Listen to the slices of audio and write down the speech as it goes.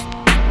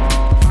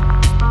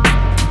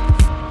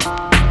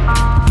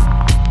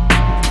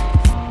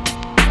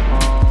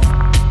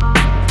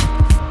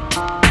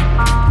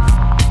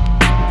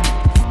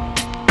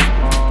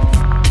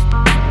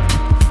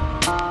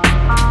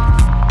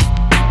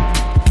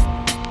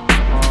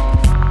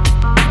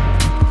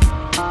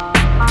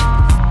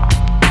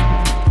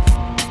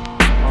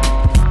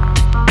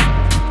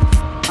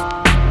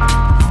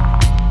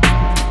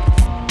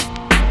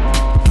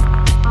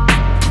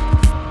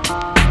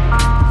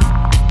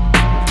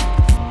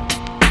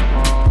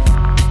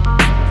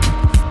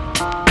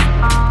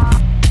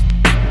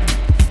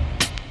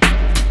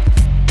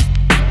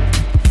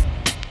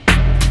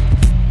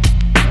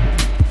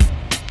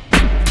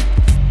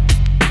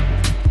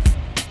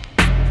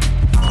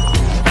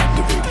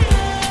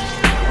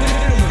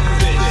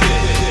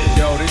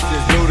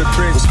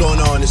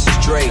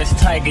Drake. It's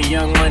Tiger,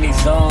 Young Money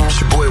Zone.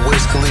 It's your boy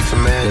Wiz Khalifa,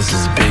 man. This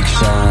is Big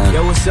Sean.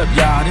 Yo, what's up,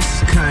 y'all? This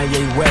is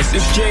Kanye West.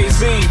 It's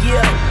Jay-Z. Yo,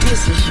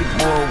 this is your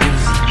boy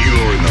Weezy.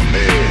 You're in the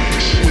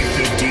mix with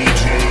the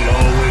DJ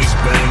always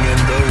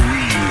banging the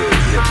real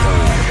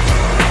hip-hop.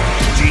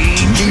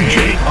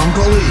 DJ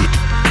Uncle E.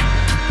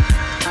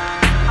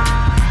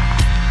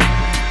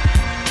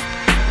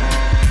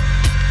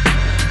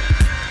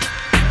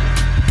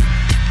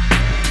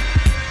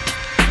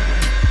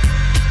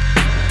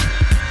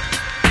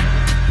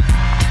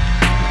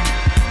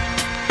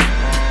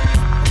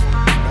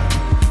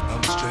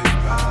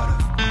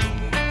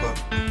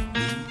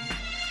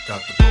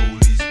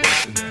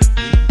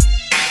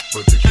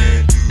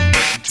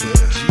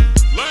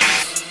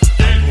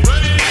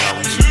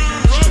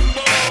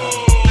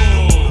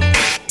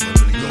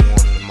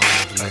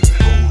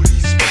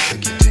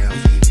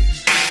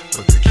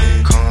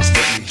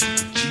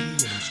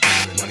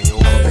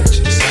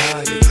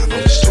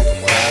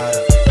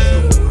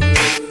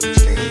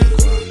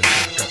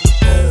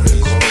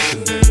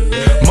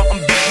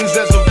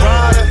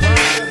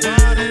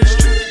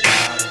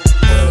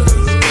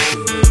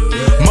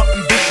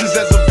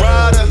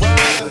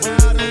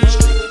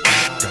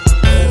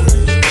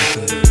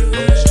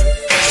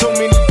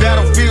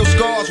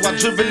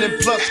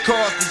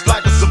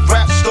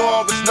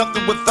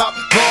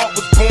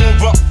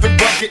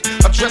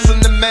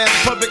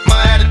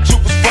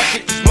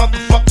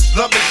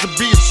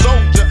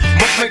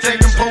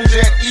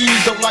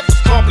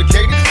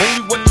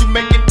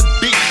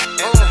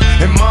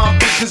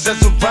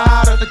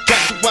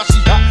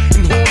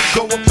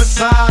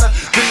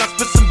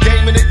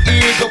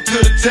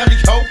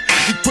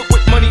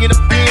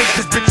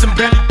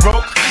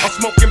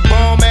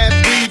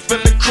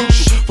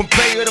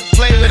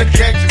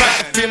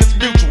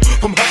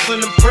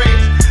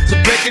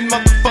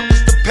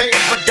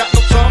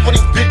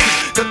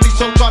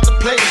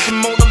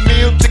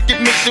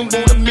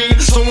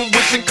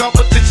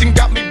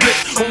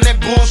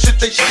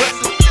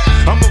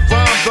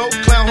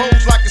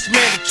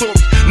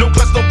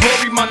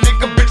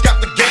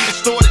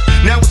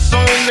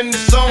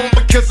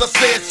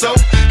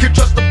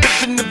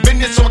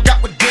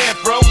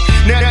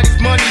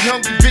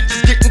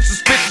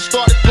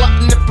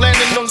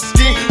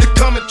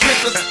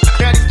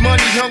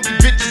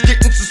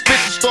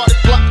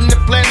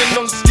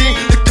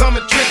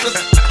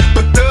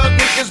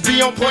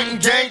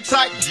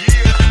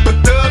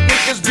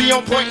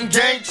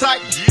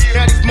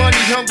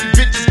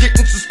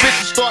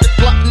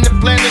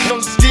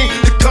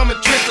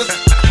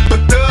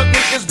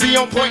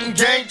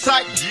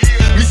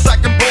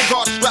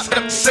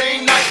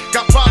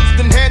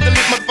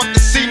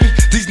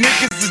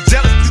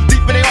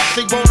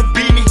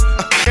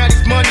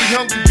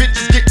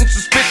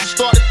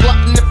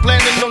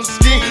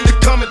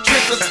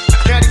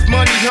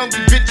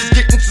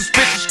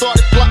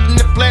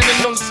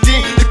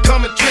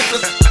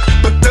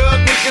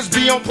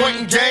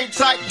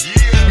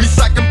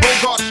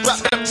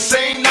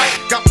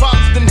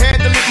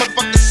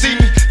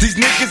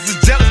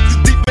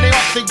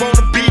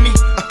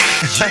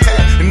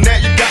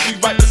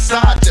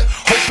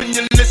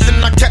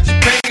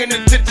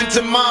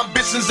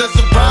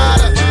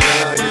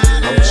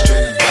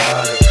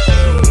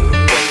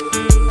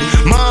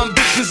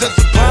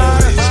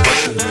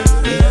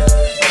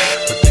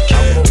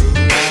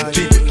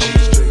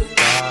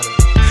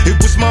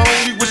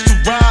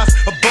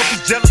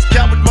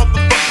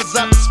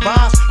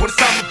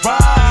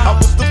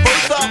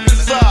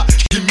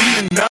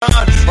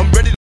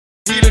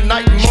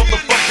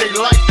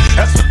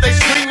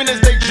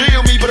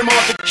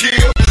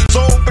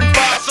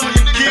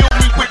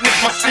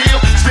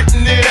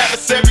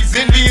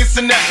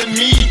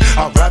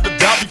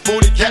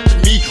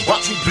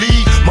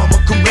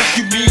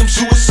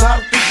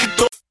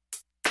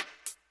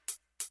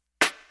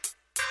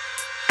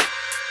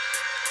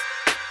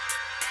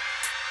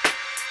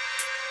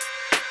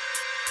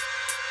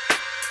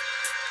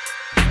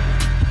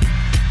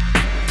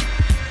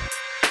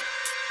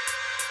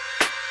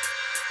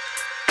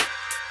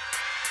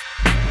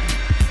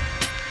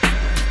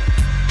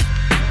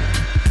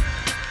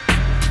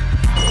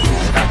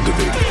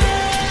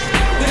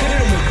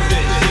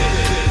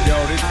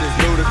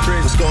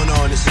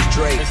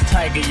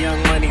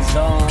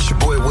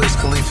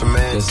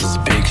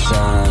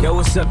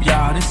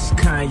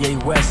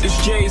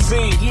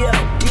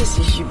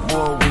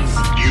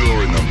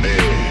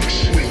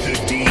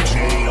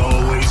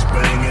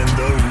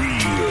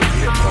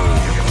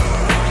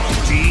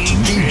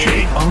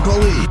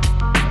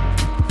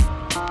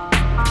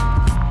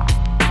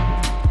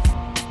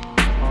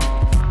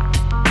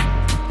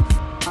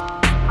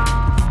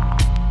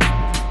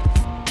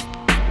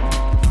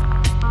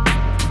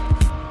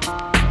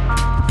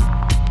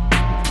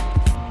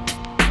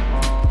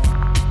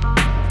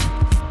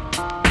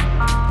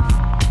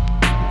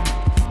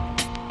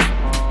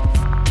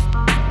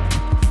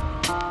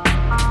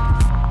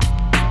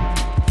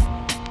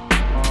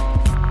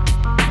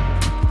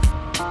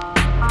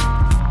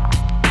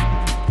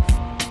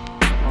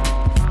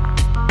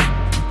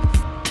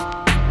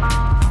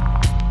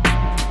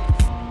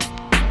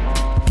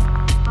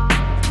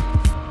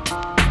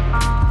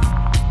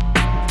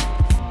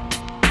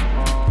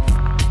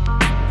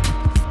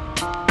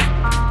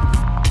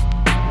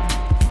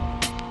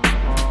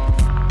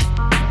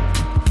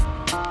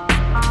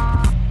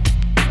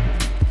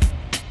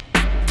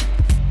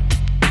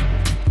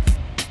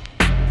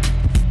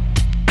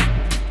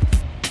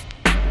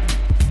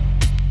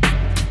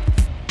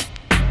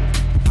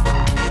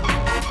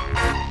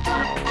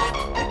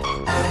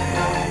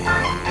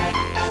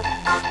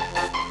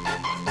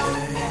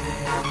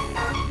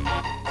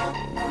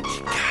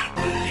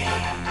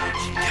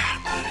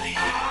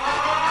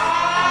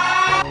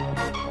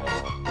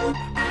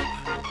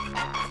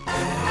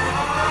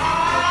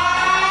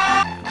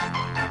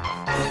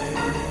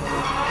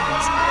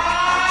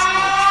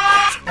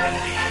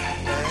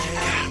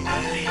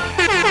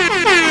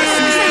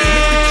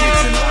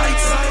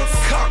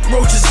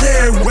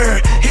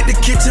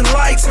 kitchen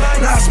lights,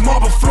 now it's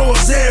marble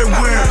floors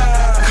everywhere.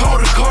 Call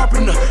the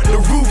carpenter, the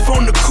roof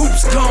on the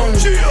coup's gone.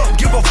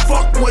 Give a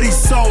fuck what he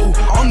sold,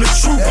 I'm the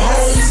truth,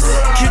 homes.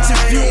 Kitchen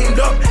fumed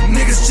up,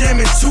 niggas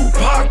jamming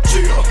Tupac.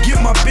 Get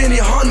my Benny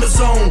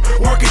Hondas on,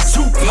 working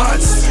 2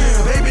 pots.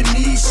 Baby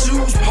need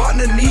shoes,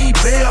 partner need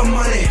bail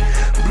money.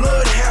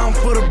 Bloodhound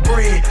for the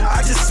bread,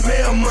 I just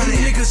smell money.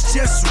 Niggas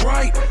just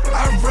right,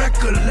 I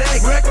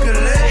recollect.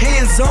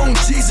 Hands on,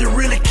 Jesus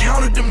really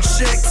counted them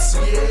checks.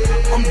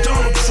 I'm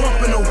Donald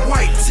Trump in a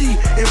white tee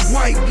and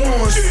white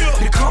ones.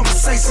 The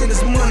conversation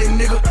is money,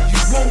 nigga. You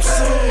want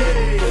some?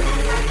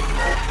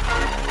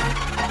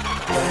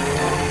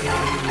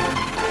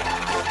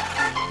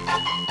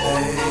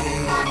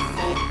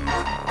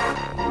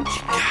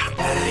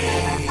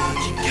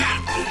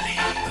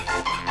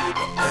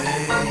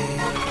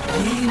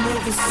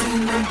 Never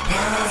seen them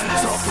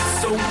pies. Talking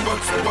so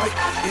much white,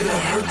 it'll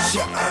hurt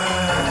your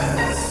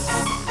eyes.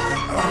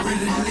 I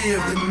really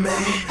lived it,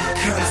 man.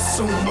 Kinda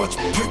so much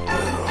paper,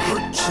 it'll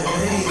hurt your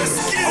hands.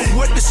 I'm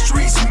what the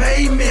streets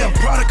made me, a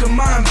product of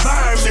my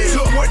environment.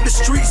 Took what the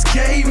streets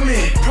gave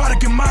me,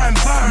 product of my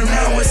environment.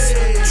 Now it's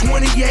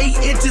 28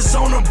 inches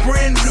on a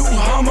brand new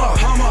Hummer.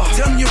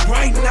 Telling you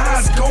right now,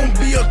 it's gonna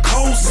be a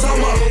cold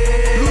summer.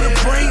 Blew the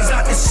brains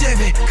out the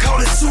Chevy, call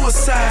it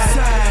suicide.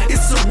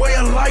 It's a way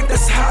of life,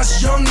 that's how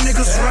young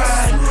niggas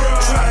ride.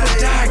 Trap or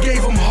die,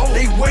 gave them hope.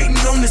 They waiting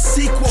on the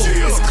sequel.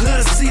 It's clear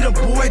to see the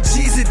boy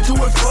Jeezy do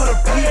it for the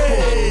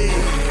people.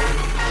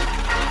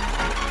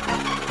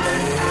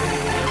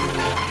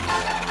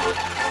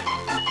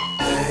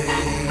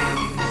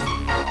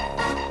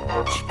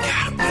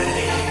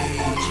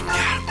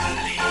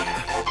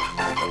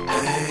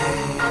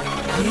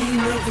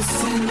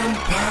 Seen them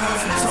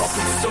pies,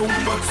 talking so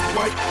much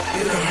white,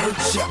 it'll hurt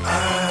your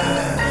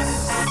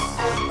eyes.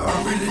 I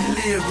really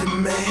lived it,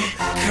 man.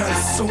 Kinda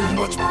so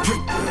much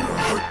paper, it'll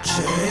hurt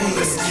your hands.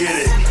 Let's get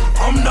it.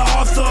 I'm the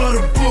author of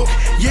the book,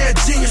 yeah,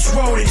 genius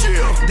wrote it.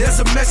 There's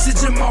a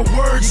message in my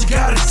words, you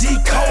gotta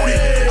decode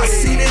it. I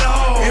seen it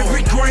all,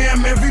 every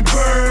gram, every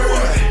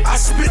bird. I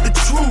spit the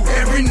truth,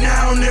 every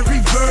noun, every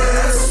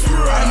verb.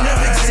 I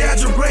never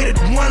exaggerated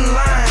one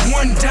line,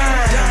 one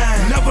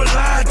dime. Never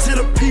lied to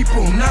the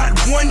people, not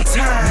one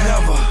time.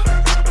 Never.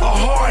 A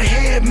hard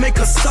head make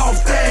a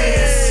soft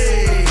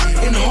ass.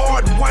 And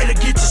hard white to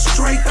get you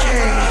straight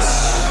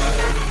cash.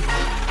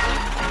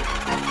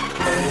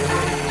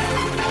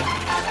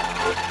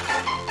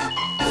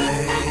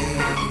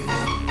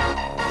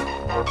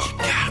 You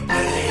gotta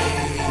believe.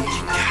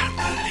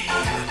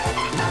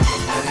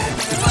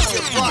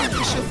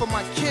 This shit for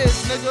my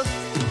kids, nigga.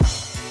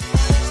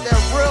 It's that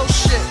real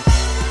shit.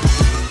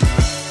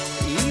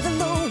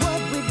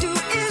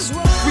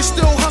 We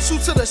still hustle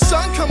till the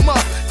sun come up.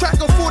 Crack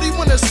a 40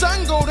 when the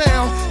sun go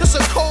down. It's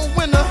a cold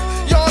winter.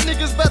 Y'all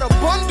niggas better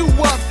bundle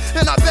up.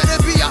 And I better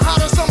be a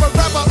hotter summer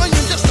rapper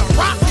onion just to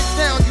rock it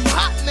down. You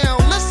hot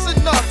now, listen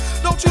up.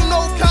 Don't you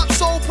know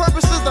cops' sole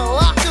purpose is to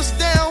lock us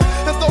down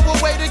and throw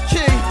away the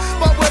key?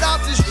 But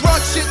without this drug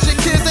shit, your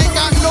kids ain't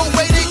got no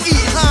way to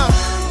eat, huh?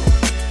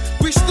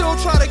 We still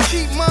try to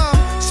keep mom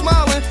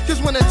smiling. Cause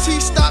when the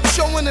teeth stop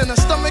showing and the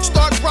stomach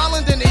start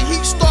growling, then the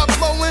heat start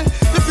blowing.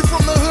 If you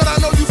from the hood, I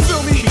know you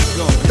feel me.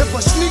 If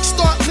a sneak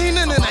start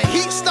leaning and the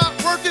heat stop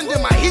working,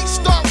 then my heat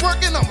start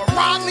working. I'ma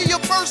rob me a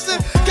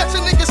person, catch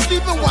a nigga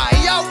sleeping while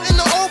he out in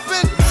the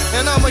open,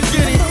 and I'ma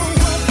get him.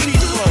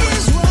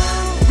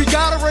 We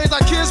gotta raise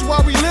our kids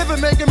while we live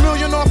and make $1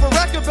 million off a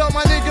record belt.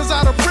 My niggas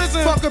out of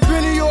prison, fuck a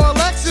Benny or a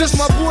Lexus. Just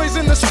my boys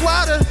in the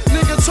squatter.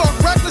 Nigga talk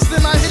reckless,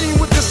 then I hit him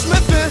with the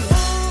smithing.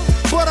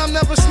 But I'm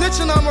never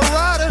snitching, I'm a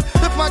rider.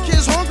 If my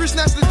kids hungry,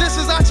 snatch the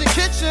dishes out your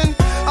kitchen.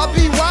 I'll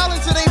be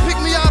wildin' till they pick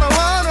me out of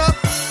lineup.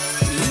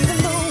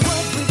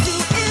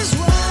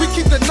 We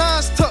keep the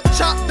nines tucked,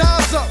 chop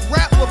dimes up,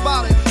 rap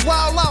about it.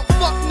 Wild out,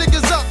 fuck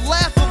niggas up,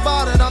 laugh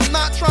about it. I'm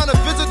not trying to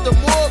visit the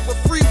morgue, but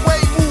freeway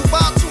move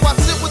out till I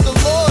sit with the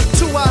Lord.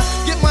 Till I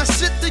get my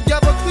shit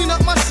together, clean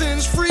up my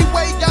sins.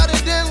 Freeway got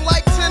it in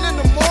like 10 in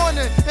the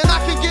morning. And I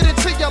can get it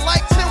to you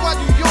like 10 while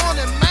you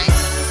yawning, man.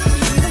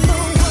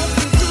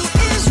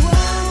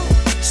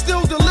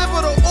 Still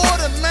deliver the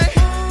order, man.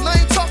 And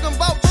I ain't talking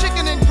about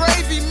chicken and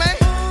gravy, man.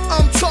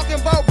 I'm talking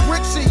about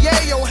bricks and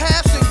yayo,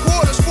 halves and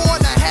quarters, 4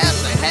 and a half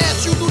and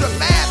halves. You do the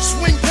math,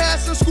 swing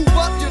past and scoop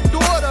up your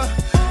daughter.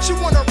 She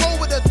wanna roll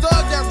with a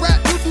thug that rap,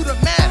 you do the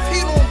math.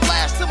 Heat on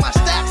blast till my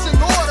stacks in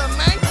order,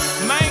 man.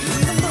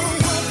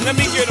 Let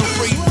me get 'em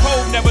free.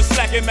 Cold never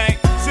slacking, man.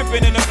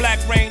 Sipping in the black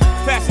rain,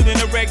 faster than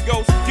the red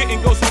ghost.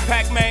 Getting ghosts from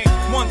Pac-Man.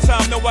 One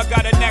time, know I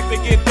got a knack to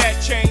get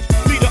that change.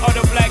 Leader of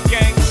the black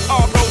gang,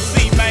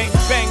 ROC, man.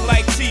 Bang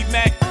like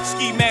T-Mac,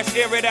 ski mask,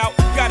 air it out.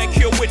 Gotta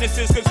kill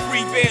witnesses, cause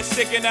free bears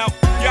sticking out.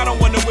 Y'all don't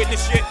wanna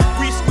witness shit.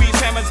 We squeeze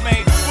hammers,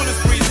 man. Bullets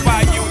breeze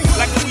by you,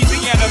 like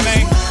Louisiana,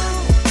 man.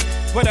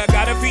 But I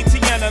got a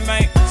VTN,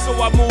 man.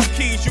 So I move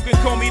keys, you can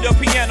call me the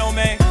piano,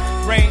 man.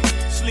 Rain,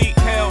 sleet,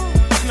 hell,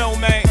 snow,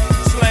 man.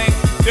 Slang,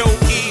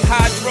 L-E,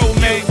 hydro,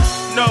 man.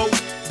 No,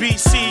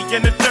 BC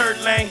in the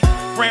third lane.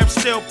 Ram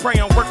still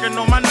praying, working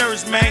on my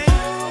nerves, man.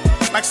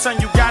 Like son,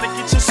 you gotta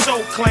get your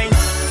soul clean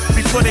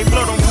before they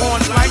blow them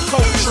horns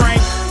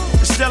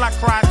Still I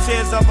cry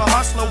tears of a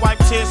hustler, wipe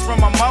tears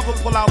from my mother,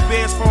 pull out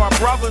beers for our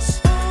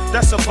brothers.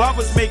 That's above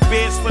us, make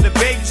beds for the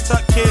babies,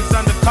 tuck kids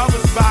under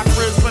covers, buy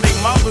cribs for their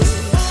mothers.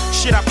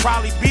 Shit, I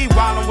probably be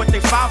wildin' with they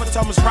father.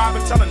 Thomas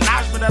Robin telling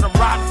Najma that I'm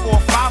riding for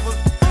a father.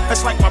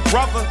 That's like my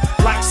brother,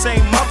 like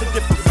same mother,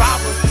 different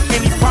father.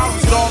 Any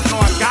problems, dog,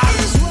 know I got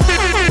it.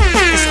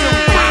 And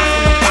still grind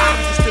from the bottom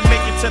just to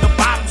make it to the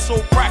bottom. So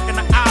crack in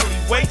the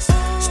alleyways.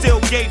 Still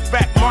gave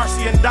back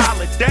Marcy and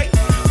Dollar Day.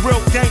 Real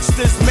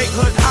gangsters make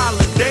hood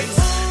holidays.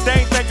 They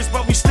ain't think it's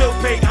but we still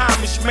pay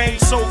homage, man.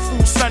 Soul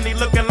Food Sunday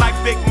looking like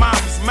big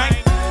mamas, man.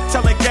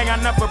 Tell the gang I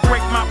never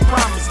break my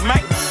promise,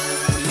 man.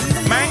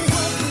 Man.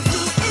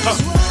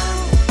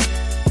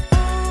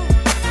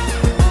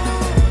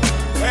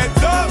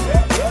 Heads up.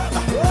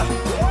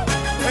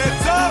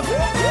 Heads up.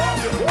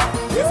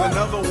 Here's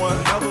another one.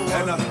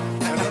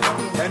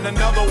 And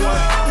another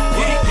one.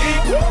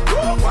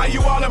 Why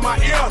you all in my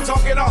ear?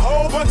 Talking a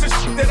whole bunch of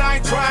shit that I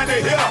ain't trying to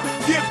hear.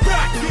 Get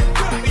back.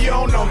 You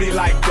don't know me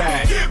like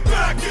that. Get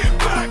back.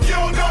 You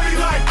don't know me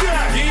like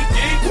that.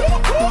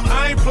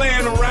 I ain't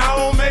playing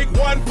around. Make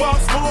one box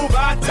move,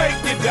 I take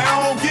you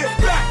down. Get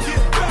back.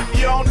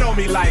 You don't know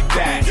me like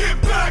that.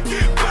 Get back.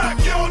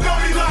 You don't know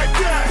me like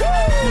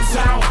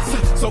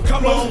that. So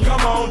come on,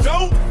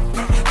 don't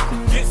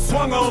get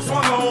swung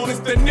on. It's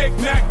the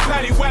knick-knack,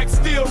 paddywhack,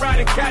 still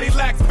riding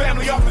Cadillacs.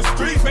 Family off the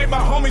street, made my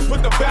homies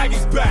put the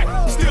baggies back.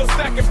 Still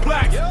stacking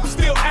plaques,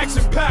 still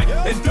action-packed.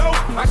 And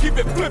dope, I keep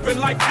it flipping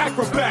like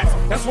acrobats.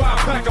 That's why I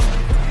pack 'em.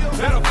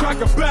 That'll crack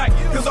a back,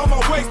 cause on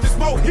my waist is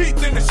more heat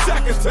than the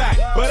Shack Attack.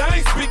 But I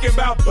ain't speaking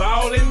about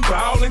ballin',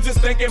 just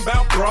thinking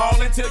about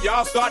brawling till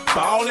y'all start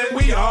ballin'.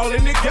 We all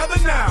in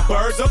together now,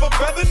 birds of a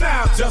feather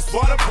now. Just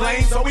bought a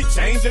plane, so we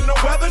changing the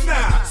weather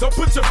now. So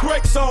put your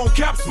brakes on,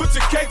 caps, put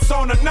your cakes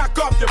on, and knock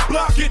off your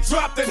block. Get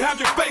dropped and have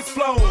your face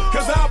flown,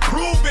 cause I'll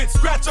prove it.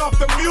 Scratch off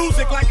the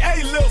music like,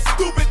 hey, little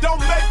stupid, don't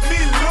make me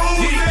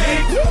lose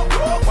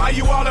it. Why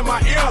you all in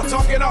my ear,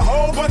 talking a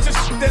whole bunch of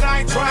shit that I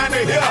ain't trying to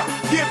hear?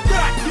 Get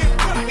back.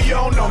 You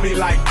don't know me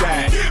like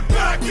that. Get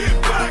back. You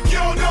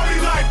don't know me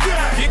like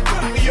that.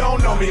 You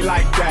don't know me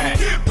like that.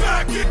 Get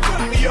back.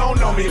 You don't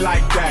know me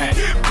like that.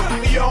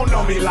 You don't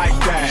know me like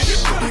that.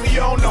 You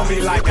don't know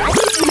me like that.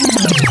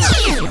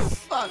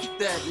 Fuck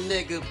that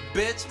nigga,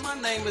 bitch. My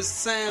name is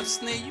Sam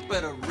Snee. You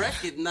better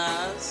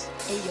recognize.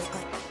 Hey, yo,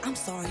 I'm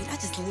sorry. I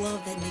just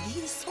love that nigga.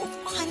 He's so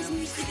fine. His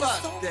music Fuck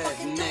is so that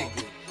fucking dope.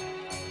 nigga.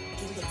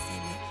 Hey, look,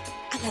 Samuel.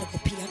 I gotta go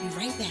pee. I'll be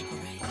right back,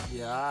 alright?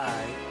 Yeah,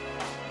 alright.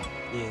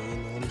 Yeah,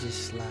 I'm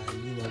just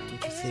sliding, through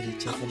the city,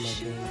 checking my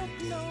game.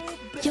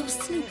 Yo,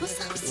 Snoop, what's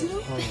up,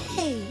 Snoop?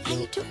 Hey, how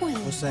you doing?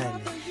 What's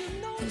happening?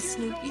 Yo,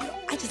 Snoop,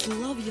 I just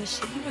love your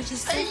shit. You are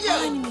just so Hey,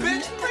 fine yo, to me.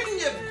 bitch, bring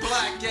your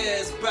black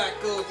ass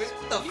back over.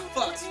 What the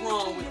fuck's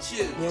wrong with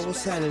you? Yeah,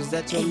 what's happening? Is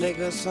that your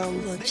nigga or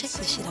something? Look, check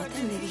this shit out.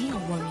 That nigga, he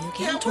don't want me,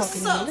 okay? Yeah, I'm talking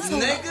what's to up, you.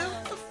 nigga?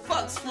 What the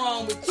fuck's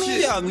wrong with you?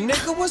 Yo,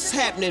 nigga, what's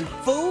happening,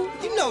 fool?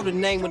 You know the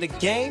name of the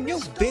game.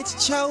 Your bitch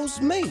chose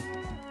me.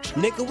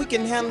 Nigga, we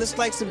can handle this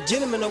like some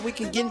gentlemen or we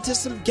can get into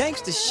some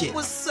gangster shit.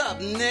 What's up,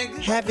 nigga?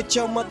 Have it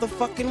your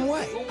motherfucking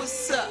way. Well,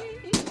 what's up?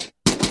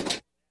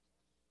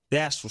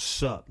 That's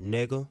what's up,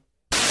 nigga.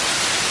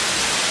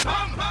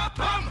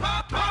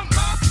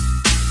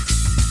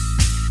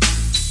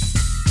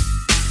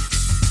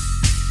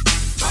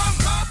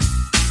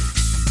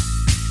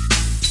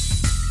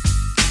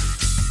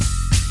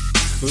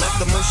 Let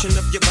the motion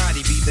of your body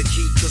be the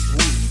key, cause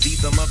we be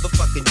the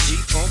motherfucking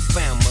G-Funk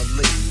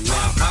family.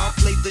 Now I'll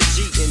play the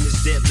G in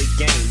this deadly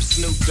game.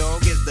 Snoop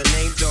Dogg is the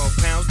name, dog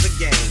pounds the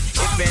game.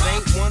 If it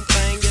ain't one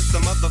thing, it's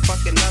a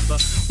motherfucking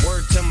other.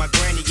 Word to my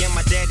granny and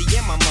my daddy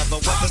and my mother.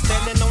 Whether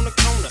standing on the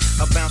corner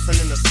or bouncing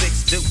in a 6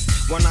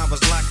 deuce. When I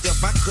was locked up,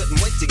 I couldn't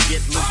wait to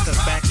get loose.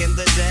 Cause back in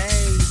the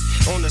days,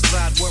 on the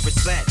side where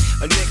it's at,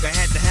 a nigga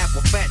had to have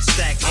a fat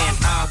stack, and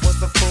I was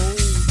a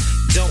fool.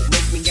 Don't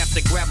make me have to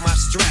grab my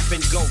strap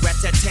and go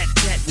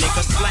rat-tat-tat-tat,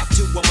 nigga. Slap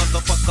to a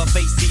motherfucker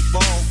face he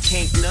fall.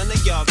 Can't none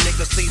of y'all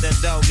niggas see the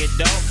dog get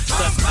dog.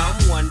 Cause I'm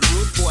one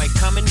rude boy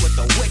coming with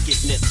the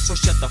wickedness. So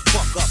shut the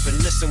fuck up and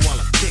listen while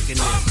I'm kicking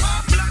it.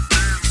 Black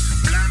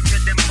blam to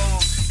them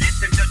ball.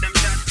 Listen to them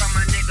shots from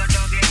a nigga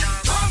doggy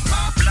dog.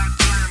 Black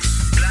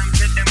blam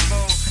to them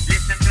ball.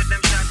 Listen to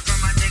them shots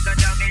from a nigga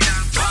doggy dog.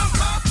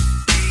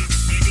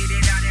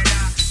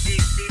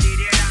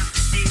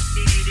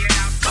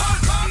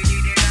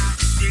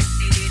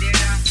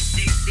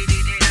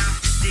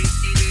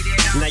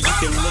 Now you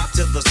can look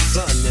to the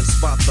sun and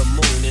spot the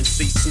moon and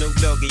see Snoop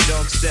Doggy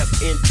Dogg step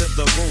into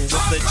the room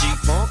with the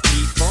G-Funk,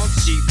 E-Funk,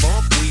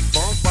 She-Funk,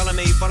 We-Funk. Follow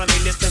me,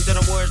 listen to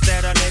the words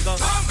that a nigga.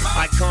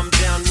 I come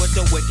down with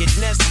the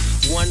wickedness.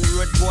 One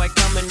rude boy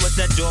coming with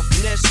that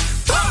dopeness.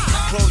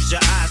 Close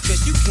your eyes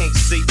cause you can't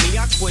see me.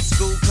 I quit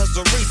school cause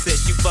of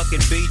recess, you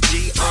fucking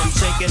BG. I'm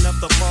shaking up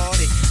the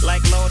party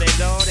like Lordy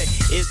Dordy.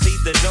 Is he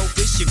the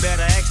dopest? You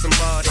better ask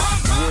somebody.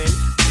 When,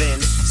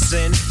 then,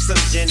 send some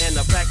gin and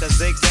a pack of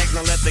zigzags.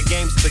 Now let the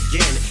games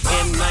begin.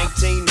 In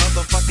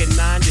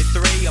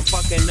 1993, I'm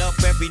fucking up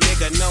every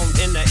nigga known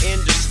in the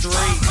industry.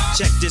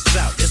 Check this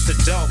out, it's the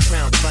dog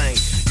pound thing.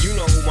 You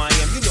know who I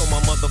am, you know my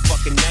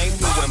motherfucking name.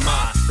 Who am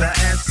I? The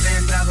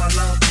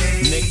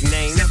S-N-double-O-K.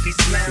 Nickname, Silky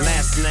Slim,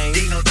 last name,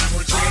 Dino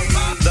Double J.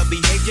 The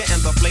behavior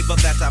and the flavor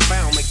that I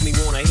found makes me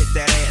wanna hit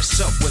that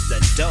ass up with the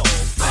dog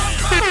pound.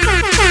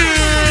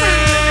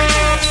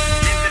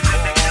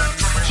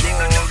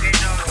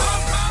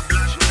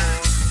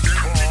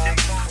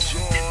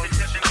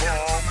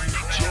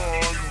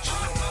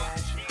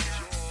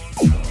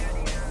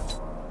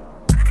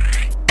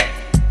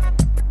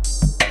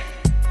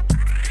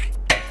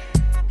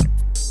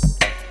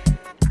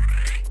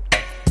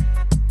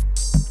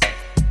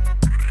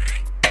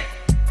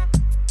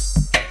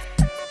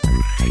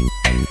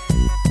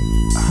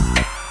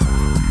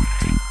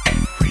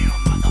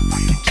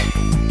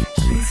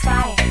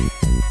 Enspire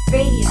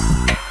Radio.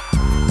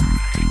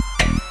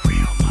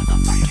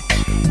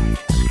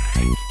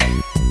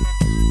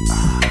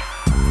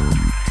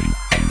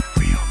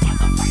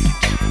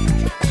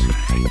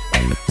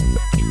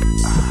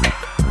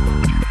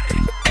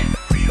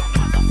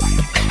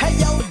 Hey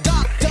yo,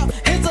 doctor,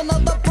 here's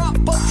another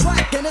proper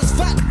track, and it's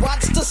fat.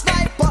 Watch the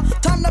sniper,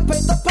 time to pay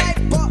the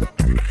piper,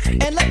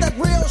 and let that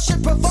real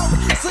shit provoke.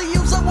 See,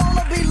 you's a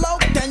wanna be low,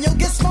 then you'll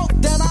get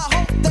smoked. Then I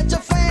hope that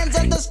your fans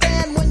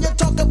understand when you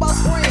talk about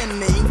spraying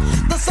me.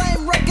 The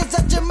same records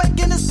that you're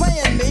making is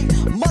paying me.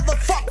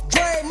 Motherfuck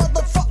Dre,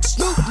 motherfuck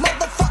Snoop,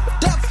 motherfuck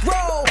Death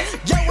Row.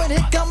 Yo, and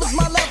here comes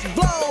my left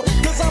blow,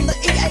 'cause I'm the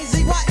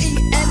E-A-Z-Y-E,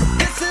 and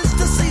this is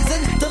the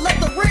season to let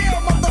the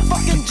real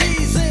motherfucking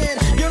G's in.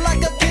 You're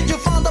like a kid, you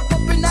found a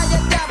puppy, now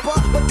you're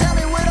dapper. But tell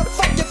me where the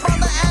fuck you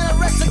found the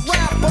anorexic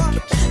rapper.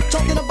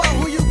 Talking about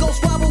who you gon'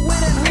 squabble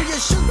with and who you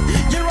shoot.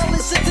 You're only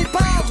 60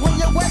 pounds when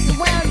you're wet and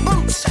wearing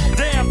boots.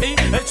 Damn, E,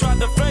 they tried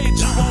to fade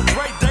you on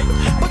Dre Day.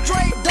 But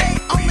Dre Day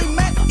only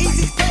meant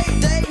Easy's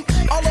payday.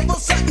 All of a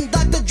sudden,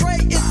 Dr. Dre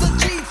is the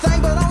G thing.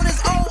 But on his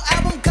old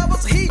album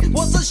covers, he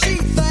was a she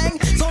thing.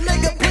 So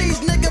nigga, please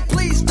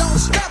don't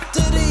step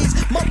to these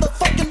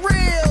motherfucking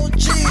real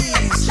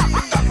G's.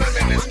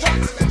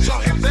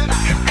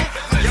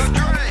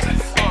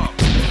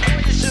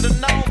 You should've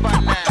known by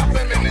now.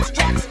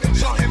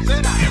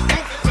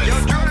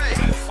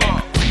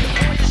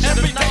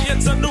 Every day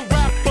it's a new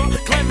rapper,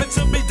 claiming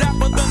to be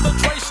dapper than the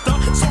Dre-ster.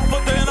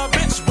 Softer than a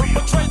bitch, but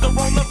betray the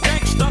role of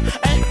gangster.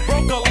 Ain't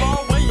broke a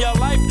law in your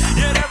life,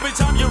 yet every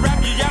time you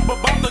rap, you yap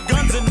about the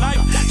guns and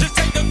knife. Just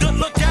take a good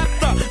look at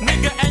the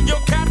nigga and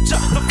you'll capture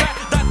the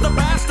fact that the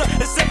bastard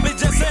is simply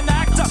just an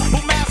actor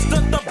who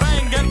mastered the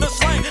bang and the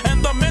slang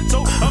and the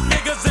mental of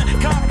niggas in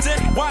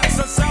Compton, Watts,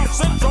 and South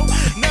Central.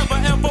 Never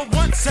ever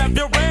once have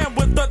you ran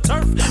with the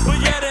turf, but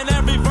yet in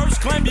every verse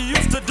claim you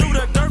used to do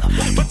the dirt.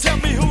 But tell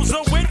me who's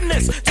a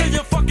witness to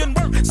your fucking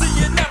work? See,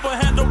 you never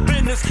handle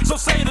business, so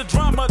say the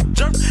drama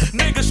jerk.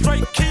 Niggas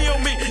straight kill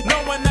me,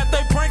 knowing that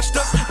they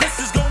pranksters. This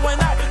is going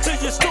out to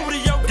your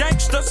studio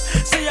gangsters.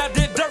 See, I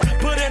did dirt,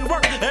 put in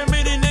work, and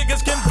many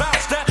niggas can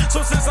vouch that.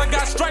 So since I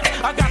got stripes,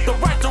 I got the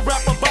right to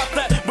rap about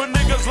that. But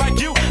niggas like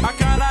you, I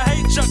kinda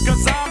hate ya,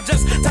 'cause I'm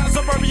just tired of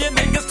suburban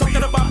niggas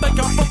talking about they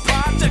come from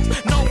projects,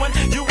 knowing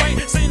you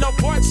ain't seen no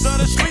parts of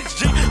the streets,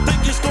 G.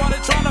 Think you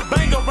started trying to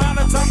bang around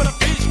the top of the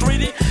Peach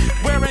Treaty,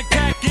 wearing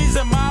khakis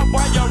and my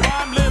while you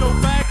rhyme, little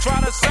fag, try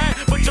to sing,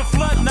 but you're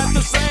flooding at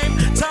the same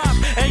time,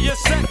 and your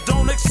set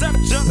don't accept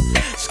ya.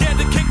 Scared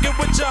to kick it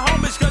with your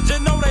homies, 'cause you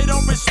know they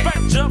don't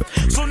respect ya.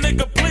 So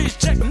nigga, please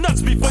check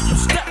nuts before you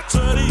step to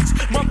these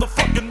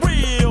motherfucking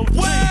real G's.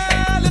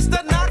 Well, it's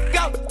the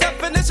knockout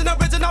definition,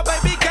 original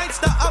baby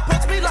gangster.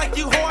 Approach me like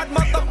you hard,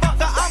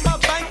 motherfucker. I'm a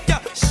banker,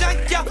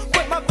 shank ya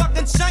with my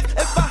fucking shank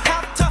if I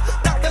have to.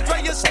 Dr. Dre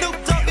and Snoop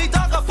Doggy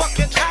Dogg are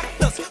fucking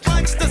actors,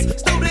 pranksters,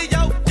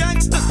 studio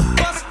gangsters,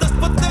 busters.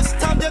 But this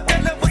time you're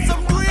dealing with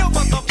some real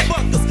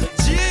motherfuckers.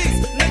 Jeez,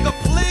 nigga,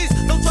 please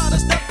don't try to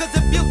step, 'cause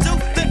if you do,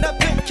 then the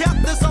bill cap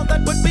is all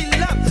that would be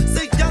left.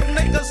 See, young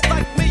niggas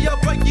like me, I'll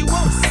break you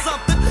off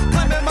something.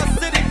 Claiming my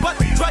city, but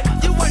Dre,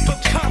 you ain't from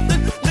Compton.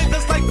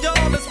 Niggas like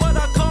y'all is what I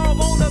call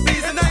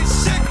wannabes, and ain't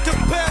shit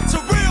compared to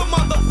real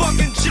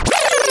motherfucking G.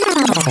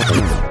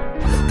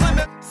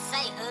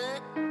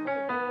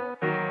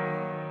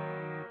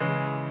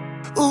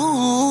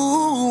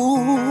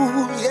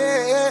 Ooh,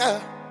 yeah.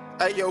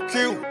 Hey, yo,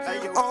 Q.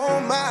 Oh,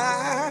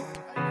 my.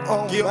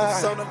 Oh, Give my.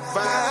 some of the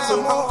vibes.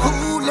 I'm all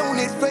cool on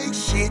that fake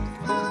shit.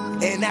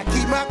 And I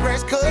keep my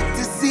grass cut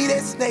to see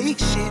that snake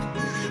shit.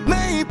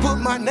 Man, put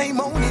my name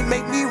on it,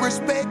 make me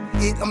respect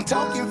it. I'm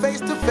talking face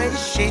to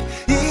face shit.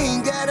 You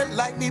ain't gotta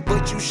like me,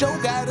 but you sure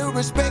gotta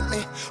respect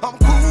me. I'm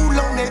cool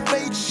on that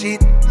fake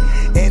shit.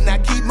 And I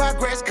keep my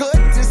grass cut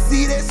to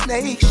see that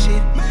snake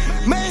shit.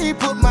 Man,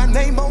 put my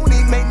name on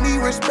it, make me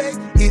respect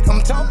it.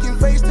 I'm talking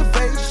face to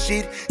face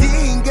shit. You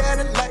ain't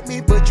gotta like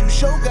me, but you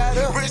sure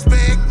gotta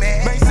respect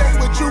me. May say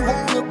what you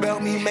want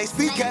about me, may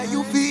speak how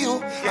you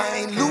feel. I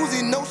ain't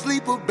losing no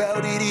sleep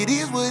about it, it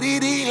is what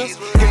it is.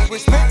 Can't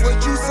respect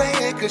what you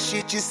saying, 'cause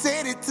shit, you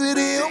said it to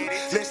them.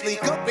 Let's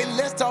link up and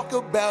let's talk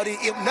about it.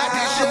 If not,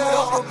 then shut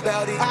up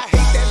about it. I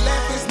hate that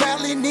laughing,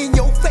 smiling in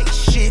your face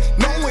shit.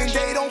 Knowing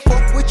they don't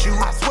fuck with you.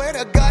 I swear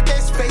to God,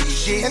 that's fake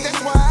shit. And that's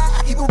why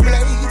I keep a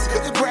blaze for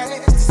the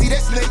grass to see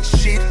that snake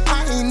shit.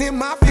 I ain't in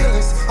my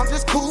feelings. I'm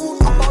just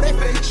cool on all that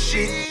fake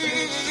shit.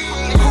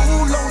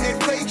 Cool on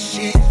that fake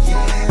shit.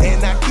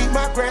 And I keep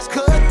my grass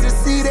cut to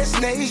see that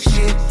snake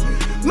shit.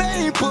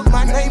 Man, put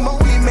my name on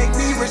it, make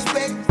me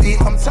respect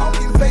it. I'm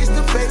talking face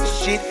to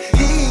face shit.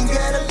 He ain't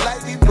gotta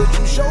like me, but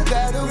you sure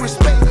gotta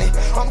respect me.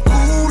 I'm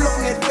cool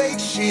on that fake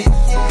shit.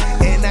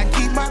 And I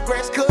keep my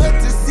grass cut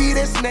to see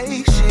that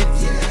snake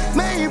shit.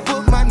 Man,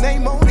 put my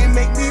name on it,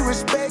 make me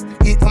respect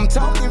it. I'm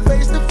talking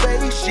face to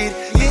face shit.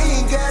 He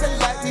ain't gotta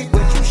like me,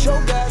 but you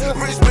sure gotta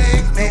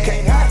respect me. You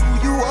can't hide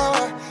who you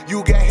are.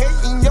 You got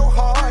hate in your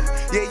heart.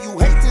 Yeah, you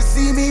hate to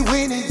see me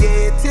winning.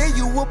 Yeah, tear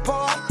you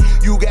apart.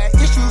 You got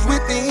issues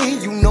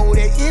within, you know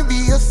that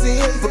envy a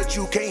sin. But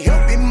you can't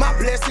help it, my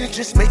blessings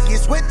just make it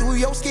sweat through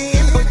your skin.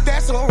 But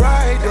that's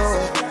alright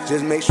though,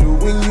 just make sure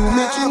when you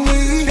mention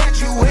me that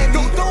you and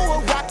don't throw a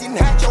rock and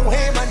hide your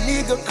hand, my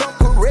nigga, come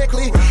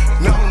correctly.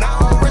 No, I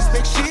don't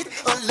respect shit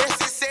unless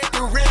it's said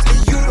directly.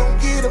 You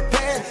don't get a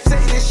pass, say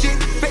this shit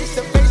face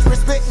to face,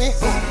 respect me.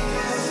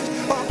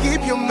 Or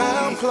keep your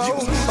mouth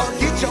closed, or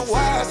get your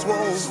eyes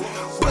swollen.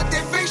 But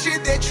that fake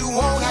shit that you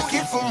want, I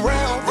get from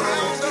round.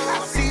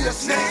 I see the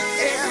snake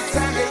every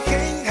time they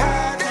can't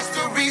hide. That's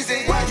the reason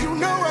why you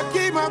know I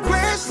keep my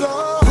grass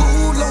low.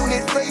 Cool on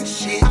that fake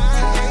shit.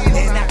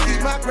 And I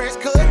keep my grass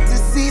cut to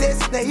see that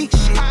snake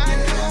shit.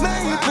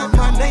 Man, put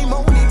my name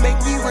on it, make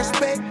me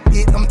respect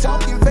it. I'm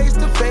talking face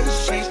to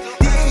face shit.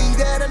 You ain't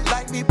gotta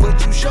like me,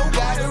 but you sure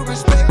gotta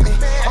respect me.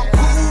 I'm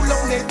cool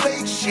on that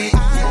fake shit.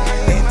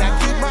 And I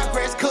keep my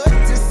grass cut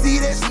to see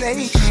that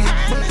snake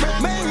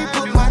shit. Man,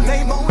 put my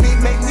name on it,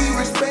 make me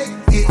respect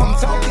it. I'm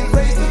talking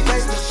face to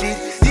face shit.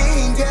 You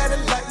ain't gotta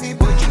like me,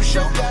 but you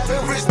sure gotta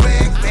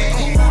respect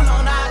me. Cool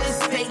on all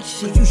this fake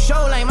shit. You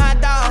sure like my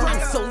dog.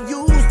 I'm so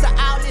used to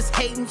all this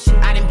hating shit.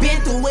 I done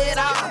been through it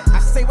all. I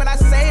say what I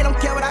say, don't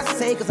care what I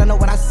say, cause I know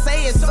what I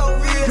say is so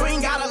real. You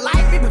ain't gotta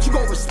like me, but you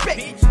gon' respect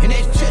me. And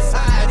that's just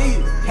how it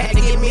is. Had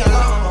to get me a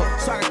lawnmower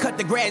so I could cut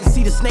the grass and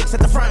see the snakes at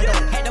the front door.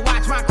 Had to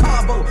watch my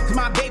combo, cause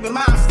my baby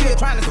mom still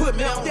trying to put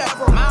me on death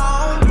row.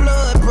 My own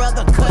blood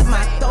brother cut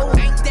my throat.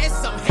 Ain't that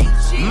some hate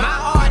shit?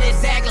 My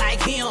artist act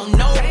like he don't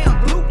know. Damn,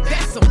 Blue,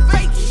 that's some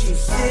fake shit.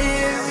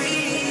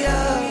 Serious?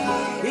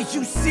 Is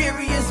you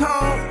serious,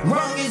 home?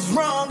 Wrong is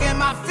wrong and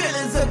my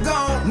feelings are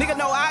gone. Nigga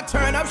know I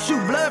turn up,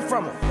 shoot blood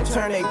from them,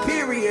 turn a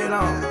period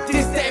on.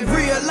 This that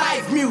real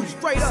life music,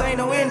 straight up, ain't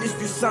no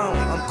industry song.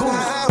 I'm cool.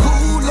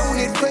 Cool on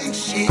that fake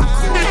shit.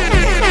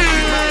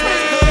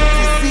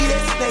 See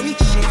that snake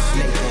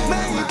shit.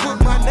 Man, you put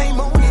my name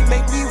on it,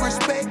 make me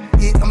respect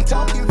it. I'm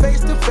talking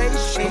face to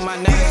face shit. Put my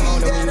name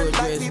on it, you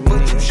like me,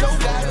 but you sure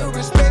gotta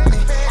respect me.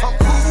 I'm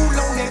cool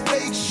on that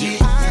fake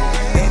shit.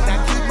 And I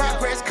keep my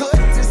grass cut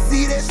to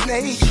see that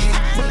snake shit.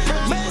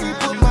 Man, you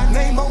put my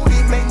name on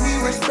it, make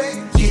me respect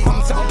it.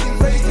 I'm talking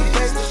face to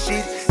face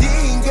shit. You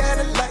ain't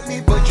gotta like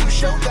me, but you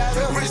sure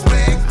gotta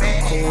respect me.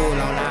 Cool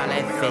on all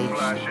that fake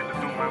shit.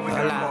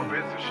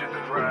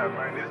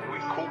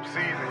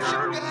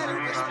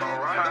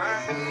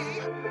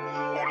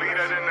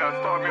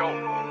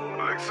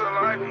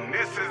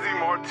 This is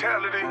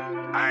immortality.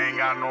 I ain't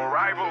got no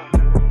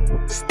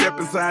rival. Step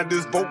inside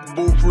this vocal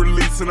booth,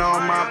 releasing all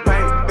my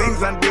pain.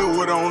 Things I deal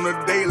with on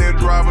a daily,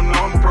 driving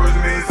on the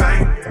person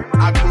insane.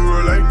 I could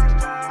relate.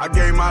 I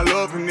gave my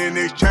love and in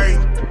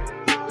exchange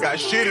got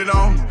shitted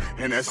on,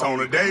 and that's on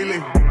a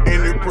daily.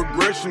 Any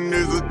progression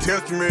is a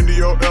testament to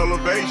your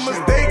elevation.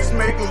 Mistakes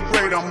make us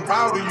great. I'm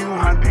proud of you.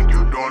 I think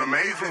you're doing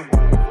amazing.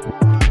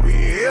 We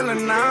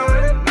healing now.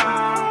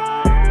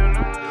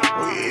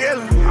 We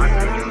healing. I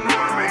think you're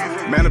doing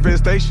amazing.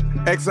 Manifestation.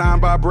 Exxon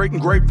by breaking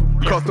grateful.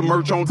 Custom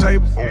merch on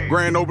table.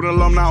 Grand Open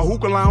Alumni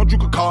Hookah Lounge. You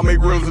can call, make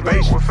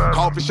reservations.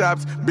 Coffee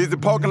shops, busy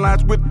parking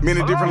lots with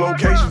many different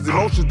locations.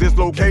 Emotions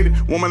dislocated.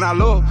 Woman I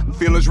love,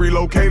 feelings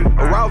relocated.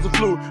 Arousal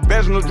fluid,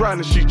 vaginal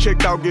dryness. She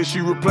checked out, guess she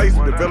replaced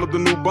it. Developed a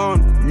new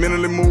bond,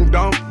 mentally moved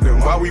on.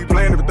 Then why we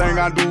playing everything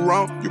I do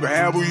wrong? You can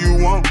have who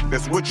you want,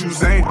 that's what you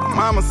saying.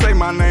 Mama say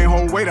my name,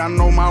 hold weight, I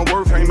know my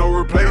worth, ain't no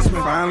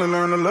replacement. Finally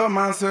learn to love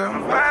myself.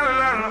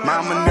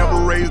 Mama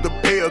never raised a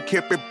pair,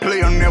 kept it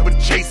player, never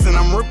chasing,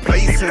 I'm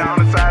replacing. Deep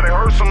down inside it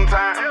hurts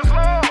sometimes.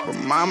 But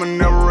mama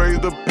never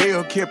raised a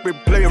pair, kept it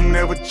player, I'm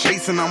never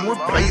chasing, I'm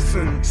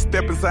replacing.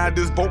 Step inside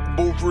this vocal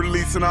booth,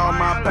 releasing all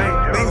my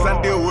pain. Things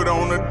I deal with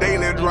on a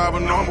daily, drive a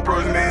normal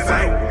person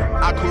insane.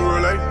 I could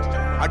relate,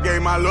 I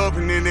gave my love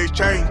and in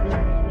exchange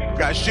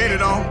got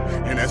shitted on,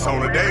 and that's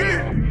on a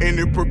daily.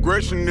 Any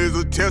progression is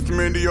a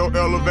testament to your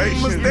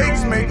elevation.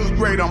 Mistakes make us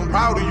great, I'm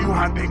proud of you,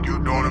 I think you're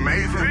doing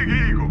amazing. Big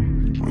Eagle.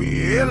 We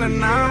healing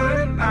now.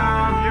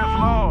 Yes,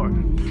 Lord.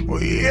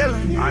 We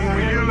healing. I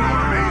think you're doing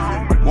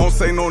amazing. Won't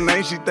say no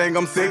name, she think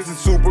I'm sexy,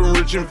 super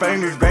rich and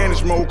famous.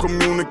 Vanish mode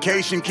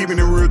communication, keeping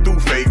it real through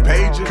fake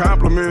pages.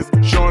 Compliments,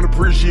 showing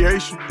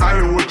appreciation. I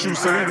hear what you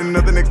saying, and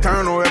nothing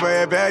external ever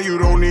add value,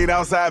 don't need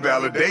outside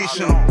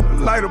validation.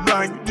 Light a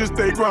blind, you just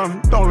stay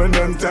grounded. Don't let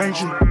nothing change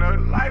you.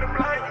 Light a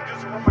blind, you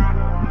just come out.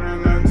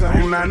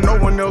 Don't let no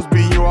one else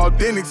be your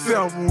authentic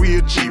self when we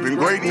achieving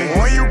greatness.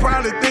 When you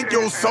probably think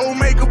your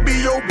soulmate could be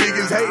your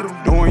biggest hater.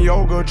 Doing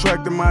yoga,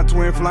 attracting my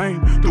twin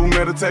flame through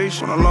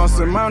meditation. When I lost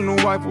in my new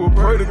wife, we'll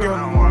pray together.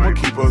 I'ma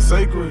keep her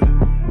sacred.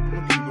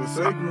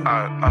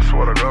 I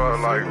swear to God,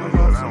 like,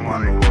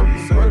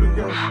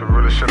 that's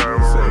really shit I ever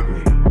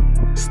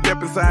wrote.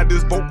 Step inside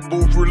this vocal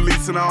booth,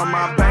 releasing all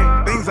my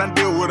pain. Things I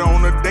deal with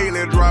on a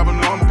daily, driving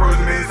on a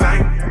person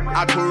insane.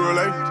 I could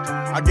relate,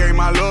 I gave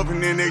my love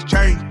in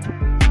exchange.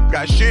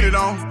 Got shitted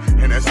on,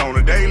 and that's on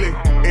a daily.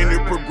 Any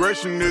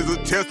progression is a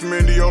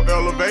testament to your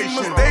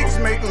elevation. Mistakes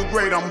make us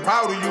great, I'm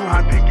proud of you.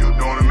 I think you're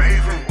doing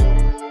amazing.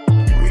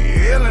 We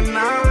healing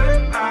now.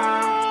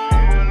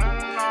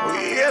 We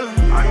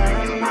healing. I think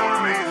you're doing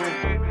amazing.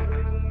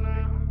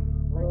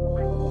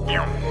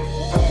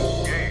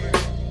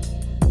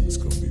 It's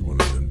gonna be one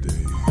of them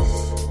days.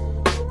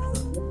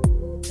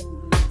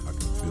 I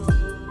can feel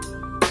it.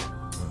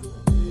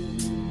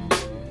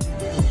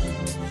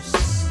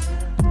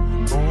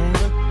 On a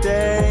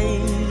day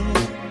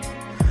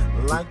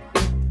like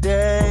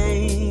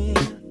today,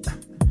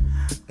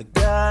 I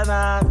got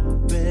out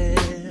of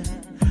bed,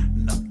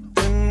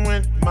 nothing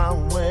went my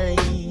way,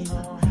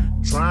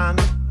 trying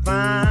to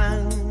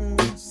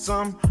find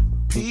some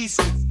peace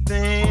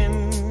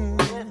within.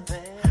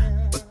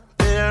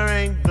 There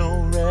ain't no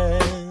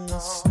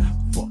rest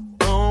for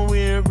a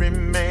weary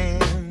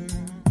man.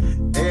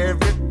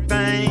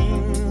 Everything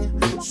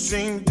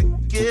seemed to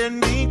get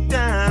me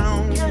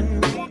down.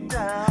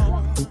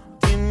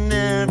 Looking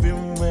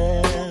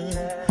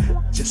everywhere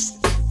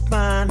just to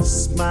find a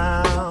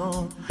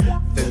smile.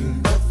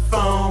 Then the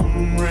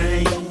phone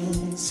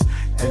rings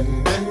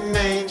and an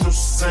angel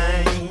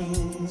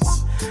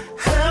sings,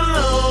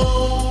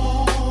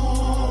 hello,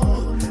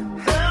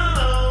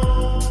 hello.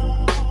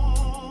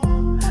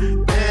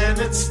 And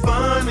it's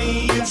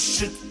funny you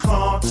should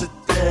call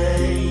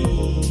today.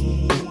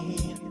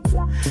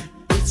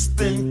 It's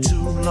been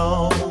too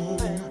long,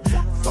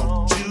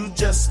 thought you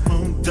just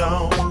moved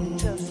on.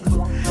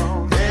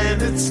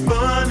 And it's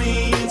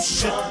funny you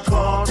should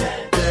call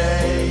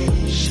today.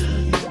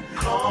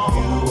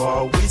 You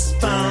always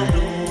found a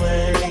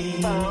way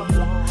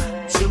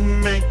to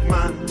make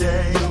my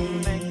day.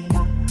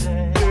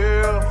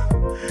 Girl,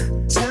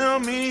 tell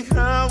me,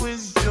 how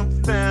is your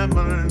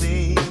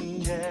family?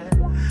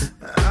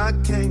 I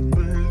can't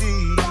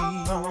believe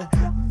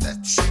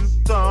that you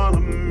thought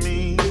of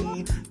me,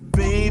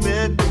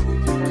 baby.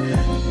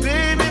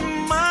 Baby,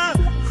 my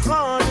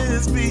heart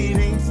is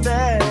beating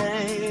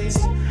fast.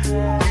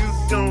 You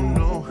don't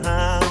know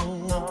how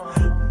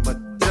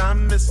much I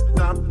missed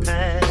our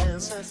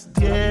past.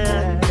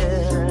 Yeah,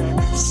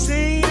 yeah.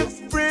 See a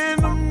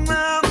friend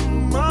around a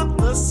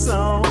month or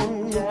so.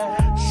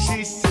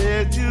 She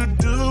said you're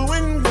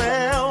doing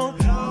well.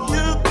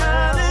 You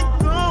got it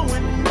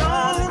going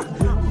on.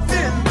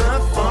 Then the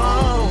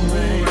phone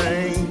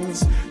rings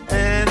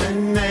and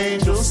an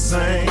angel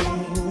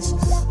sings,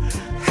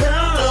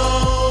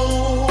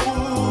 hello,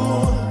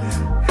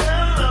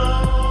 hello.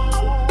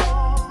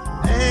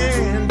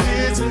 And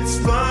isn't it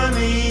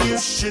funny you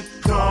should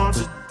call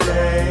today?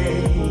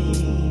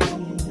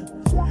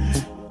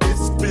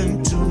 It's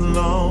been too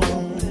long,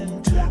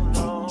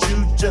 you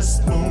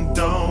just moved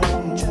on.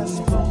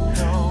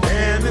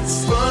 And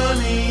it's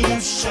funny you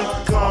should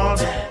call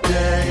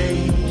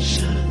today.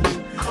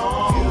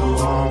 You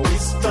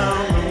always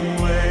found a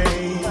way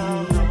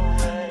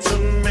to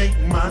make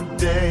my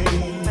day.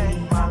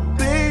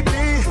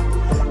 Baby,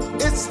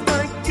 it's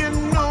like you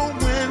know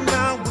when I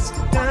was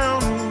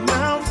down and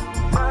out.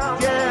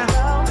 Yeah,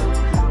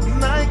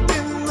 like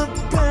in the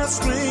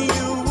past when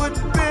you would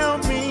bail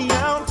me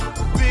out,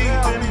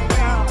 baby.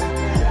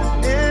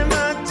 And I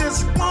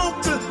just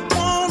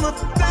wanna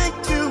thank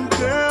you,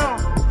 girl,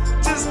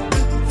 just to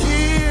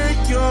hear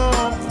your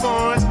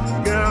voice,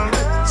 girl.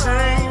 It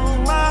changed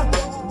my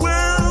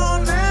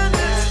world, and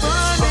it's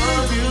funny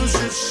you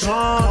should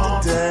call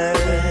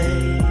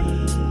today.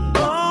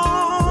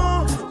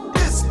 Oh,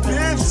 it's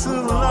been so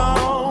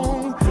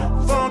long,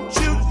 thought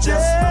you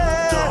just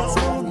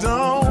moved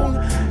on.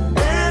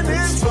 And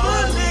it's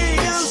funny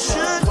you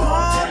should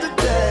call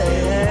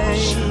today.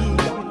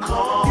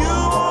 You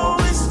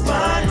always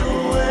find a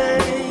way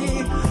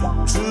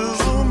to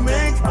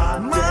make my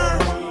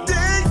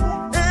day.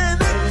 And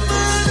it's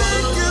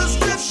funny you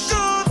should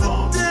call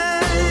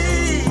today.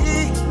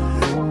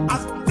 I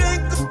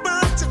think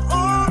about you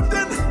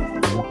often,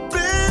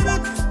 baby.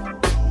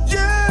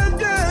 Yeah,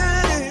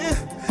 yeah.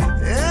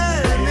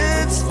 And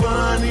it's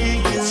funny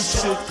you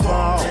should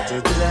call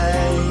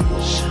today.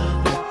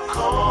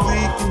 We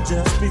can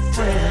just be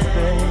friends,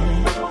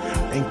 babe.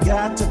 Ain't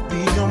got to be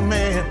your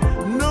man.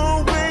 No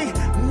way,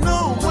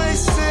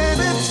 said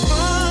it's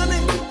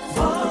funny.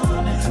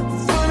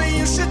 Funny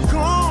you should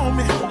call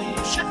me.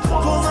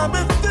 Cause I've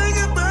been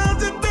thinking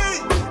about you,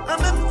 babe. I've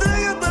been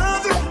thinking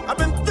about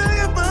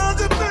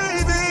you,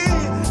 baby.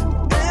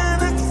 And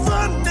it's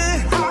funny,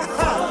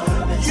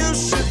 you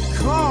should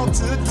call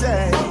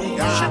today.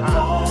 You should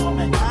call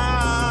me.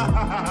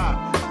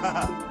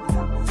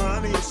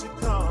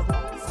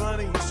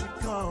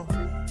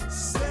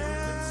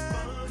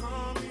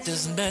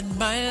 met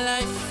my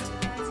life,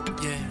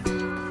 yeah.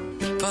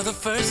 For the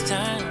first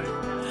time,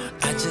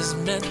 I just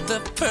met the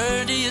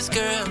prettiest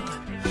girl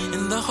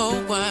in the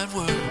whole wide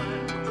world.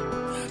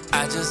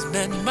 I just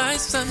met my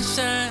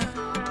sunshine,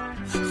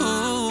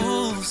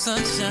 ooh,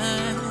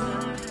 sunshine.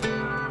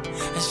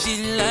 And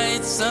she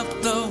lights up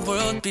the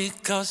world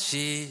because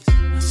she's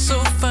so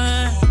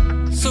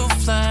fine, so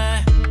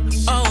fly,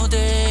 all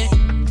day,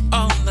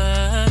 all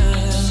night.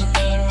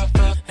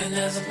 And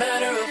as a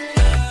matter of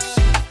fact,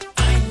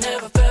 I ain't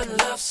never felt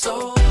love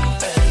so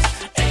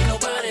fast. Ain't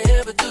nobody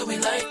ever do me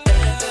like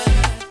that.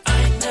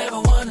 I ain't never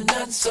wanted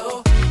nothing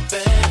so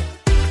bad.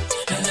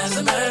 And as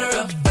a matter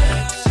of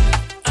fact,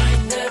 I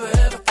ain't never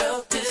ever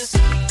felt this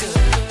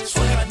good.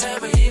 Swear I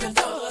never even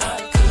thought I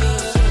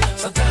could.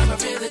 Sometimes I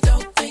really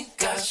don't think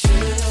I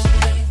should.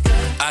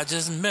 I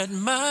just met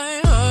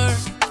my heart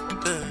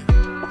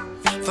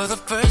for the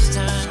first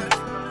time.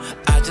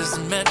 I just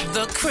met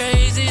the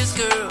craziest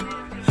girl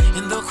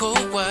in the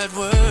whole wide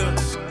world.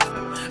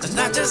 And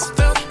I just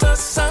felt the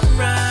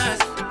sunrise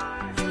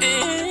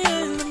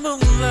in the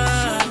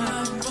moonlight.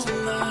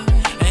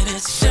 And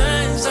it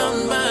shines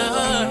on my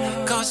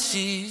heart, cause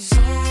she's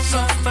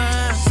so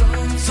fine,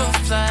 so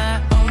fly,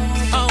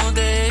 all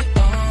day,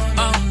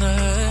 all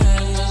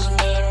night.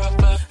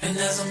 And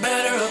as a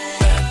matter of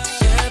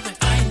fact, yeah,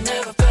 I ain't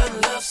never felt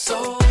love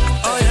so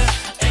bad. Oh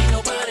yeah, ain't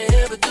nobody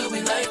ever do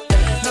me like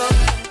that. No,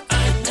 I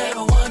ain't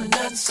never wanted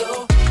nothing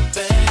so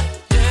bad.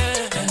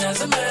 Yeah, and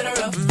as a matter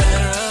of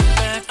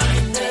fact, I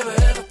ain't never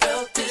ever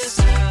felt this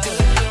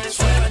good.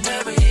 Swear I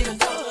never even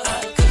thought I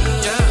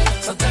could. Yeah,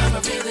 sometimes I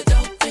really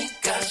don't think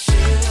I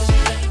should.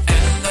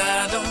 And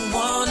I don't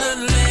wanna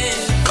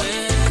live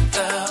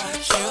without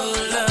your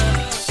love.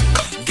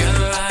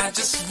 Girl, I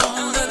just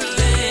wanna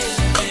live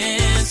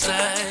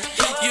inside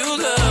you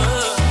love.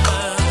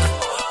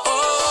 Oh,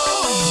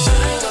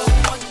 I don't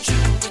want you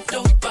with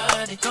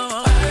nobody. I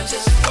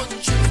just want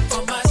you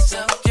for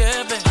myself. Yeah,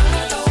 baby.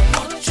 I don't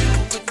want you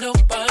with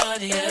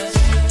nobody else.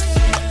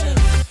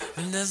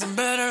 And as a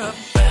matter of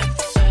fact,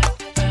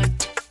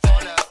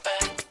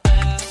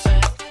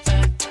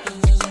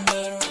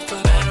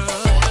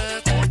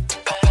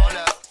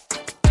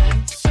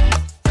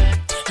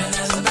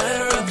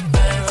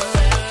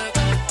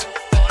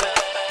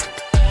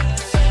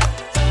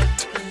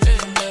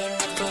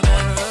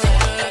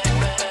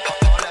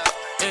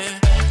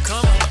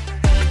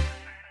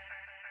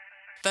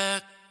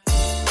 back.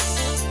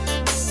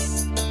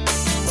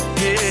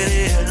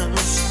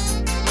 Yes.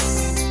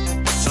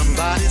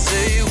 Somebody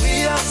say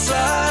we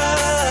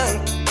outside.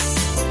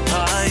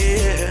 Ah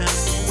yeah,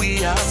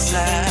 we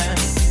outside.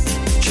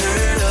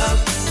 Turn up,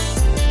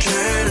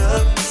 turn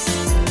up.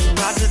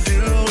 About to do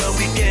what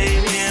we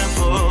came here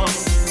for.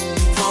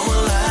 Form a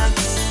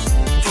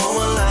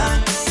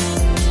line,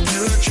 do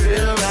the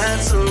trail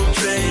ride, so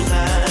train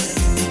line.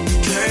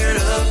 Turn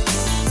up,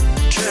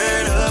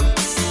 turn up.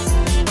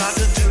 About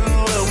to do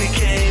what we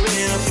came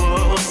here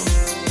for.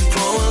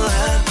 Form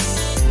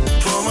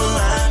a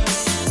line,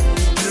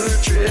 do the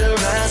trail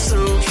ride, so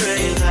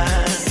train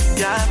line.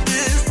 Got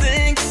this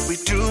thing we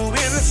do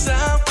in the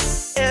South.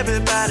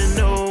 Everybody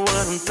know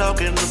what I'm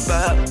talking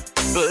about.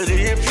 But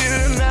if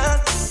you're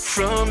not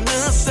from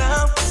the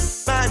South,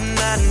 might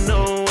not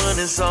know what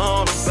it's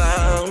all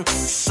about.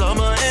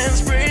 Summer and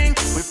spring,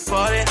 we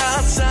party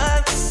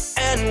outside,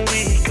 and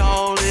we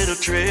call it a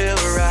trail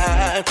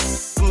ride.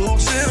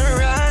 Boots in a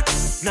ride,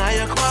 now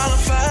you're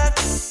qualified.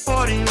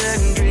 Partying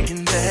and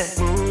drinking that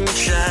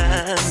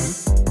moonshine.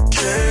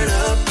 Turn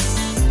up,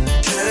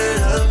 turn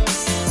up.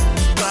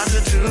 About to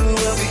do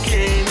what we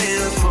came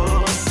here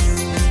for.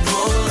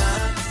 For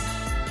life.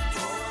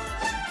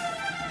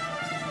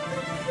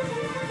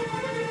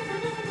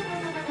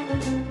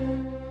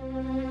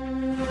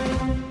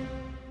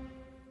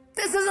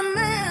 This is a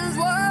man's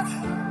world.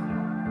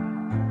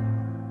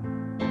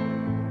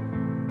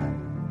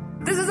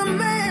 This is a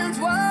man's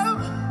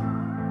world.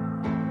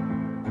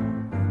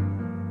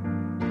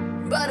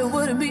 But it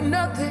wouldn't be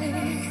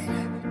nothing,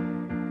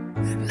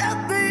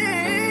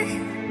 nothing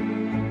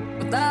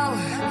without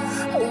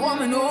a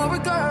woman or a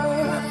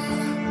girl.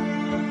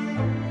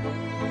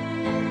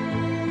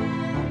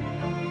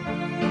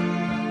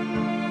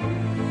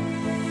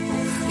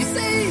 You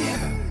see,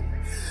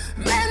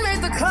 man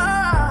made the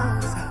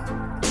cars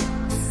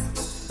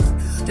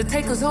to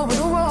take us over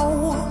the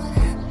road.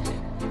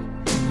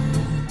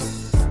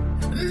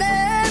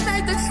 Man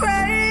made the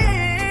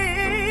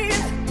train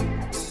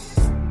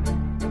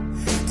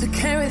to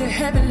carry the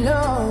heavy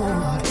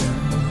load.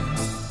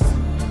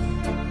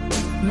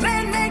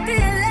 Man made the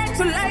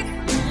electrolyte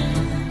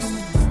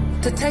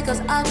to take us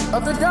out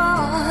of the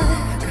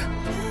dark.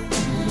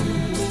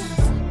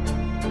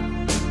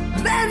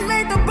 Man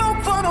made the boat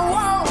for the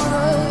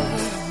water,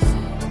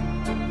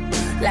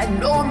 like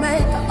Noah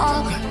made the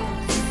ark.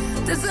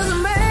 This is a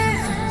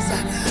man's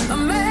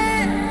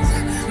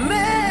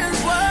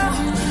world.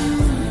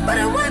 But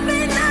it wouldn't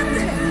be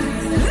nothing,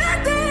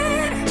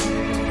 nothing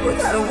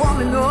without a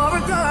woman or a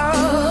girl.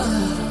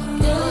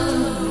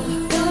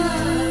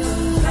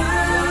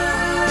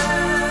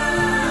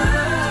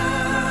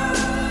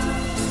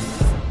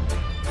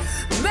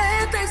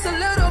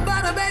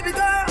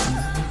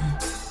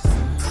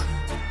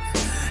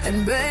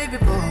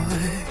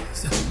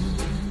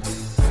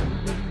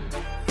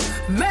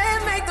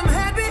 Man, make them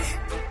happy.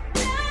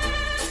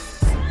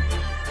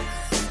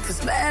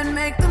 'Cause man,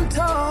 make them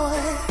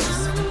toys.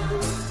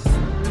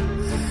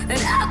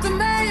 And after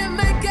man,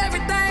 make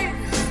everything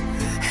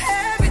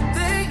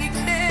you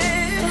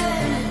can.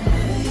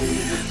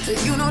 So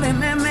you know that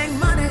man make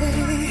money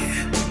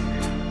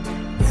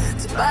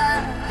to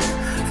buy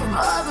from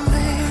other men.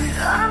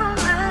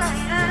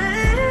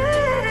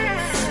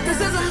 This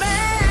is a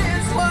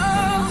man's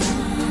world.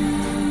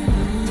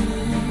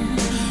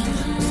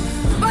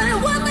 But it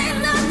would be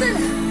nothing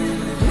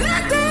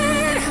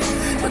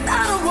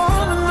without a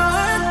woman or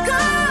a girl.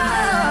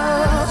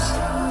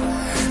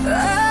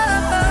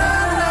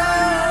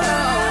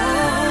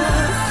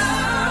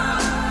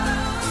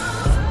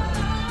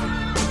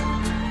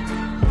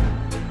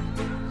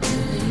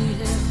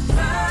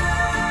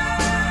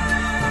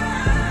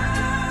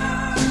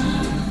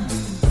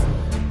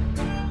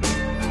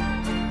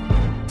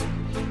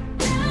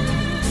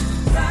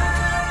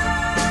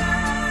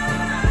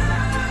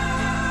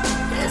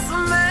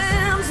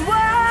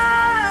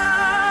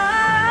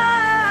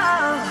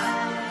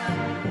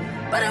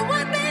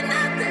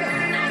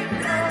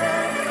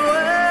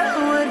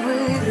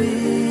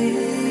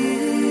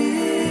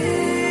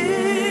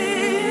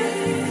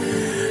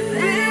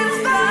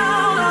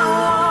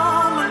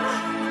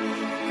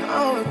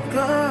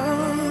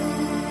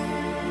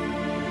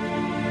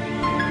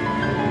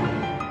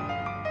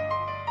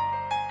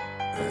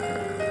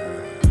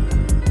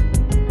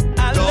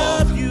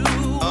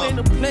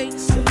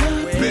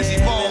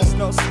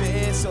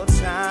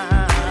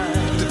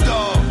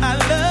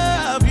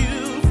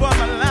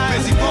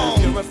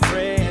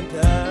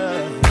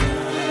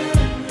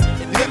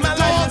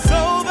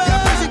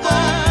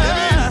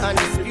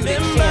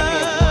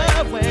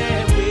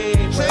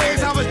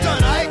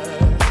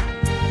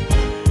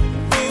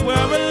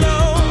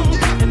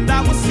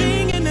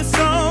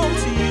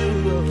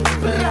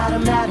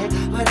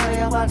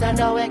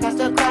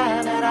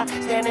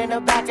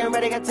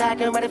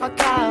 Attacking, ready for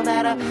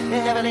combat. You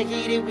never let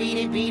heat it, read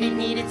it, beat it,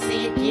 need it,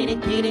 see it, get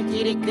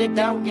it, good,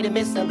 don't get it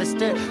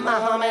misunderstood. My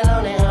homie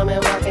lonely, homie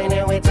walking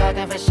and we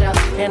talking for sure.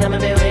 And I'ma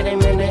be with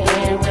him in the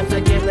end when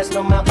forgiveness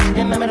no more.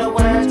 Remember the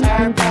words,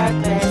 her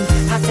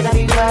purpose. How could I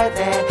be worth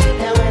it?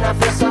 And when I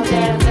feel so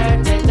damn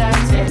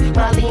dirty,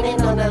 while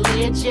leaning on the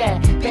lid, yeah.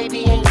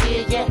 Baby ain't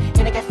here yet,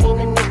 and I got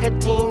feeling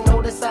nicotine.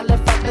 Notice I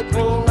left out the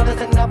green,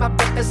 notice another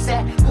break the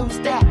set. Who's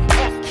that?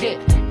 F-Kid.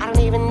 I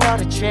don't even know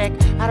the trick,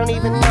 I don't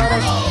even know the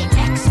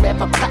X-Man,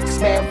 perplex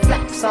man,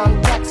 flex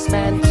on Dex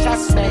man,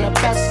 chess man, the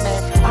best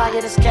man,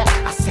 quiet as cat.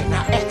 I say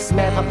now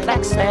X-Man,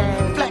 perplex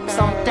man, flex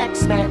on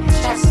Dex man,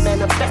 chess man,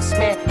 the best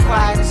man,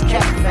 quiet as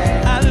cat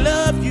man. I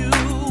love you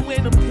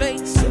in a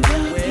place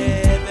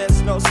where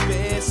there's no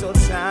space or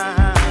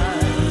time.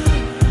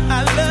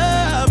 I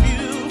love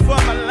you for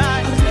my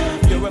life,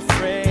 you're a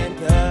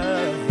friend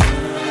of.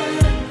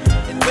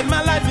 And when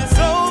my life is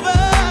over,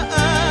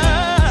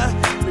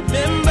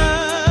 remember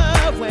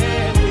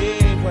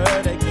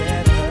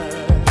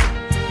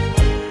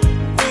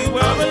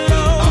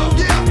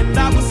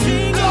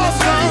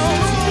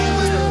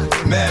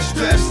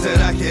that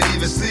I can't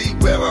even see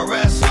where I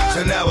rest.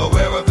 So now I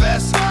wear a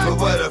vest. But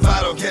what if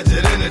I don't catch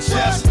it in the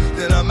chest?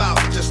 Then I'm out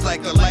just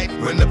like a light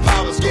when the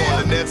power's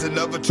gone. And there's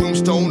another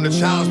tombstone, the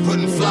child's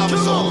putting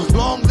flowers on.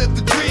 Long live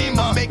the dream,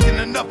 I'm making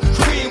enough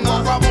cream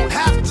or I won't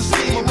have to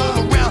steam. I'm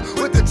all around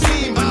with the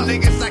team, but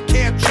niggas I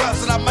can't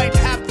trust and I might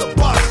have to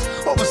bust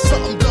over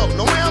something dumb.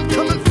 Know where I'm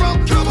coming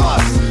from? Come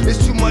us.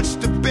 It's too much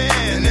to bear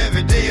and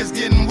every day is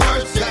getting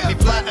worse. Got me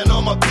plotting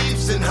on my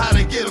beefs and how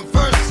to get them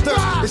first.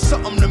 It's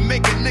something to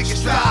make a nigga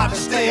strive to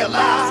stay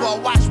alive. So I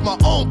watch my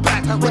own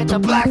back with the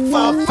black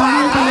 4-5.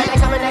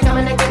 They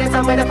coming and get it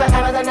somewhere to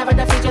forever. They're never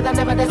the future, they're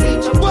never the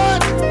future.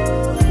 What?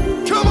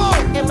 Come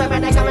on! Remember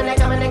they coming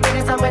and get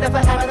it somewhere to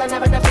forever. They're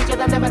never the future,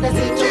 they're never the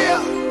future.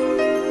 Yeah!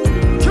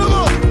 Come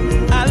on!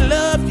 I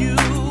love you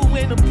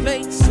in a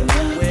place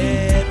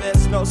where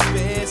there's no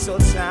space or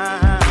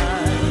time.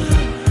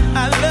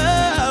 I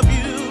love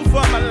you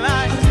for my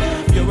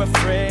life, you're a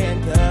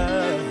friend of.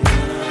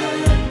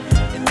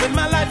 When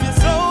my life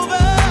is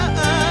over,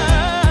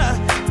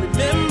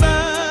 remember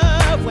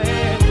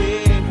when we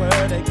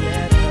were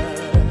together.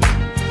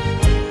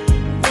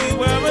 We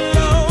were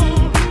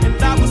alone,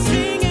 and I was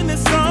singing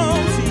this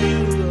song to you.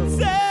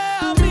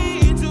 Tell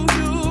me, do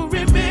you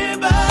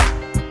remember?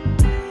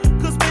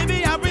 'Cause baby,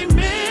 I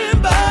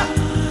remember.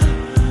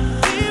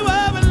 We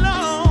were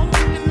alone,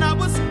 and I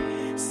was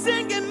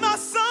singing my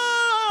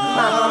song.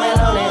 My homie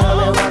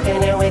lonely,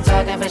 walking and we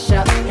talking for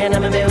sure. And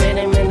I'ma be with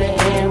him in the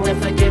end when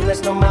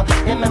forgiveness no more.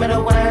 Remember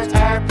the words,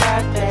 her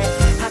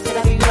purpose. How could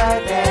I be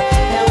worth it?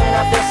 And when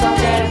I feel so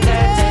damn dirty.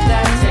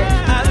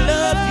 I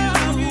love you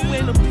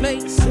in a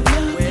place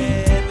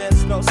where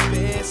there's no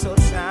space or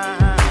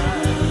time.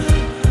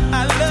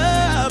 I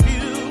love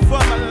you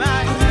for my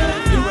life,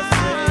 you're a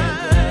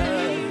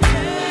friend.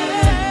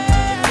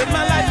 When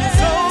my life is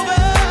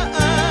over,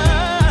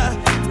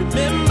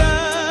 remember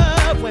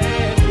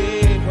when we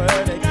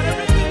were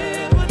together.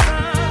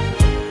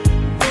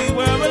 We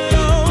were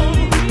alone,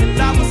 and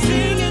I was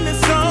singing this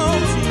song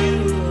to you.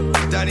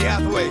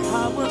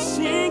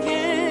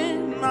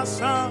 my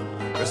song.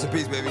 Rest in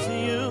peace, baby. To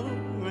you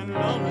and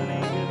only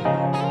you.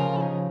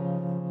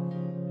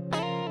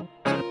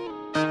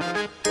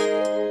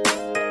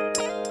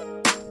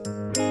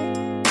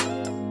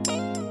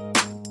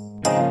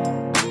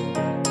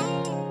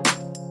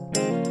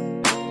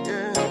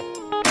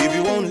 If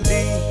you wanna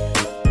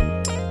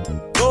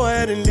leave, go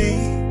ahead and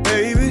leave,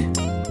 baby.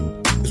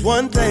 There's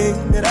one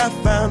thing that I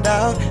found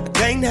out. I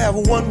can't have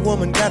one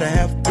woman, gotta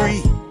have three.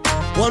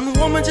 One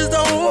woman just to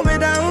hold me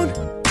down,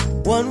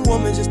 one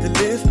woman just to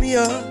lift me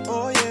up.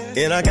 Oh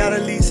yeah. And I gotta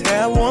at least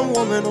have one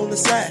woman on the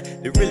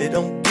side that really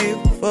don't give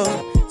a fuck.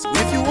 So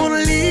if you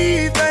wanna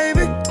leave,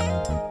 baby,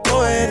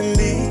 go ahead and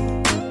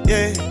leave.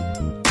 Yeah.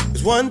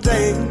 There's one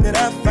thing that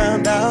I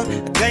found out.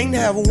 I can't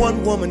have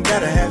one woman,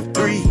 gotta have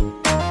three.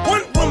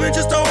 One woman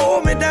just to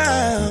hold me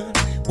down,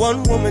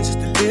 one woman just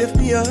to lift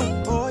me up.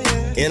 Oh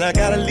yeah. And I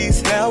gotta at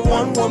least have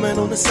one woman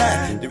on the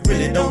side that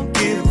really don't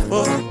give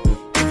a fuck.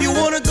 If you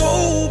wanna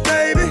go,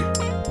 baby,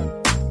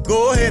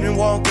 go ahead and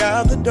walk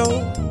out the door.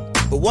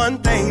 But one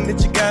thing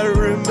that you gotta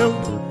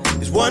remember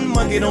is one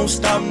monkey don't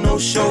stop no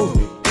show.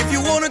 If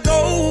you wanna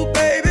go,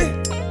 baby,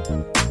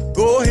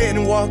 go ahead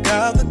and walk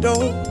out the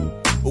door.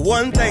 But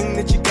one thing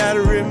that you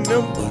gotta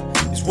remember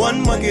is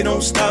one monkey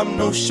don't stop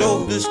no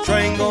show. This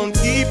train gon'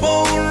 keep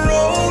on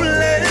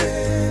rolling.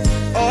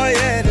 Oh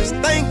yeah, this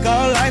thing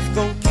called life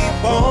gon'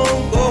 keep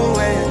on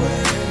going.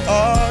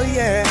 Oh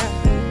yeah,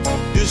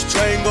 this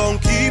train gon'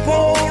 keep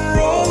on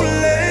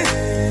rolling.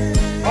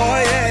 Oh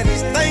yeah,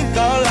 this thing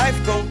called life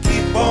gon'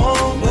 keep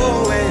on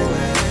going.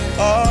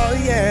 Oh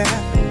yeah,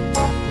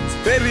 so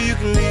baby you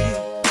can leave,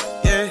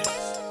 yeah,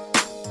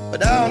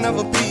 but I'll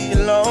never be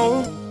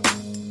alone.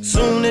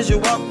 Soon as you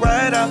walk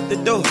right out the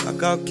door, I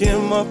call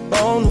Kim up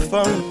on the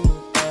phone.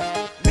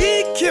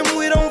 Me and Kim,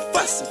 we don't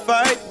fuss and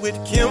fight. With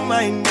Kim,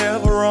 I ain't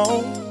never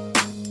wrong.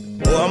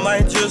 Or I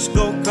might just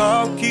go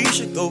call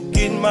Keisha, go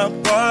get my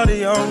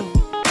party on.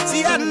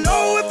 See, I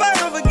know if I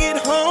ever get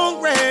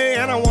hungry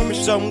and I want me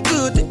something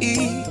good to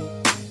eat,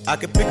 I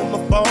can pick up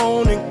my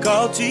phone and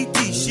call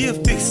TT. She'll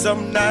fix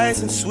something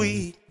nice and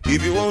sweet.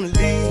 If you wanna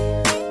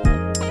leave,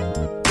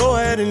 go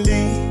ahead and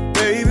leave,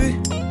 baby.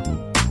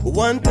 But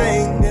one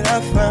thing that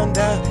I found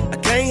out, I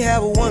can't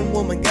have one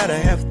woman, gotta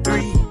have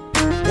three.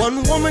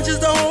 One woman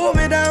just to hold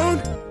me down,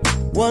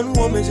 one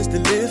woman just to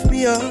lift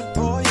me up.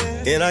 Oh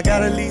yeah. And I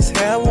gotta at least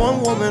have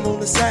one woman on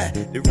the side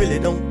that really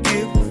don't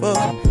give a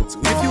fuck. So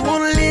if you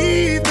wanna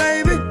leave,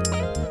 baby,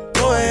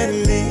 go ahead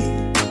and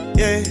leave,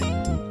 yeah.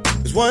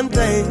 There's one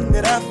thing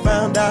that I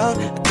found out,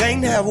 I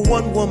can't have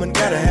one woman,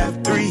 gotta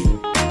have three.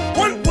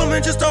 One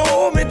woman just to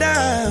hold me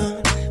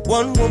down,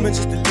 one woman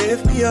just to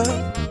lift me up.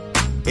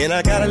 And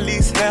I gotta at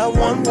least have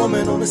one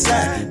woman on the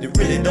side that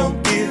really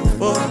don't give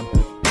a fuck.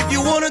 If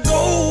you wanna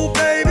go,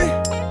 baby,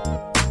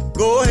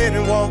 go ahead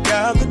and walk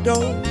out the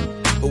door.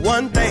 But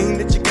one thing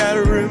that you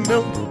gotta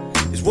remember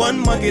is one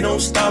monkey don't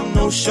stop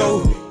no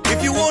show.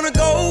 If you wanna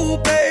go,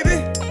 baby,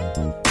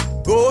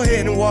 go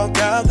ahead and walk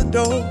out the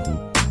door.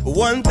 But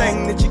one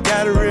thing that you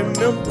gotta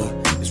remember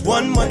is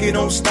one monkey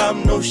don't stop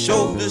no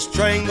show. This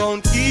train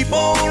gon' keep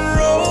on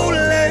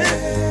rolling.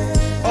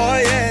 Oh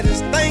yeah,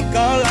 this thing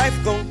called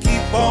life gon'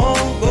 keep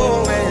on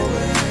going.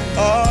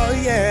 Oh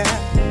yeah,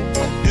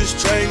 this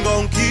train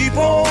gon' keep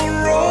on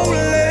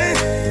rolling.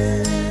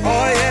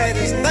 Oh yeah,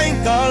 this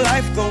thing called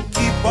life gon'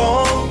 keep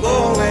on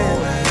going.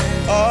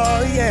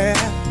 Oh yeah.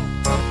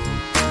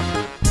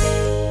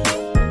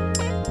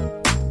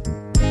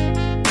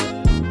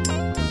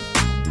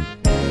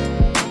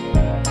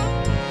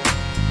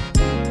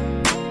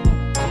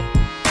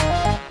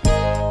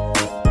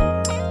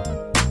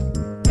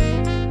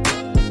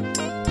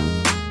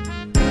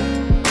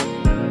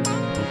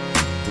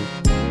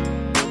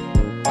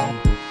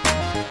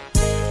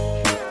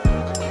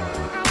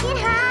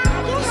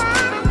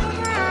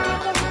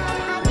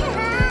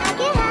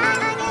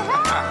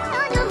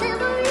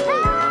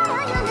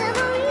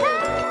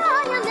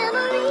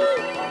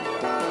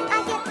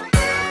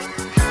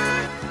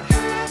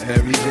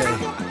 Every day,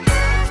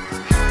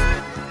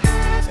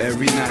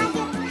 every night,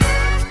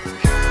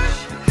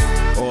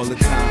 all the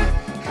time.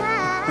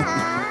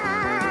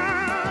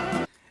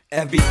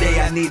 Every day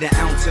I need an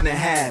ounce and a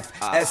half.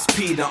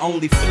 SP, the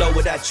only flow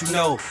that you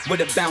know, with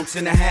a bounce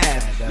and a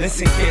half.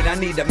 Listen, kid, I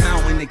need a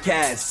mountain to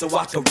cast so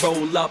I can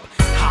roll up,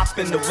 hop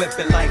in the whip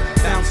and like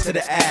bounce to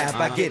the ab.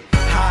 I get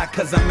high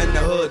cause I'm in the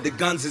hood, the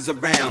guns is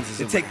around.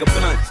 To take a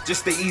blunt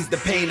just to ease the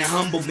pain and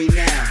humble me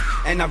now.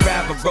 And I'd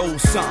rather roll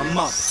something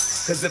up.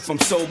 Cause if I'm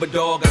sober,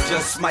 dog, I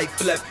just might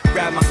flip,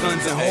 grab my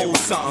guns and hold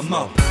something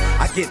up.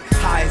 I get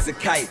high as a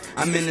kite,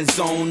 I'm in the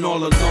zone all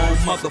alone,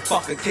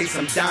 motherfucker, case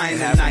I'm dying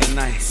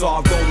tonight. So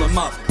I roll them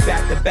up,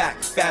 back to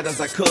back, fat as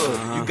I could.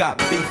 You got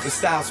beef with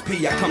Styles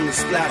P, I come to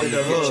splatter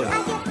the hood.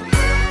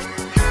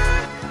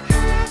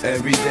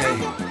 Every day,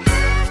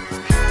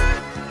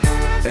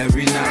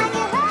 every night,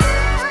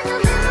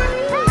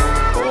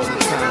 all the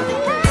time.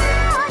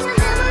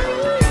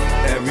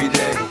 Every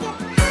day,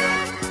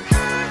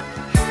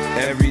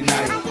 every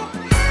night,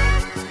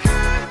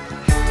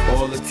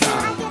 all the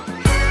time.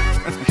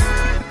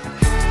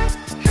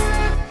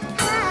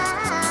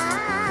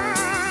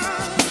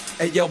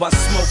 Hey yo, I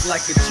smoke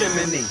like a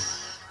chimney.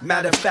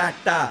 Matter of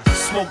fact, I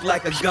smoke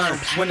like a gun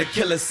when the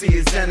killer see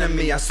his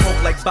enemy. I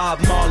smoke like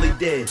Bob Marley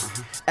did.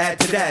 Add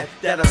to that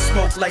I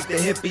smoke like the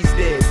hippies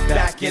did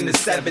back in the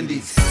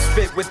 70s.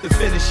 Spit with the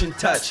finishing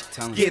touch.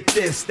 Get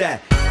this,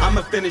 that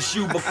I'ma finish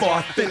you before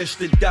I finish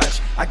the Dutch.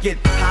 I get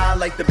high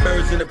like the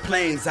birds in the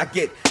planes. I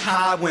get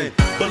high when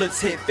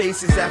bullets hit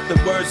faces after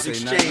words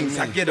exchange.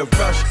 I get a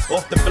rush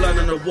off the blood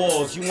on the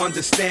walls. You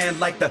understand,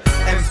 like the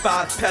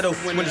M5 pedal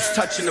when it's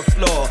touching the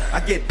floor. I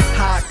get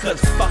high cause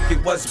fuck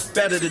it, what's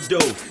better to do.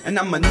 And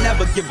I'ma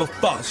never give a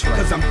fuck,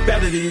 cause I'm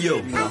better than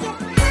you.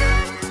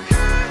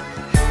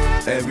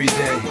 Every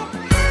day,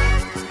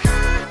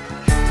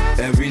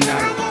 every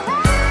night,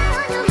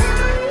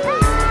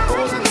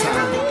 all the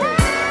time.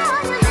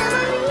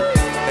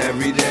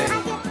 Every day,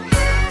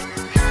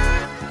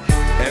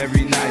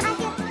 every night,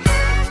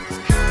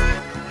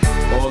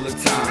 all the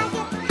time.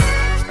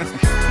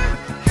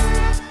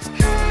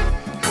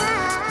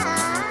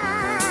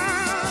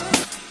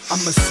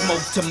 I'ma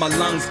smoke till my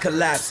lungs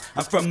collapse.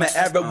 I'm from an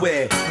era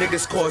where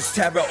niggas cause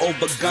terror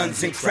over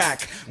guns and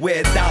crack, where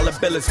a dollar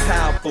bill is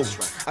powerful.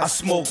 I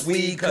smoke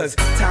weed cause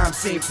time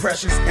seems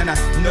precious and I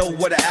know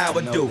what an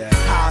hour do.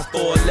 High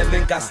for a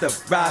living, got to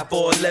ride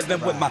for a living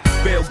with my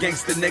real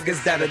gangster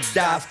niggas that'll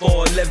die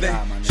for a living.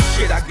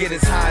 Shit, I get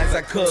as high as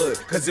I could,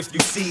 cause if you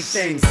see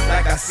things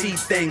like I see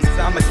things,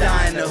 I'ma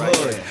die in the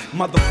hood.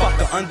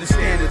 Motherfucker,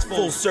 understand it's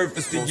full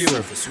surface to you.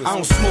 I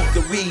don't smoke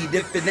the weed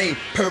if it ain't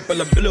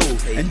purple or blue.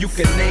 And you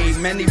can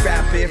name any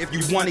rapper if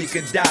you want, he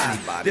could die.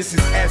 This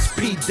is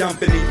SP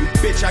dumping in you,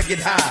 bitch, I get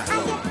high.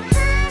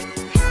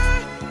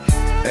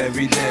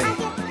 Every day,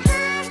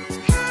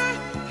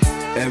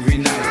 every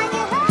night,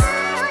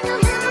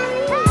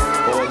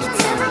 all the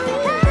time.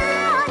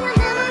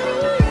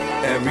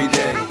 Every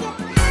day,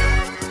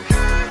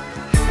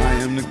 I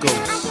am the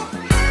ghost.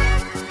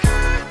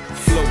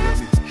 Flow with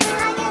me.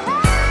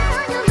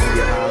 I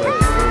get high like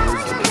the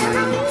birds, the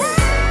planes.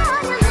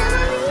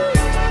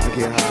 I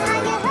get high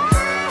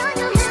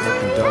like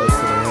smoking dogs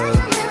to the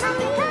head.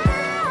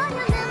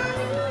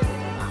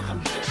 I'm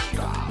just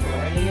a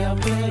player,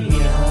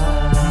 player.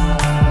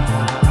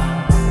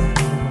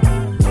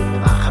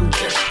 I'm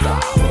just a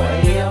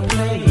player,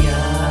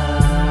 player.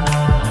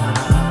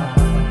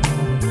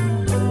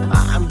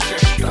 I'm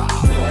just a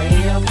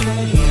player,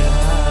 player.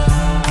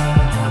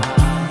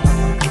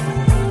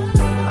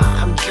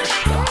 I'm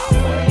just a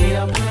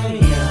player,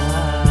 player.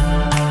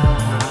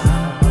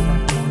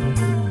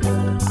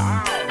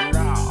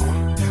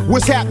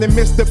 What's happening,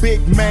 Mr.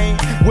 Big Man?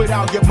 With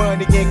all your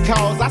money and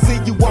cars, I see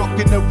you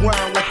walking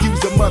around like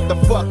you's a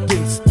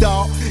motherfucking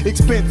star.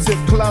 Expensive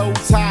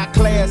clothes, high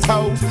class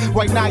hoes.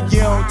 Right now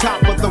you're on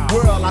top of the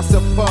world, I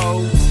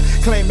suppose.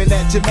 Claiming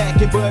that you're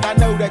macking, but I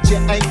know that you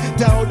ain't.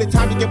 The only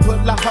time you can pull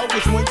a hoe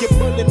is when you're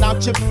pulling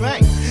out your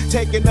bank.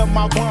 Taking up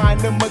my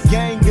wine and my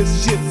gang of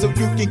shit so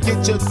you can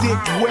get your dick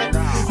wet.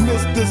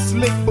 Mr.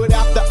 Slick, but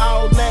after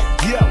all that,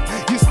 yo,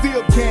 you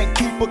still can't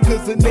keep her,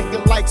 cause a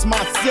nigga likes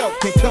myself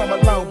can come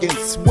along and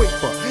sweep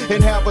her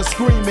and have her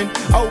screaming,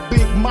 oh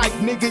Big Mike,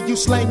 nigga, you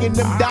slanging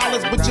them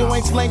dollars, but you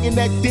ain't slanging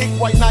that dick.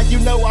 Right now you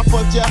know I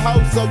fucked your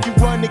hoe, so you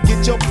run to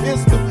get your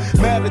pistol.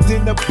 Madder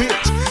than a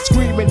bitch,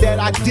 screaming that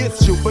I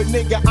diss you, but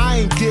nigga, I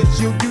ain't diss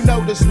you, you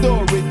know the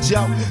story,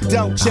 Joe.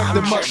 Don't check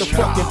the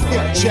motherfucking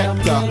pimp, check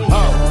the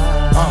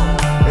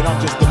and I'm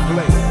just a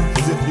player,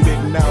 as if you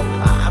didn't know.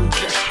 I'm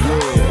just a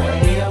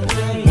player.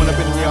 When I've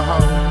been in your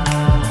home,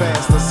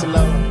 fast or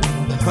slow.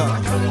 I'm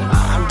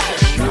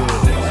just a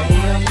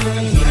player,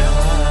 player.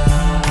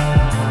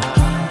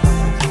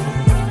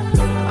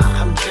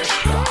 I'm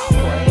just a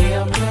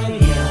player,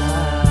 player.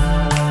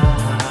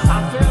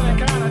 I'm feeling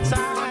kinda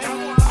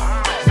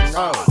tired.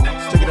 Oh,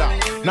 check it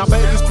out. Now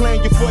baby's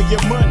playing you for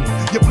your money,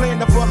 you're playing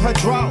her for her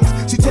draws.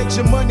 She takes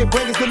your money,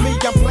 brings it to me,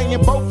 I'm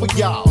playing both of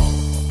y'all.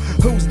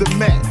 Who's the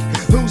Mac?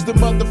 Who's the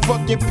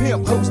motherfucking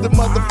pimp? Who's the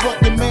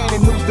motherfucking man?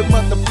 And who's the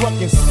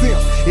motherfucking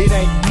simp? It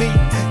ain't me,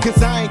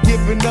 cause I ain't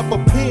giving up a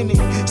penny.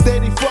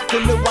 Steady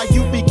fucking look while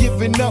you be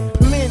giving up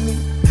plenty.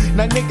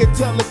 Now nigga,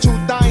 tell the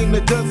truth, I ain't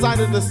a dozen out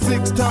of the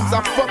 6 times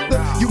I fucked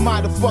her. You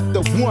might have fucked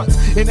her once,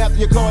 and after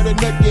you caught her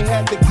neck, you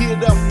had to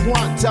get up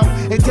pronto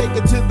and take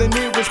her to the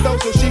nearest store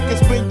so she can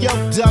spend your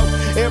dough.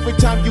 Every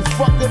time you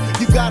fuck her,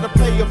 you gotta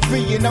pay a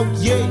fee, and oh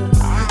yeah,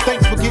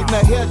 thanks for getting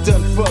her hair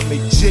done for me,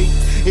 G.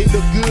 It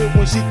looked good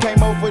when she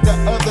came over the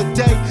other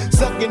day,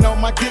 sucking on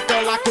my dick,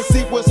 all I could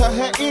see was her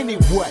hair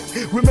anyway.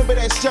 Remember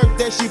that shirt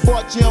that she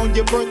bought you on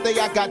your birthday?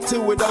 I got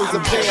 2 of those, a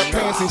pair of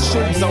pants and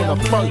shoes on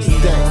the first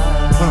day.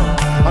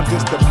 I'm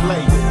just a player,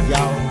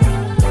 y'all.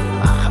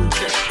 I'm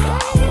just a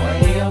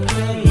player,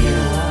 player.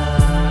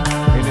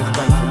 And it's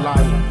thanks for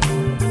life.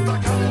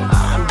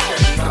 I'm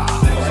just a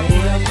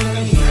player,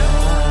 player.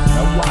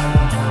 Now what?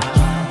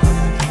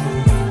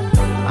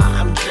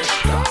 I'm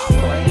just a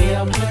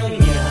player,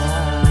 player.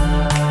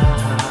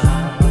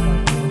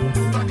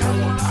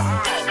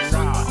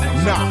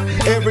 Nah,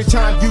 every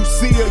time you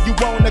see her, you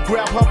wanna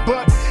grab her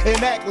butt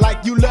and act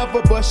like you love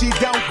her, but she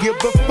don't give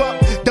a fuck.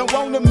 Don't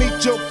wanna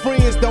meet your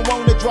friends, don't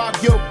wanna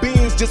drive your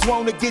Benz, just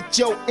wanna get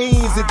your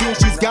ends and then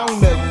she's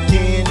gone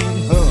again.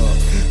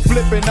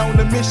 Flipping on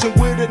a mission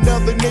with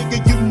another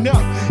nigga, you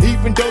know.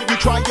 Even though you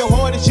try your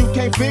hardest, you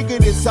can't figure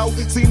this out.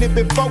 Seen it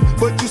before,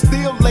 but you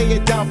still lay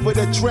it down for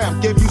the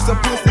tramp. Gave you some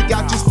pussy,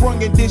 got you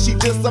sprung, and then she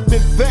just up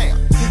and vamp.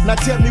 Now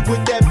tell me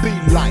what that be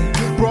like.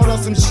 Brought her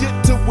some shit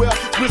to wear,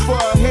 switch for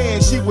her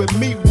hand, she with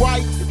me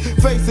white.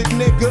 Face it,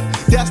 nigga,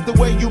 that's the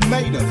way you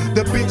made her.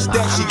 The bitch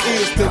that she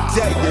is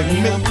today.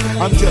 And me,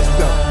 I'm just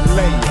a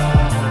player.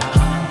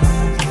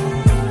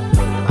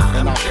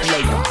 And I play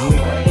the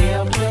game.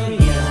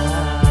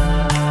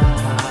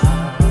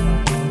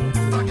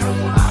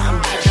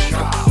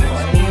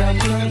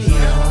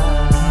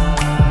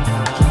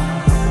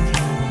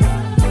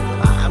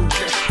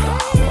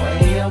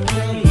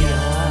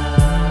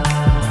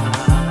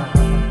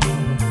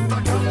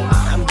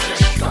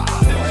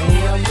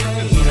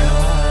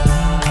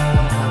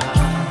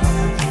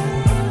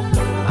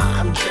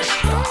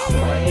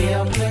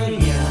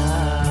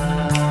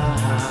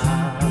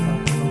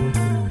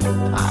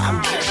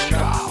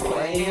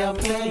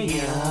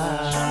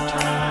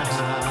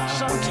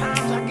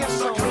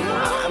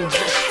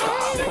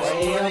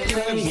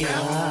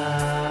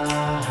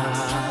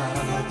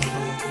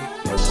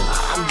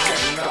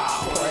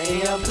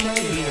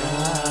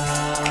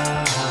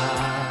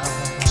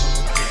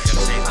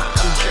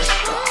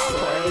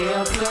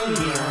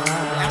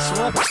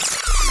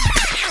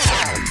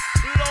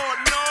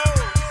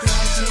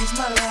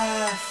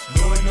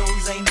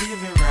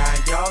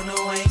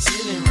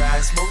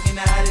 Smoking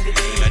out of the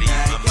day and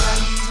night.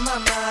 Gotta use my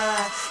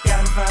mind.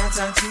 Gotta find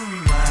time to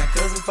rewind.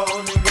 Cause I'm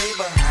falling way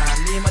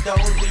behind. Me and my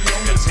dogs be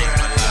on the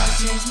grind. Gotta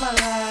change my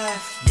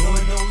life.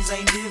 Lord knows I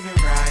ain't living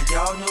right.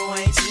 Y'all know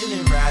I ain't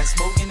chilling right.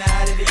 Smoking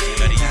out of the day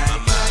and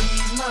night. Gotta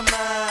use my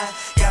mind.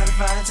 Gotta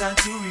find time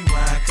to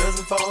rewind.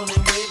 Cause I'm falling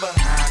way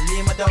behind.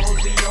 Me and my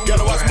dogs be on the grind.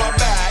 Gotta watch my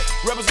back.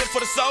 Represent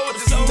for the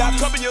soldiers. Not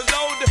couple years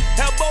older.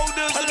 Have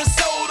boulders and a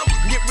soda.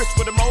 Get rich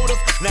with a motive.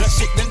 Now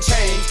shit done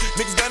changed.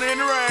 Niggas done it in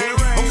the rain.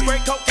 I'm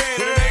straight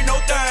cocaine. It ain't no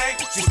thing.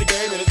 Since the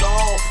game in his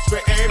own.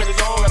 Straight aim in his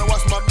own. Gotta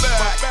watch my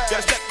back.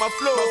 Gotta stack my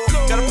flow.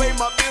 Gotta pay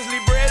my Bentley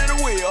bread in the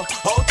wheel.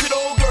 Hold to the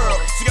old girl.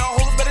 She got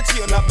hoes better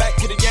chill. Now back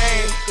to the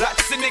game.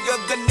 Lots of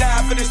niggas that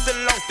die for this. Still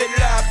lost their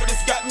life. For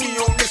this got me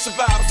on this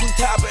survival. Some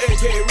type of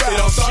AK rap. It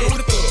all started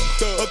with a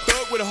thug. A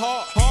thug with a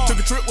heart. Took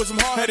a trip with some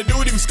heart. Had to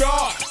do it even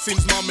scarred. Seen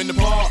his mom in the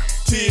park.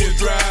 Tears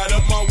dried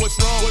up, ma, what's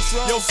wrong?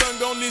 Your son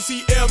gone, is he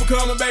ever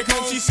coming back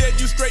home? She said,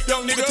 you straight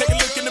young nigga, take a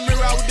look in the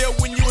mirror, I was there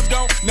when you was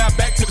gone. Now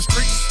back to the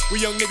streets,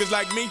 with young niggas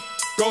like me.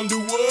 Gon'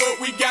 do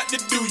what we got to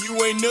do, you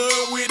ain't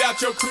none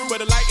without your crew. But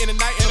a light in the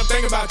night, and I'm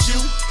thinking about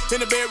you. In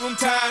the bedroom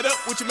tied up,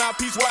 with your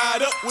mouthpiece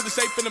wide up. With the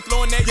safe in the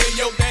floor, and that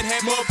yo, that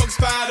had motherfuckers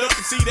fired up.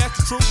 And see, that's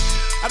the truth.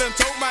 I done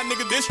told my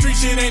nigga, this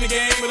street shit ain't a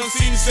game, but I'm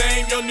seeing the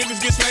same. Young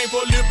niggas get slain for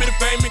a little bit of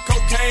fame and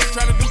cocaine.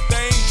 Trying to do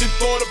things just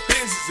for the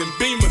Benzes and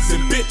Beamers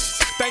and bitches.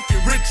 Thank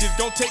you, riches,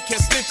 don't take care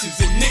snitches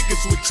and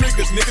niggas with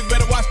triggers. Niggas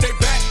better watch their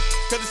back.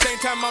 Cause the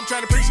same time I'm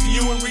trying to preach to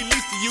you and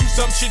release to you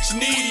some shit you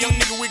need. Young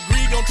nigga with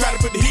greed gon' try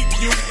to put the heat to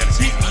you.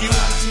 Heat to you.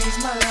 I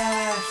changed my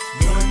life.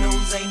 Lord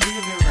knows I ain't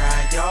living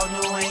right. Y'all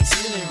know I ain't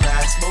chilling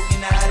right. Smoking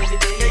out of the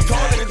day. They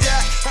call it a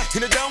jack.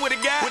 And they're done with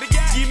a guy.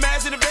 G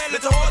mass in the bed, let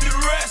the heart do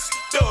the rest.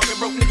 Thug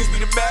and broke niggas be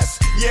the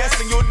best. Yes,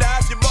 and you'll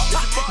die if you buck.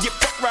 Get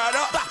fucked right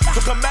up.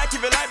 So come back if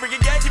you like, bring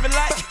your gas if you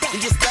like.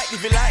 And get stacked if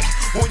you like.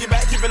 Want your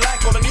back if you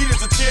like. All I need is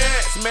a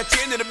chance. Match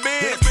you into the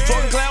bed.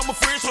 Talking clown my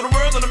friends for the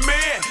world on the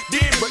man.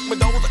 Then break my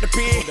doors like the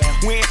pen.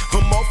 When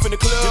I'm off in the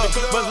club.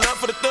 Buzzing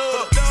up for the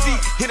thug. See,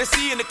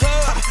 Hennessy in the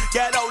club.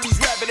 Got all these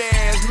rabbit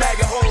ass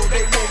maggot hoes.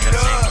 They want it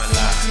up.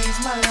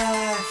 Change my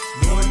life.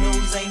 Lord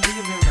knows I ain't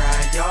living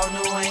right. Y'all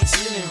know I ain't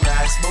chilling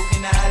right.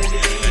 Smoking out of the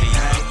day and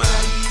night.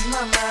 Gotta use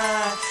my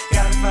mind.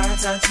 Gotta find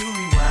time to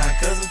rewind.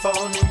 Cause I'm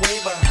falling way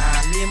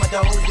behind. Me and my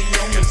dogs be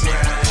on the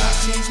grind.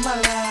 Change my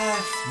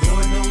life.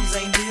 Lord knows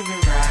I ain't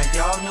living right.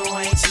 Y'all know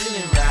I ain't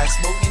chilling right.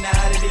 Smoking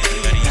out of the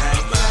day and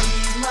night. Gotta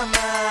use my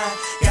mind.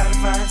 Gotta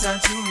find time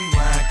to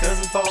rewind. Cause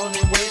I'm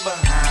falling way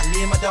behind.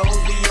 Me and my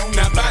dogs be on the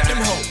grind. Now buy them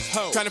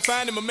hoes. Trying to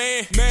find them a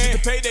man. Just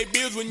to pay their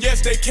bills when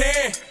yes they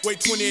can. Wait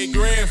 28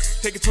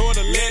 grams. Take it toward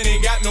the land.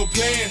 Ain't got no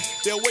plan.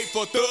 They'll wait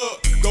for a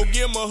thug. Go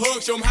give him a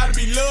hug. Show him how to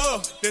be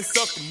loved. Then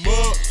suck him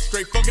up.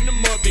 Straight fucking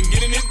him up. Then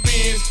get in his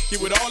bins.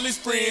 Get with all his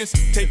friends.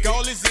 Take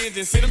all his ends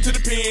and send him to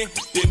the pen.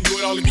 Then do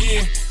it all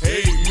again.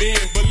 Amen.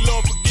 But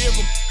Lord forgive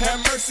him. Have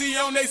mercy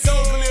on they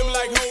souls. Live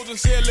like hoes and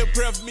share a little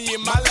prayer for me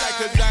in my life.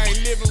 Cause I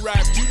ain't living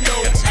right. You know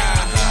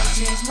I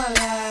changed my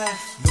life.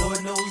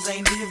 Lord knows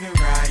I ain't living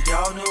right.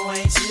 Y'all know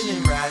I ain't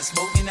chilling right.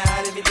 Smoking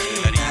out of the day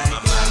and night.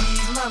 Gotta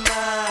use my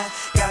mind.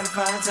 Gotta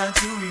find time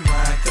to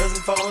rewind. Cause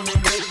I'm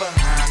falling way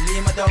behind.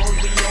 Me and my dogs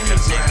be on the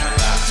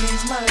grind. I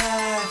changed my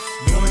life.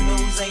 Lord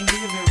knows I ain't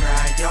living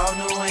right. Y'all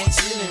know I ain't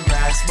chilling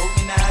right.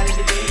 Smoking out of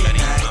the day and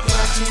night.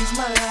 I changed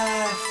my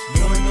life.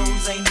 Lord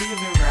knows I ain't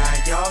living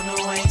right. Y'all know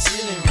I ain't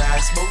chilling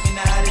right. Smoking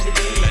out of the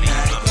day and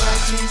night. I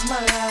changed my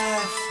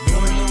life.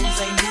 Lord knows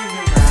I ain't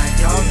living right.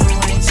 Y'all know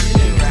I ain't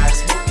chilling right.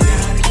 Smoking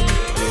out of the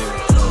day and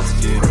night.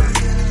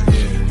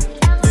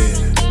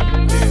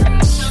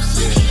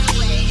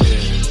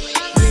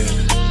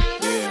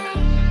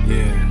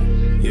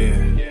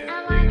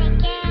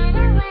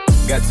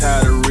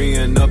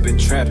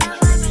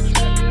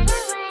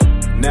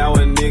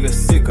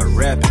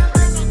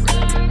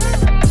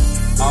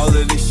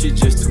 shit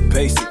just too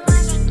basic.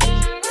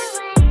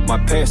 My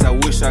past, I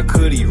wish I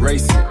could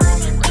erase it.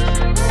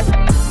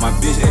 My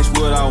bitch asked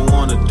what I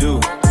wanna do.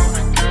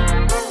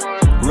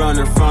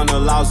 Running from the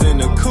laws in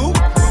the coupe.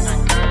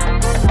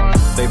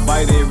 They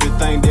bite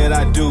everything that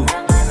I do.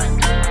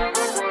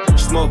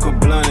 Smoke a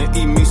blunt and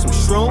eat me some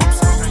shrooms.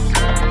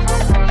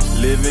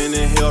 Living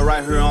in hell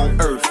right here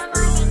on earth.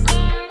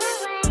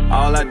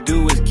 All I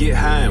do is get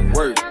high and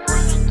work.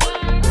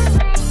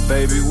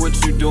 Baby, what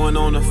you doing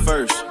on the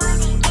first?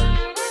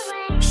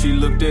 She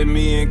looked at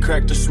me and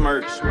cracked a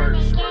smirk.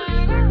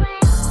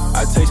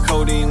 I taste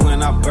codeine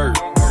when I burp.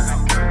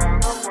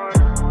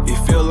 It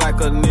feel like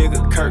a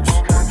nigga curse.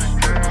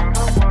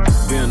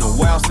 Been a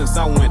while since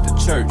I went to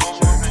church.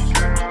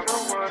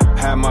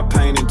 Had my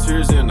pain and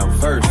tears in a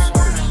verse.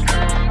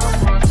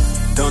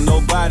 Don't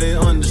nobody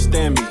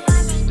understand me.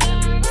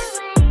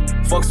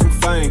 Fuck some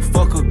fame,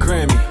 fuck a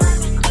Grammy.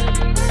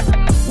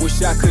 Wish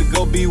I could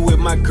go be with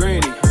my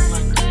granny.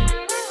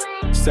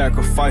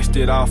 Sacrificed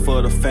it all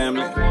for the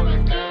family.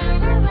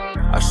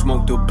 I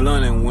smoked a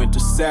blunt and went to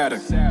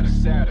Saturn.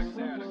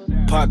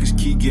 Pockets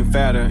keep getting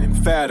fatter and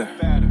fatter.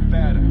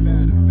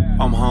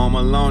 I'm home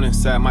alone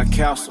inside my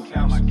castle.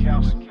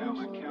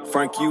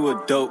 Frank, you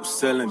a dope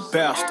selling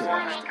bastard.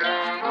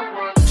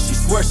 She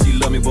swears she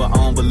love me, but I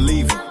don't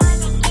believe her.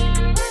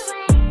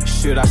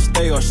 Should I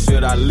stay or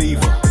should I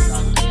leave her?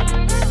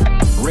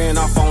 Ran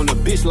off on the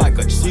bitch like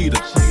a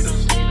cheetah.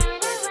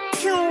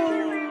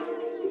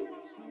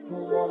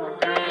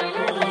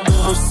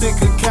 I'm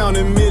sick of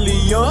counting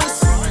millions.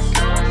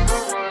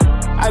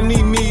 I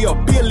need me a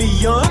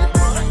billion.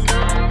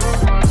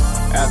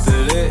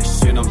 After that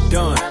shit, I'm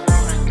done.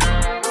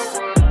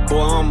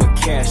 Boy, I'm a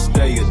cash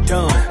stayer,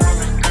 done.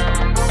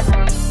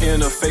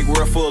 In a fake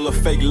world full of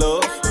fake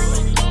love.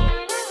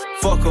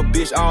 Fuck a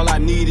bitch, all I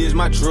need is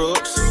my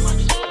drugs.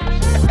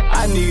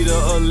 I need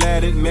a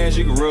Aladdin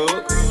magic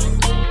rug.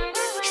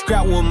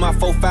 Scrap with my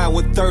 4-5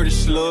 with 30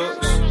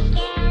 slugs.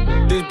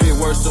 This bitch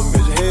worth some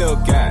as hell,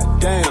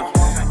 goddamn.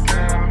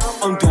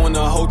 I'm doing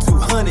a whole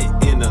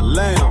 200 in a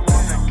lamb.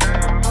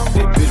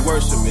 This bitch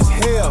worth some as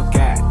hell,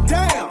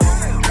 goddamn.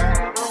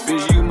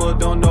 Bitch, you must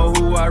don't know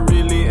who I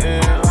really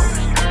am.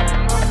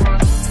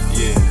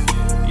 Yeah,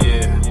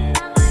 yeah.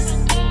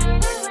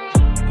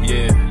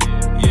 Yeah,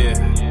 yeah.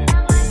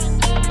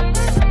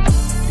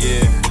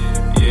 Yeah,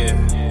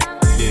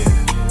 yeah. Yeah, yeah.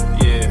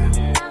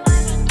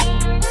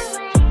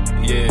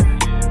 Yeah,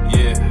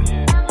 yeah.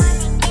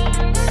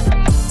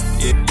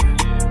 Yeah,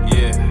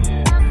 yeah.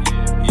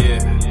 Yeah.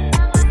 Yeah,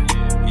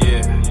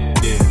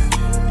 yeah, yeah.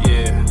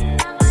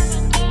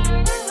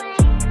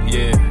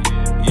 Yeah,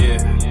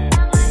 yeah.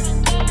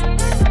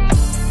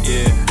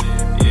 Yeah,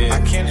 yeah. I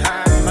can't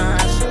hide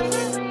myself.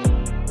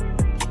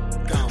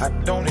 I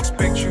don't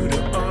expect you to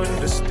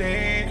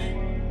understand.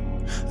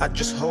 I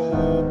just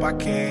hope I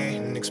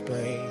can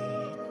explain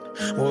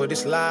what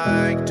it's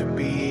like to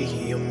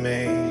be a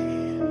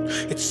man.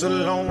 It's a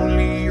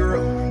lonely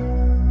road,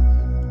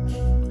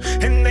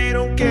 and they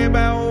don't care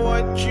about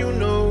what you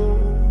know.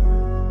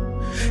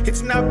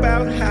 It's not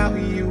about how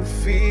you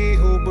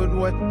feel, but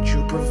what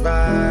you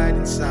provide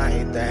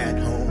inside that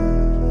home.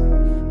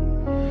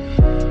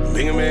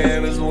 Being a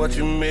man is what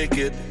you make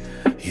it.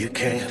 You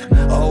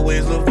can't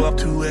always live up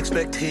to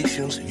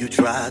expectations. You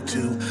try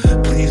to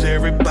please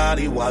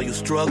everybody while you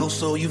struggle,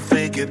 so you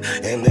fake it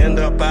and end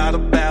up out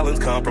of balance,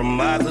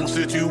 compromising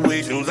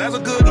situations. As a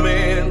good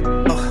man,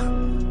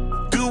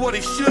 do what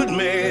he should,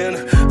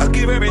 man.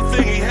 Give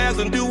everything he has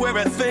and do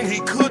everything he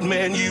could,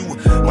 man. You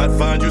might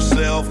find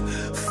yourself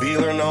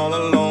feeling all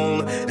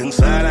alone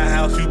inside a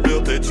house you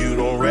built that you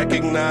don't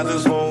recognize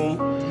as home.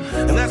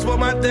 And that's what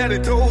my daddy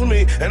told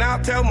me, and I'll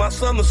tell my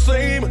son the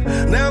same.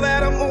 Now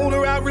that I'm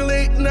older, I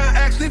relate and I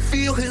actually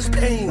feel his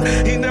pain.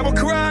 He never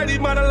cried, he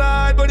might have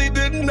lied, but he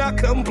did not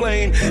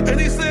complain. And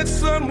he said,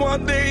 son,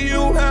 one day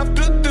you'll have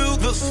to do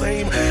the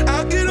same.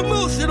 I get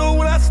emotional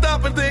when I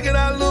stop and think and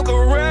I look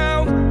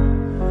around.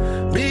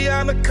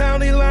 Beyond the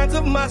county lines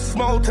of my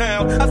small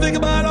town, I think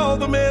about all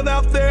the men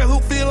out there who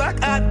feel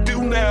like I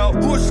do now,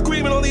 who are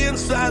screaming on the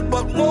inside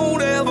but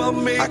won't ever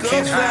make a sound. I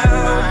can't hide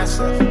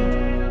myself.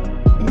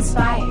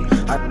 Inspire.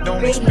 I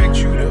don't expect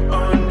you to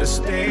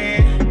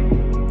understand.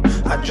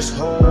 I just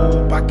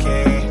hope I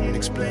can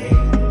explain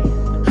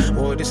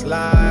what it's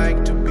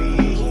like to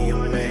be a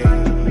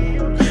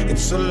man.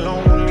 It's a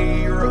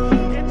lonely road,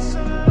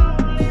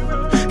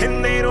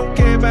 and they don't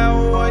care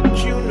about what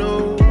you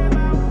know.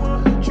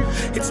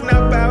 It's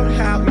not about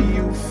how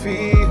you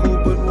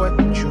feel, but what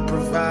you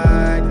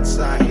provide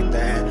inside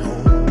that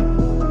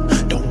home.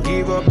 Don't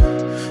give up,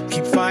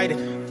 keep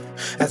fighting.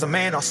 As a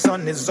man, our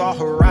sun is our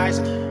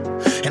horizon,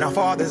 and our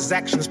father's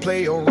actions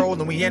play a role,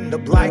 and we end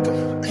up like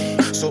them.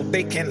 So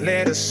they can't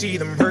let us see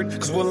them hurt,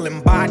 cause we'll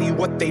embody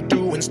what they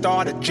do and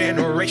start a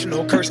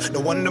generational curse. No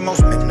wonder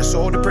most men are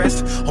so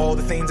depressed, all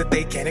the things that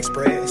they can't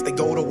express. They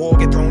go to war,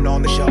 get thrown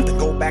on the shelf, then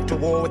go back to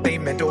war with their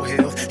mental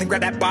health. Then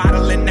grab that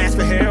bottle and ask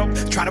for help,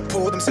 try to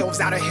pull themselves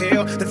out of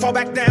hell, then fall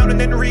back down and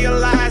then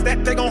realize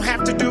that they're gonna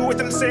have to do it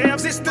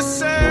themselves. It's the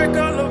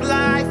circle of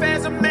life.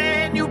 As a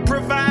man you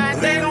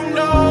provide, they don't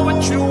know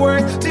what you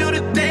worth till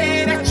the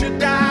day that you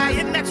die.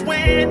 And that's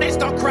when they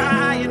start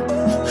crying.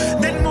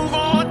 Then move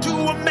on to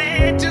a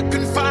man to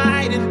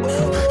confide in.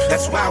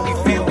 That's why we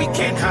feel we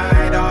can't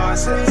hide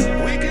ourselves.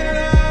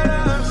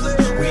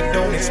 We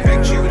don't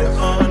expect you to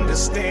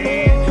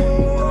understand.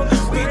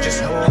 We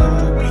just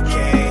hope we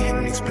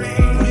can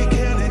explain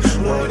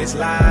what it's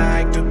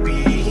like to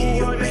be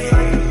a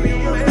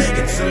man.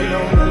 It's a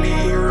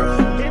lonely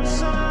road,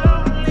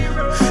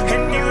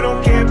 and you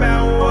don't care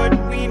about what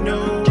we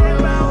know.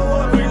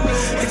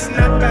 It's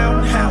not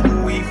about how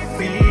we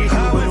feel,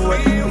 but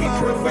what we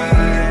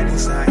provide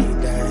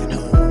inside that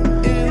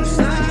home.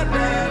 Inside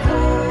that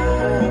home.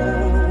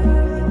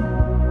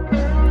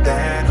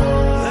 That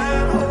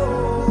home.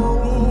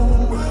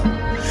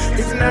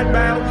 It's not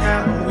about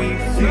how we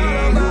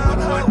feel, but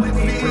what we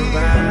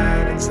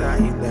provide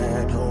inside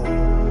that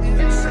home.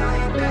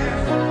 Inside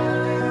that home.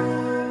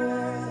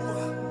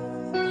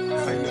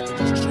 Ain't nothing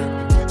just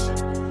tripping with you.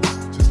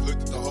 Just look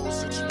at the whole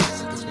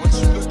situation, cause once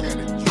you look at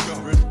it, you know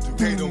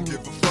they don't give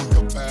a fuck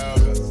about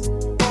us.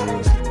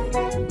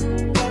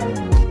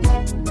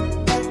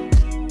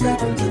 They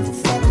don't give a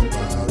fuck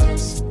about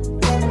us.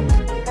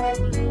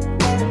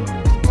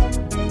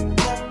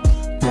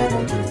 They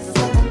don't give a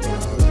fuck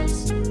about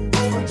us.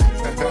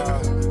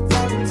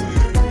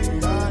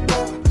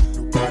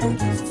 Nobody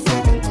gives a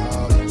fuck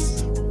about us.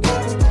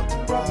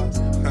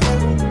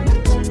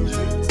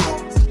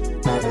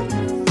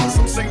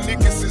 Some say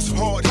niggas is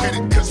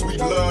hard-headed cause we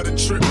love to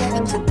trip.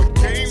 Equip a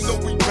game,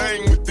 though we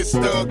bang with this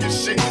thug and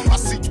shit. I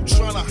see you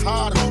tryna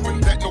hide,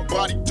 hoping that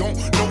nobody don't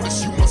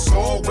notice. You must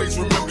always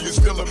remember you're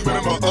still a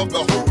member of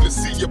the hopeless.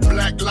 See you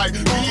black like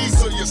me,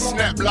 so you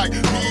snap like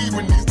me.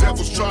 When these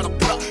devils try to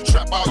plot,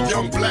 trap our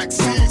young black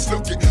seeds.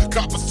 Look at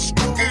coppers as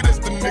stupid as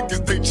the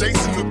niggas they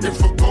chasing, looking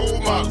for role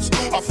models.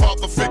 Our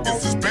father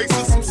figures is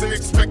basis. Some say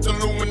expect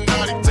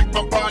Illuminati, take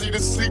my body to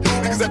sleep.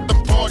 Niggas at the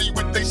party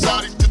with they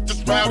shotties just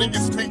as rowdy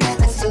as me.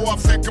 Before I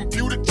fed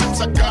computer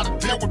chips, I gotta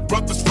deal with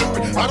brothers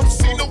flipping. I don't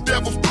see no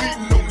devils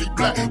bleeding, only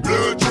black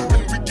blood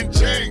dripping. We can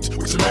change,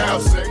 what you now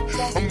say?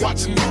 I'm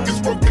watching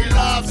niggas work their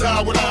lives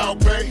out without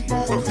pay.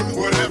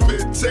 Whatever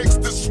it takes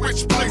to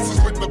switch places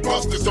with the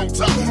busters on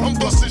top. I'm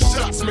busting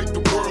shots, make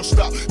the world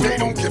stop. They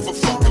don't give a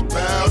fuck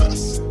about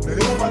us.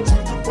 If I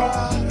turn to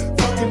ride,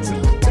 fuck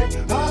until the day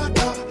I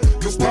die.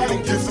 Cause they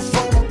don't give a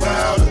fuck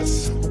about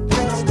us.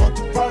 When I start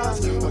to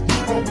rise, a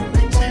hero in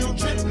their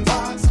children's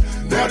eyes.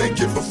 Now they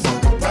give a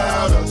fuck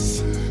about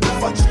us.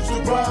 If I choose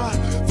to ride,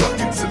 fuck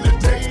until the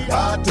day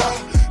I die.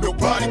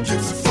 Nobody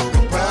gives a fuck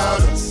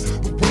about us.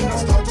 But when I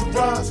start to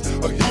rise,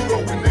 a hero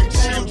in their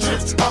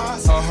children's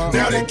eyes.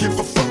 Now they give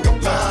a fuck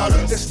about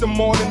us. It's the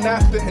morning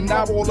after, and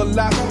now all the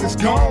laughter is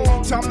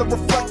gone. Time to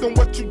reflect on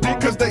what you did,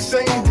 cause they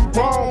saying you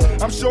wrong.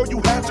 I'm sure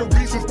you had your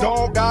reasons,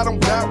 dog, I don't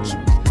doubt you.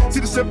 See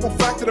the simple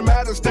fact of the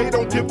matter is they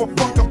don't give a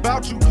fuck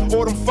about you.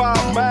 Or them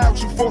 5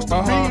 miles you forced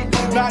to read,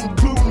 not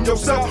including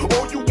yourself.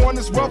 All you want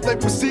is wealth, they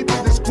perceive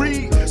it as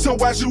greed. So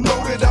as you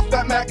loaded up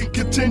that Mac and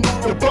continue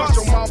to bust,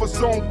 your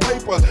mama's on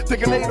paper,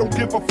 thinking they don't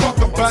give a fuck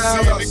about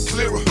I'm seeing us. it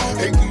clearer,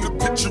 hating the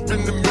picture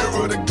in the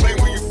mirror. They claim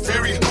we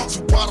inferior,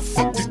 so why the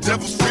fuck these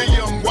devils fear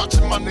you? I'm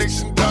watching my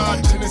nation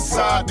die,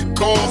 genocide the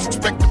cause.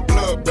 Expect the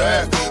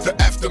bloodbath, the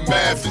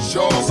aftermath is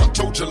yours. I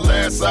told you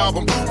last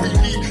album, we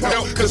need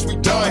help cause we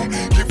dying.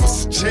 Give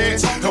us a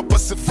chance, help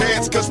us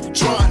advance cause we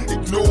trying.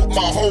 Ignore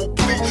my whole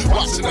plea,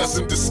 watching us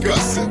in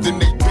disgust. And then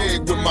they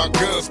beg when my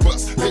guns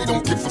bust. They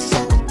don't give a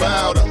fuck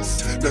about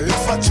us. Now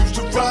if I choose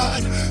to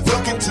ride,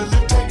 fuck until the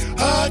day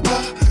I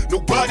die.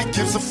 Nobody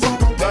gives a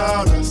fuck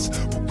about us.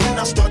 But when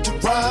I start to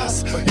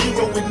rise, a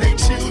hero in their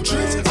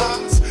children's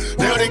eyes.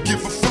 Now they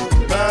give a fuck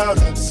about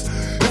us.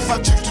 If I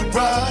choose to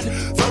ride,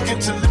 fuck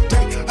until the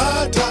day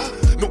I die.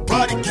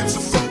 Nobody gives a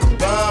fuck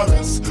about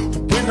us.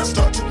 But when I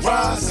start to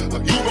rise, a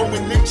hero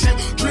in their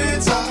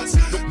children's eyes.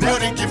 Now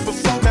they give a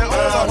fuck about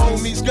us. All the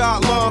homies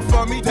got love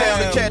for me, down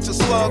to catch a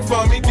slug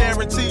for me,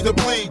 guaranteed to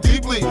bleed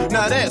deeply.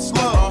 Now that's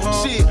love.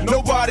 Shit,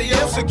 nobody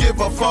else would give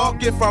a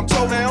fuck if I'm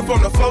toe down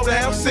from the flow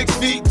down, 6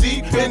 feet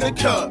deep in the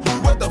cut.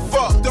 What the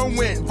fuck done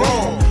went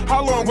wrong?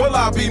 How long will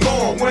I be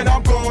mourn when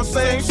I'm gone?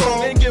 Same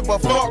song, ain't give a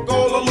fuck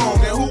all along.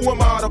 And who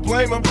am I to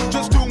blame them?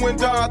 Just do and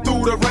die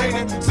through the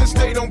raining. Since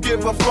they don't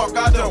give a fuck,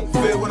 I don't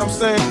feel what I'm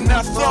saying.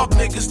 Now thug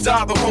niggas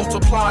die by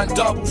multiplying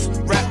doubles,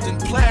 wrapped in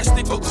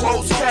plastic or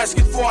closed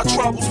casket for our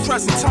troubles.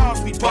 Present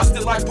times be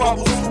busted like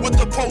bubbles. With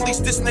the police,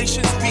 this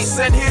nation's be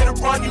sent here to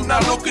run you. Now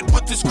look at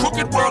what this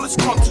crooked world has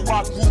come to.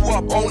 I grew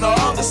up on the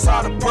other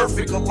side of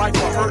perfect, a life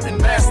of hurt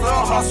and master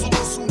a hustle,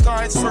 but soon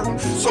die uncertain.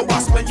 So I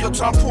spend your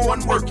time poor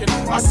and working.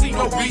 I see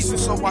no reason,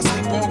 so I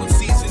sleep all in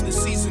season. the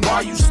season.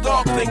 Why you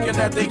stop thinking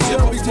that they give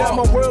Tell a me that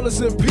my fuck? world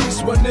is in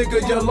peace, my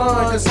nigga, you're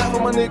lying. Cause half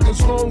of my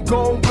niggas long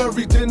gone,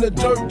 buried in the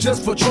dirt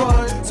just for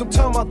trying.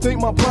 Sometimes I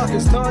think my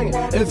pocket's dying,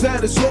 and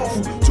that is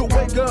awful. To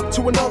wake up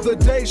to another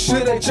day,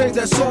 shit ain't changed,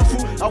 that's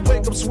awful. I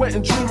wake up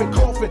sweating, dreaming,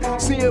 coughing,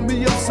 seeing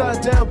me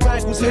upside down,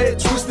 backwards, head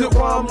twisted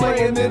while I'm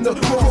laying in the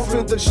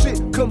coffin. The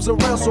shit comes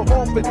around so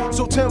often,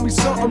 so tell me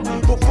something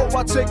before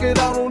I take it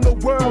out on the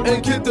world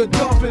and get the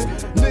dumping.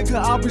 Nigga,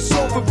 I'll be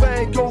so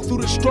vain, go through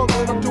the struggle.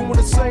 I'm doing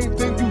the same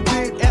thing you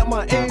did at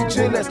my age,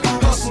 and that's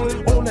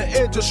hustling on the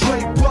edge of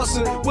straight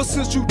busting. Well,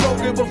 since you don't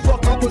give a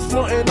fuck, I was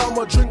frontin',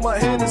 I'ma drink my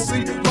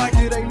Hennessy like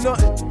it ain't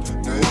nothing.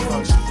 Now if I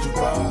choose to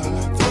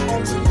ride, fuck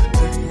until the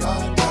day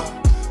I die.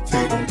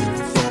 They don't give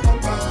a fuck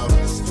about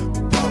us. We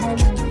probably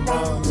kicking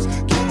rhymes,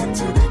 getting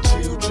into their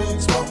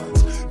children's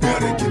minds. Now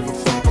they give a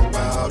fuck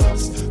about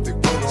us. They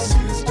wanna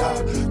see us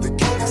die. They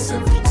kick us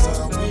every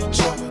time we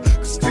try.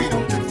 Cause they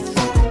don't give a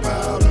fuck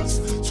about us.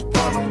 So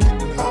while I'm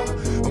getting high,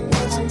 I'm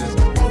watching as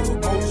the world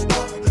goes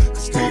by.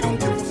 Cause they don't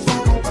give a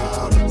fuck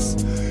about us.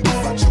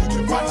 If I choose to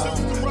ride,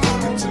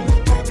 fuck until the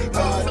day I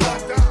die.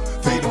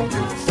 They don't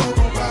give a fuck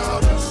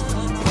about us.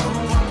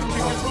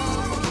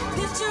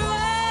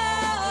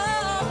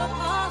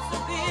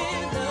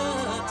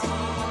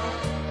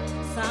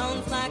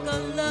 Sounds like a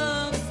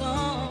love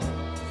song.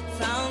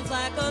 Sounds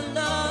like a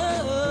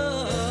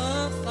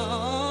love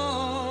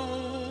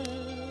song.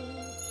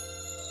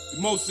 The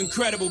most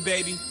incredible,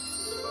 baby.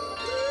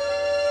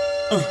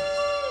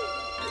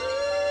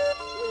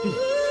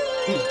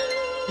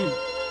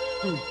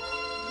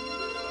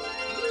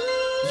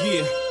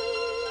 Yeah.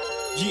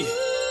 Yeah.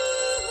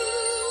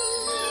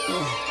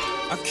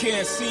 I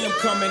can't see him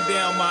coming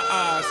down my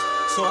eyes,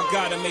 so I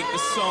gotta make the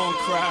song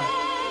cry.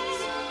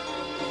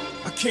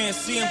 I can't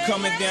see him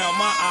coming down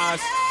my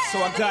eyes, so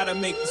I gotta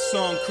make the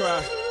song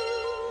cry.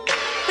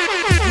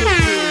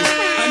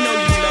 I know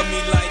you love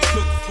me like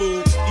cook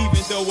food,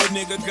 even though a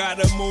nigga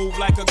gotta move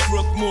like a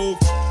crook move.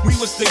 We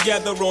was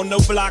together on the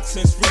block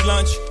since free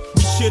lunch.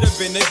 We should have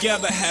been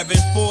together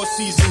having 4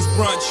 seasons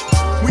brunch.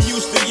 We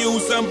used to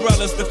use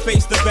umbrellas to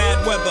face the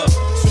bad weather.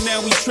 So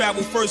now we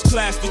travel first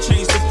class to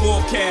change the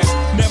forecast.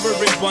 Never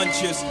in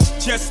bunches,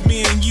 just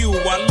me and you.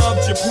 I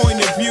loved your point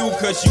of view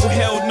cause you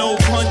held no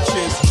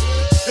punches.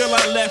 Still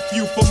I left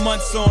you for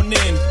months on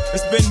end.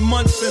 It's been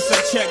months since I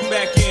checked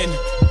back in.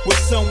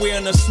 We're somewhere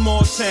in a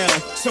small town,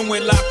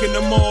 somewhere locking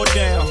them all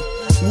down.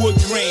 Wood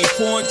grain,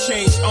 foreign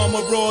change,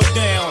 armor all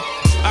down.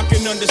 I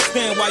can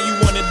understand why you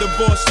want a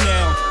divorce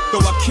now,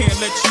 though I can't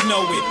let you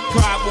know it.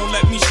 Pride won't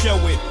let me show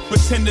it.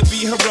 Pretend to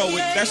be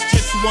heroic, that's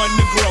just one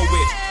to grow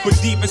it.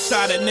 But deep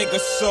inside a nigga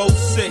so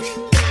sick.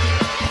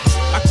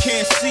 I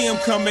can't see him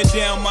coming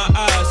down my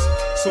eyes,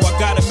 so I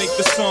gotta make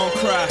the song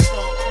cry.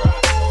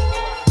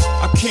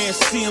 I can't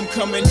see him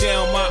coming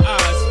down my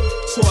eyes,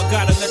 so I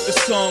gotta let the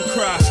song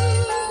cry.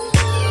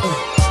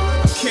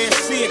 I can't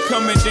see it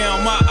coming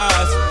down my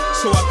eyes,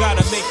 so I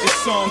gotta make the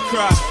song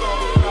cry.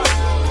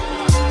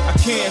 I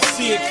can't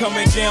see it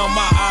coming down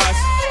my eyes,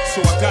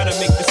 so I gotta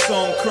make the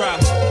song cry.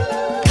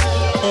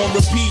 On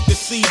repeat, the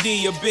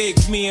CD of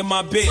Biggs, me and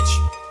my bitch.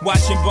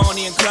 Watching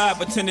Bonnie and Clyde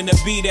pretending to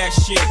be that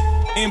shit.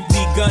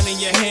 Empty gun in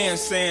your hand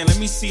saying, let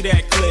me see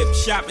that clip.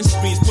 Shopping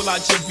sprees, pull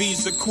out your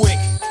Visa quick.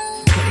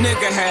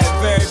 Nigga had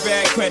very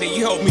bad credit,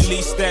 you helped me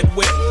lease that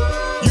whip.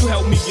 You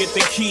helped me get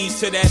the keys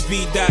to that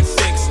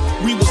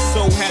V.6. We was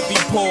so happy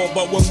poor,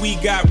 but when we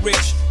got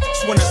rich,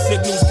 it's when the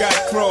signals got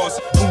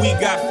crossed and we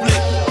got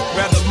flipped.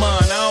 Rather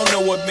mine, I don't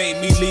know what made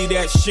me leave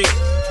that shit.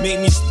 Made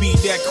me speed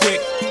that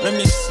quick. Let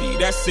me see,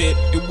 that's it.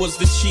 It was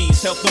the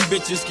cheese. Help them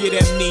bitches get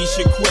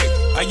amnesia quick.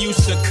 I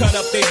used to cut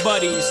up they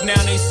buddies. Now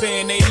they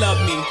saying they love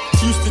me.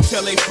 Used to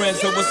tell they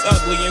friends I was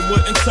ugly and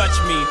wouldn't touch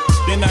me.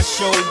 Then I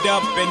showed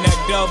up in that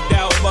dubbed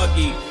out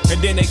buggy.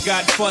 And then they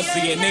got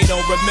fussy and they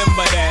don't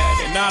remember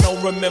that. And I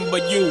don't remember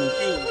you.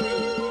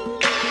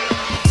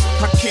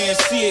 I can't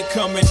see it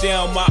coming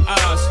down my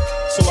eyes,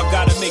 so I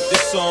gotta make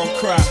this song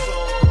cry.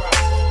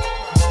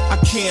 I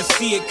can't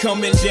see it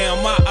coming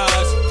down my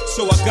eyes,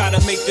 so I gotta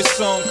make this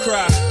song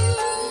cry.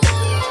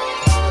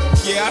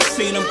 Yeah, I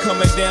seen them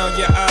coming down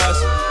your eyes,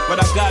 but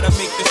I gotta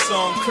make this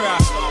song cry.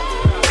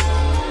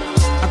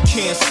 I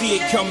can't see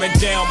it coming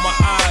down my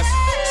eyes,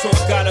 so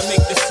I gotta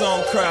make this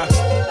song cry.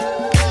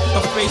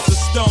 A face of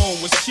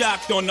stone was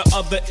shocked on the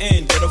other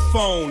end of the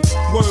phone.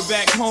 Word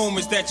back home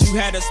is that you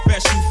had a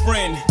special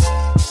friend.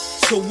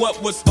 So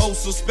what was oh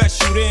so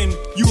special then?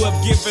 You have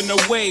given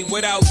away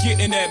without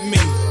getting at me.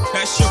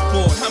 That's your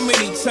fault. How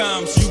many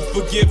times you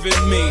forgiven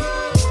me?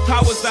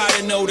 How was I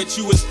to know that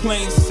you was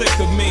plain sick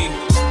of me?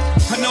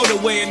 I know the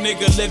way a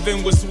nigga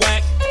living was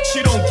whack.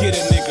 She don't get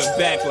a nigga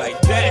back like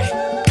that.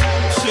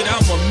 Shit,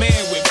 I'm a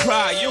man with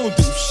pride. You don't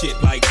do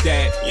shit like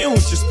that. You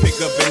don't just pick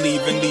up and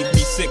leave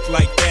me sick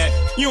like that.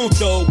 You don't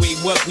throw away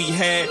what we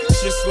had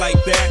just like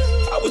that.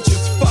 I was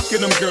just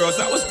fucking them girls.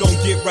 I was gonna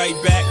get right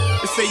back.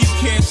 They say you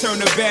can't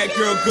turn a bad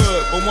girl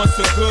good, but once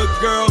a good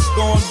girl's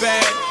gone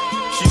bad,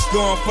 she's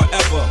gone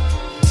forever.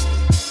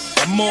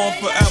 I'm on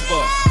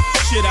forever.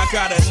 Shit, I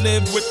gotta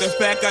live with the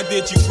fact I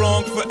did you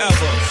wrong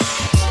forever.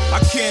 I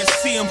can't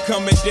see them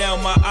coming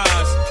down my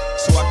eyes,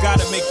 so I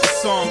gotta make the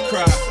song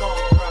cry.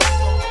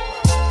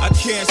 I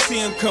can't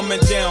see them coming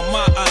down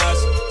my eyes,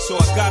 so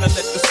I gotta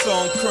let the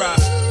song cry.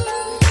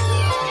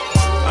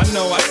 I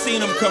know I seen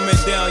them coming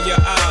down your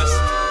eyes,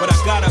 but I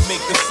gotta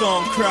make the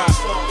song cry.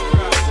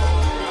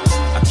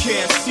 I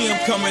can't see them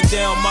coming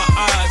down my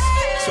eyes,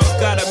 so I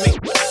gotta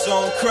make the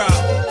song cry.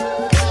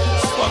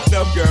 It's fucked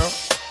up, girl.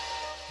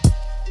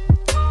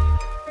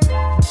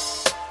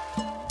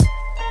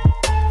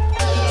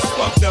 It's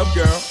fucked up,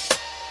 girl.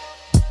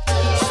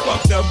 It's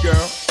fucked up,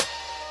 girl.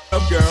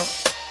 Up, girl.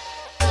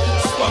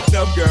 It's fucked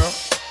up, girl.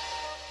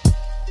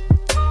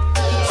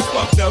 It's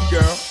fucked up,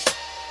 girl.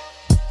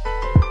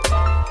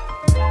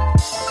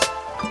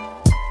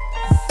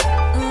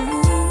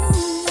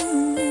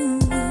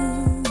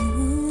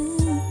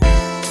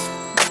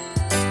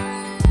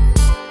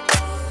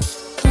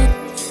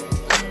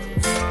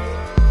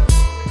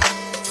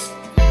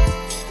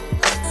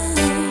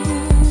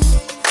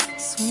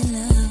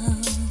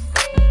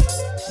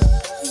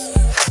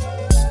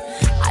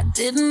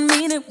 Didn't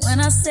mean it when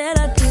I said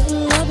I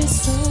didn't love you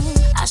so.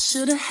 I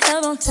should've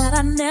held on tight,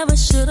 I never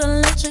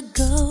should've let you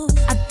go.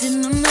 I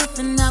didn't know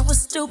nothing, I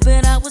was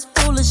stupid, I was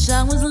foolish,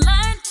 I was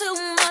lying to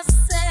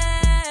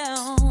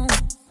myself.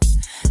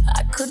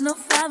 I could not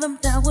fathom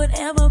that I would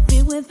ever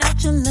be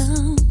without your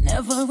love.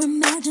 Never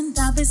imagined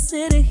I'd be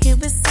sitting here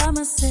beside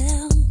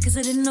myself. Cause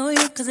I didn't know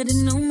you, cause I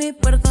didn't know me,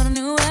 but I thought I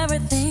knew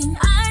everything.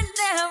 I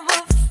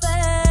never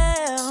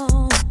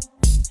felt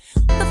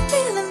the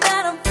feeling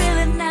that I'm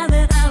feeling now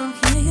that I don't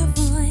hear your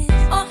voice.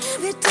 Or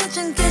have you touch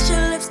and kiss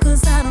your lips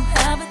cause I don't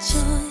have a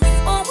choice.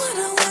 Or what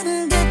I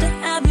wouldn't get to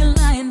have you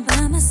lying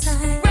by my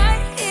side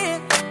right here.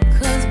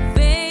 Cause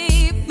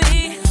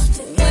baby,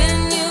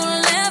 when you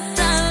left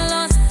I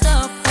lost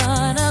a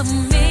part of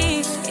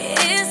me.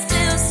 It's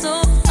still so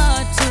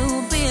hard to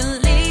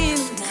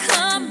believe.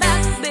 Come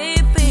back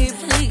baby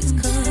please,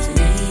 cause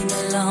we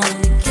belong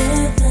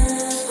together.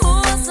 Who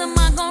else am I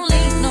gonna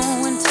leave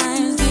on when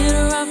times get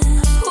rough?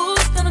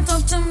 Who's gonna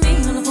talk to me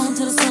on the phone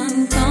till the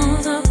sun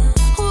comes up?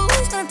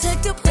 Who's gonna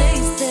take your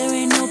place? There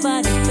ain't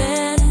nobody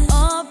better.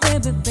 Oh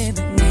baby,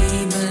 baby,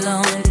 we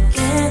belong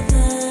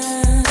together.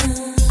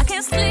 I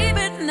can't sleep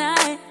at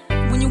night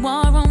when you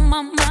are on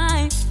my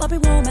mind. Bobby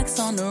Womack's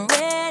on the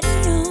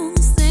radio,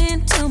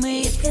 sing to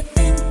me if you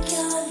think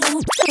you're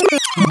alone.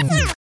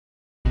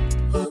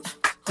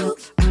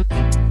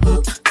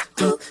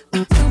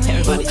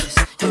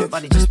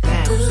 Everybody just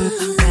bounce,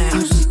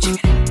 bounce,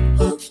 check it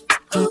out.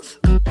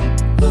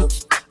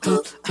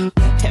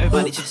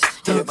 Everybody just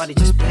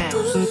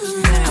bounce,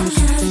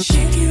 bounce.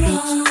 Shake it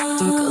off,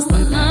 cause the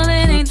love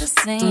it ain't the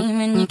same.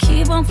 And you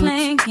keep on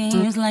playing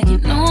games like you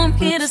know I'm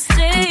here to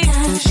stay.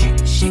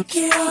 Shake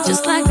it off,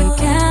 just like the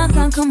cat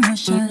on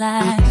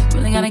commercialized.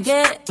 Really gotta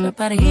get up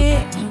out of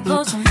here and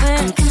go somewhere.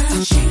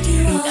 Shake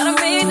it off,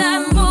 gotta make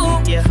that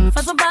move, yeah.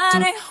 For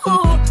somebody who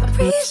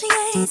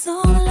appreciates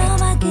all the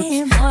love I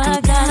give. Boy,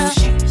 I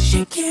gotta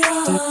shake it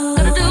off.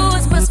 Gotta do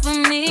what's best for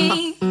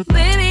me,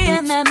 baby,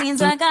 and that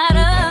means I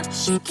gotta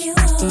shake it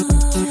off.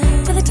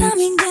 By the time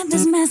you get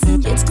this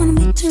message, it's gonna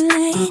be too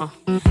late.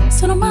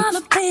 So don't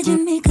bother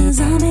paging me, cause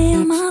I'll be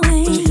on my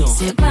way.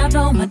 See, grabbed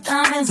all my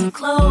diamonds and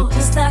clothes,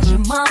 just ask your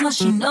mama,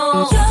 she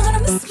knows. You're gonna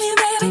miss me,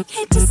 baby,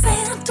 hate to say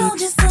I told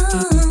you so.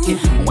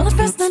 Well, at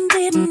first I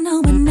didn't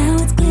know, but now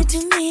it's clear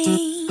to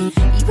me.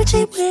 You were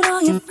cheap with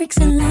all your freaks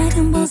and like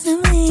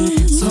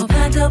impulsively. So I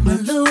packed up my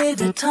Louis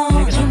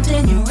Vuitton, jumped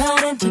in your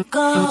ride and to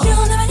go.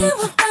 You'll never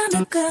ever find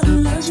a girl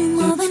who loves you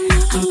more than me.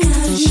 I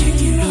gotta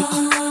shake it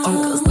off,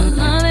 cause the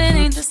love it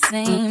ain't the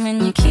same.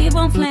 And you keep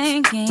on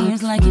playing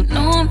games like you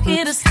know I'm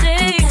here to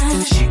stay.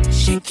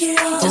 Shake it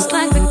off, just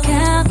like the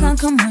cat on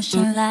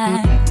commercial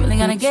life. Really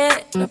gotta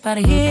get up out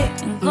of here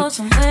and go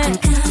somewhere.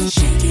 Gotta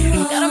shake it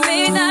off, gotta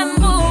make that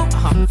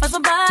move for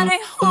somebody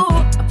who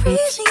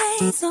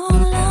appreciates all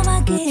the love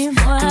I give.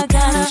 Boy, I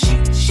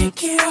gotta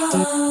shake it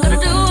off. Gotta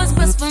do what's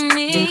best for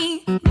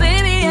me,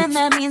 baby, and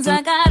that means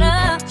I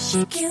gotta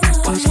shake it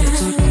off.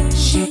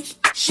 Shake,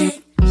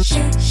 shake,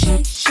 shake,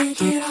 shake,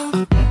 shake it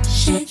off.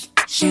 Shake,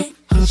 shake,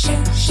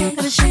 shake, shake,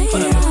 gotta shake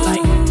it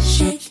off.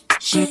 Shake,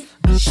 shake,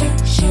 shake,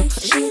 shake,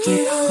 shake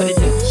it off. What it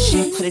do?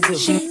 Shake, what it do?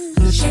 Shake,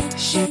 shake,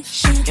 shake,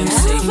 shake. I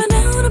found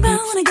out about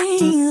one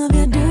again of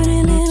your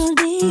dirty little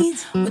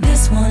deeds. With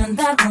this one and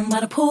that one by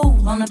the pool,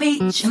 on the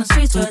beach, in the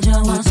streets where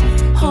Joe was.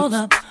 Hold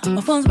up,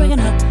 my phone's breaking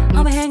up.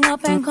 I'ma hang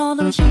up and call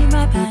the machine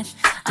right back.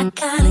 I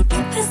gotta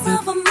get this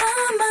off of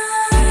my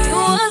mind. You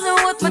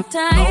wasn't worth my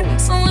time,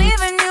 so I'm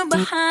leaving you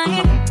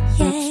behind.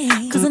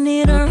 Yeah, cause I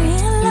need a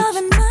real love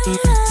in my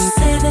life.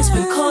 Say this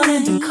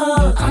recording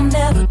because I'm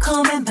never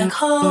coming back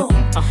home.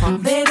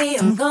 Baby,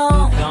 I'm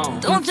gone.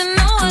 Don't you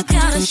know I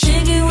gotta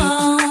shake you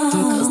off?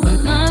 Cause the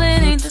love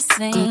it ain't the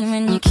same.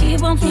 And you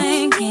keep on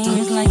playing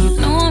games like you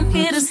know I'm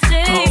here to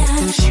stay.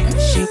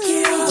 Shake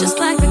it off, just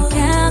like the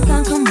cat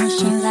on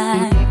commercial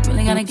life.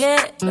 Really gotta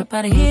get up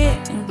out of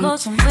here and go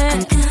somewhere.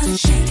 Gotta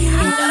shake it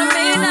off, gotta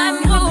make that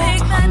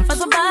move for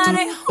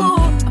somebody who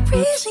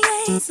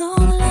appreciates all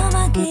the love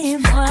I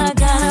give. Boy, I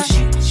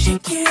gotta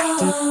shake it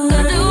off.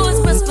 Gotta do what's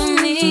best for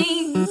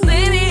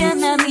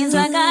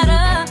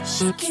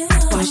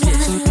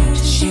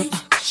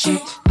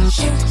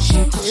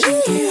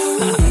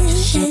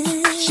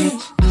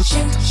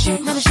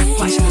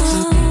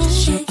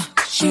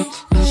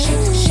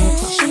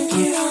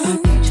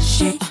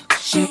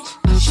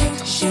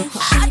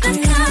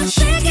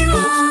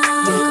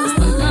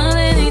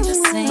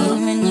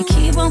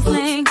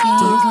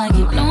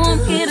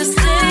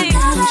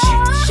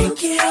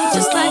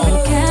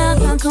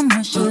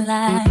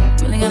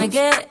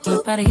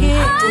gotta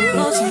hit,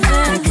 motion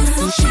there.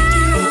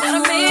 Gotta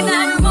make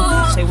that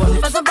move. Say what?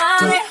 For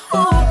somebody who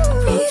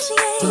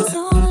appreciates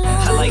all love.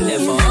 I like that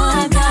ball.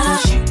 I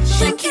gotta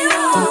shake it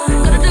off.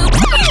 Gotta do.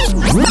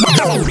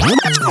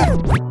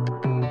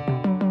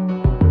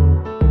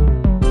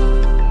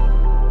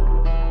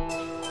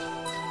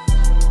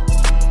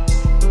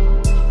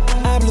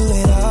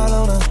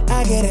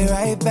 Get it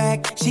right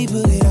back, she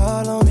put it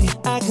all on me.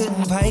 I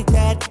couldn't fight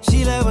that.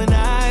 She love when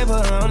I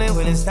put on it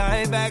when it's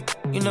tied back.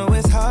 You know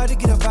it's hard to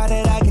get up out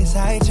that I get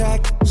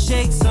sidetracked.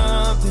 Shake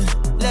something,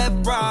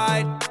 left,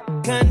 right,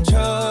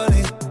 control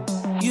it.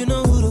 You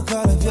know who to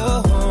call if you're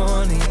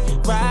horny.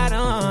 Ride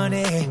on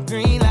it,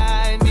 green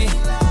light me.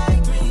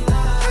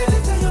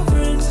 Crazy tell your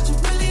friends that you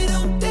really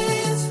don't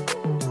dance,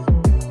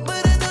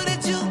 but I know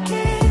that you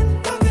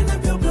can. Fucking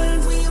up your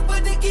plans when you're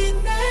about to get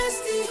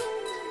nasty.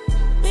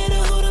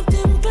 Better hold up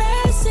them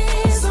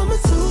glasses. Summer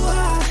too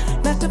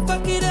hot, not to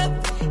fuck it up.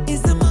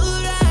 Is the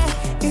mood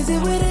right? Is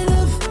it with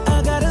enough?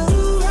 I gotta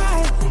do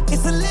right.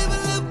 It's a level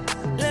up.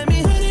 Let me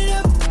hit it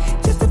up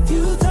just a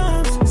few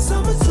times.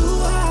 Summer too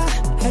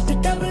hot, had to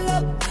double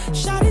up.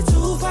 Shot it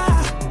too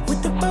far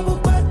with the bubble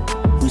butt.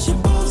 We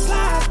should both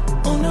slide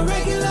on the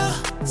regular.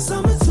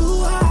 Summer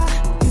too hot,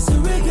 it's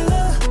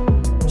irregular.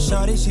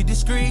 Shorty, she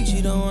discreet.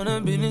 She don't want her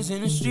business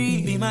in the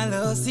street. Be my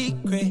little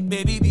secret,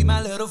 baby, be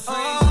my little friend.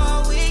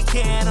 Oh, we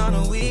can on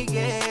a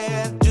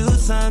weekend do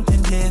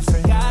something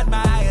different. Got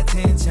my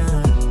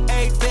attention.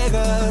 8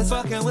 figures,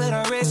 fucking with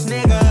a rich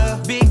nigga.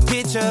 Big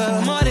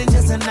picture, more than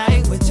just a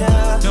night with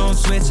ya. Don't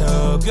switch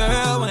up,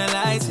 girl, when the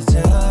lights hit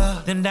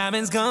ya. Them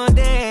diamonds gon'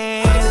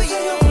 dance. Oh,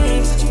 yeah, your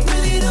friends that you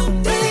really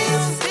don't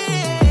dance.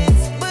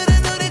 But I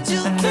know that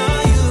you can. I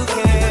know you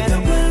can. The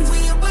ones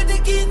when you're about to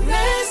get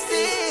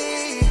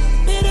nasty.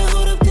 Better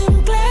hold up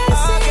them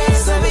glasses. Okay,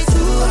 so be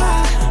too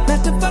hot, not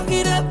to fuck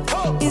it up.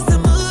 Is the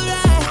mood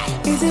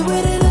right? Is it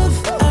with enough?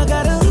 I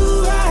gotta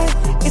do right.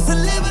 It's a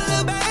level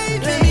up,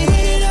 baby. Let me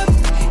hit it up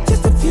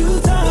just a few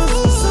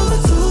times. Summer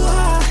too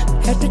hot,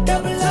 had to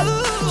double up.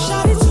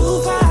 Shot it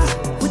too far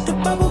with the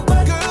bubble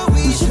butt. Girl,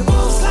 we should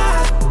both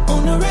slide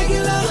on the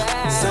regular.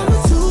 Summer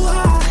too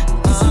hot,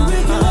 it's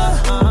irregular.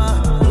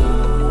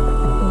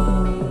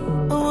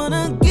 I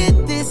wanna get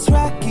this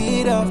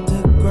rocket off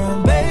the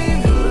ground,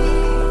 baby.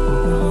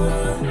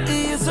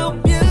 You're so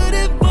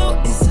beautiful,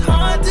 it's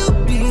hard to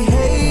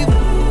behave.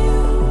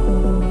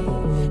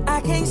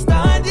 I can't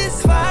start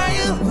this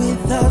fire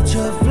without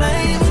your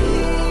flame.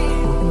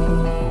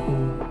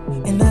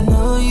 And I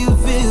know you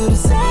feel the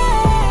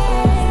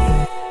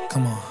same.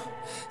 Come on,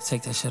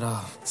 take that shit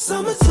off.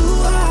 Summer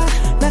too hot,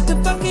 not to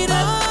fuck it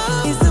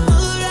up. Is the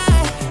mood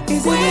right?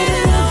 Is it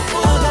enough?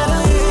 I gotta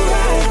do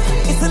right.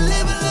 It's a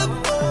level up.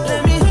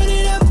 Let me hit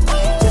it up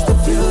just a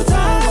few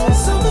times.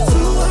 Summer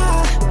too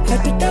hot,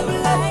 had to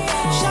double up.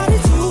 Shot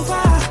it too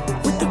far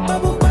with the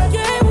bubble butt.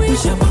 Yeah, we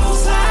should both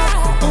slide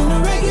on the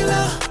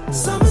regular.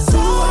 Summer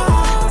too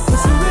hot,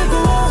 it's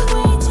irregular.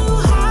 Way too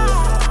hot.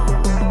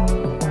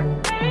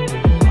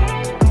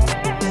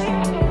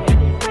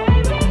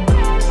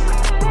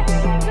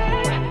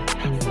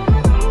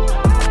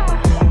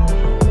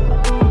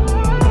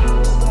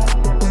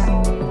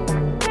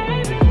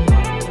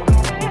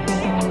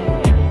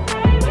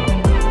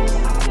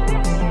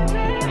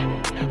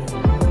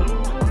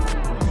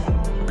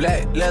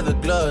 Black leather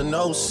glove,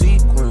 no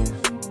sequins.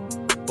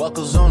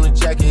 Buckles on the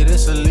jacket,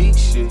 it's elite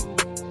shit.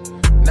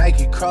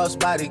 Nike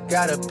crossbody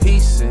got a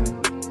piece in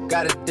it.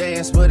 Gotta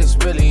dance, but it's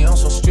really on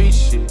some street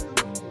shit.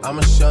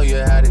 I'ma show you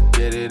how to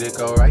get it. It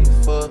go right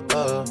foot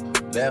up,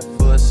 left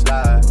foot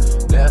slide,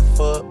 left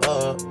foot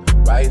up,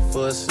 right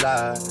foot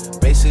slide.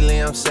 Basically,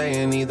 I'm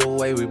saying either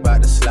way, we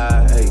bout to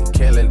slide. Hey,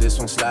 can't let this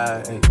one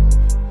slide. Hey.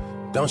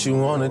 Don't you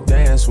wanna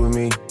dance with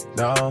me?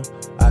 No,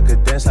 I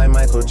could dance like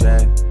Michael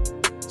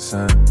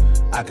Jackson.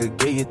 I could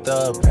get you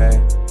the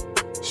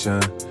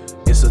passion.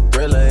 It's a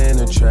thriller in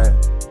the trap.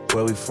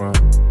 Where we from?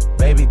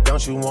 Baby,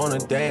 don't you wanna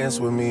dance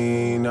with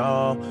me?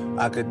 No,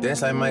 I could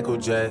dance like Michael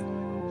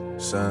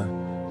Jackson.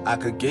 I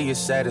could get you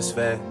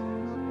satisfaction.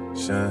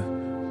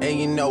 And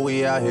you know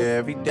we out here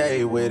every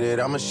day with it.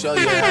 I'ma show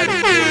you how to get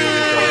it.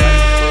 Go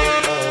right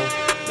foot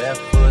up,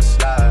 left foot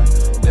slide,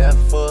 left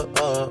foot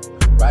up,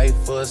 right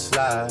foot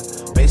slide.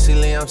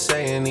 Basically, I'm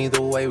saying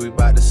either way, we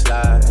bout to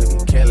slide. Hey,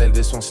 can't let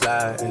this one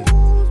slide. Hey.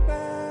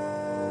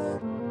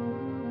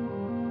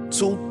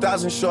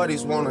 2,000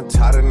 shorties wanna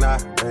tie the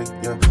knot, hey,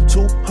 yeah.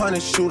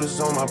 200 shooters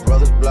on my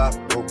brother's block,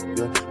 oh,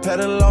 yeah.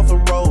 Pedal off the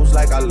roads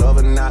like I love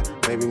or not,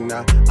 maybe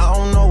not. I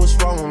don't know what's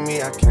wrong with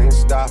me, I can't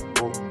stop,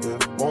 oh, yeah.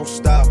 Won't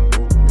stop,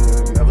 oh,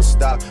 yeah, never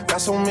stop. Got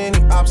so many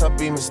ops, I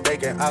be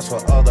mistaken ops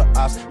for other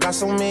ops. Got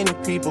so many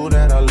people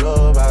that I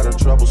love out of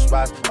trouble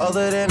spots.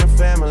 Other than the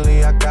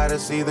family, I got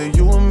it's either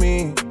you or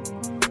me.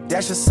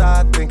 That's just how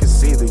I think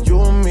it's either you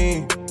or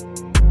me.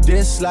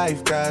 This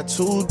life got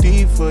too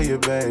deep for you,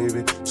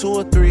 baby. 2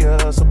 or 3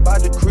 of us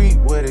about to creep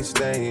where they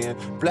stayin'.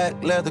 Black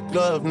leather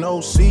glove,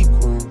 no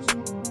sequins.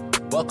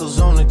 Buckles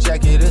on the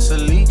jacket, it's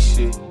elite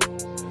shit.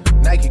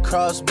 Nike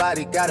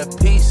crossbody got a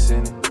piece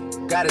in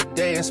it. Gotta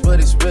dance, but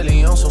it's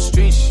really on some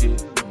street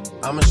shit.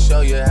 I'ma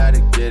show you how to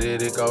get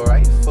it. It go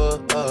right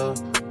foot up,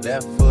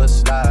 left foot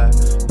slide,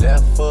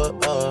 left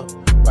foot up,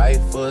 right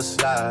foot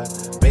slide.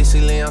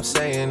 Basically, I'm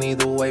saying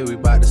either way, we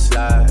bout to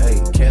slide.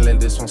 Hey, can't let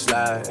this one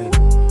slide. Hey.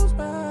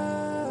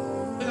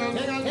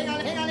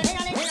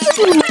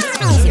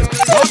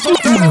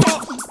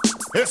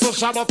 It's a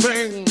shabba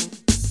thing,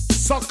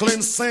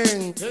 suckling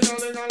sing.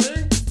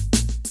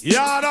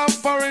 Yard and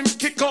foreign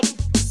kick up,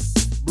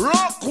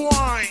 broke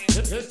wine.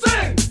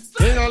 Sing,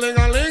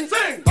 ding-a-ling-a-ling,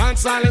 sing.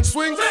 Dance silent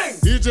swing, sing.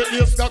 DJ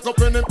ears stuck up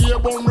in the beer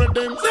bum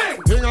rhythm,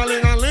 sing.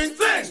 Ding-a-ling-a-ling,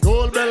 sing.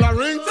 School bell a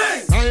ring,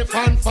 sing. Knife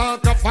and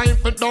fork a fine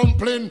for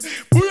dumpling.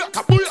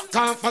 Booyaka,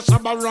 booyaka, for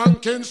shabba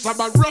ranking.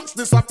 Shabba rocks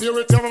disappear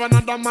with you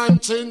another man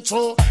change.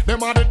 So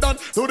them are the done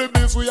to the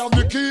biz. We have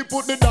the key,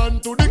 put the down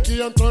to the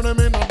key and turn them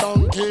in a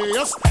donkey.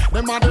 Yes,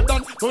 them are the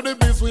done to the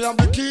biz. We have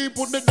the key,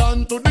 put the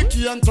down to the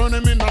key and turn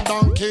them in a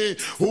donkey.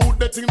 Who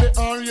they think they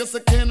are? Yes,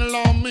 they can't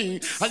allow me.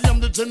 I am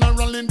the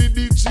general in the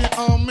DJ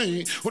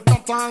army. With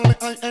that only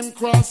I am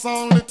cross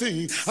all the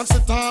T. And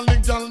sit all the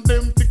gal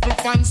them tickle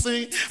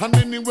fancy. And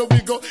anywhere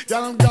we go,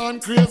 gal gone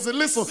crazy.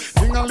 Listen,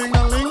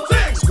 ding-a-ling-a-ling,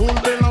 school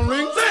bell a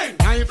ring,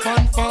 knife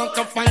and fork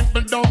a fine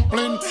for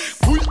dumpling.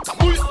 Booyaka,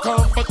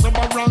 booyaka, for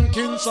shabba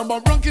ranking.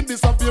 Shabba ranking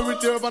disappear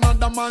with you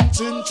another man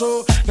chin.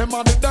 So them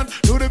are the done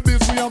to the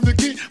biz. We have the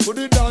key, put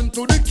it down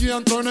to the key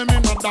and turn them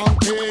in a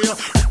donkey.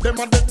 Them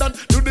are the done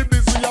to the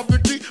biz. We have the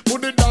key,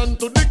 put it down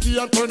to the key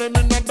and turn them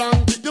in a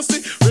donkey. You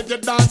see,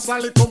 reggae dance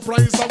all it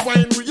comprise of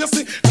wine. You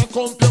see, now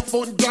come your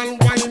foot, girl,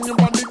 wine your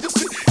body. You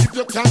see, if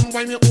you can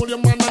wine, you hold your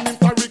man and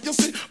interrick. You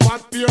see,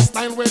 fat beer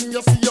style when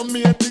you see your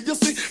mate. You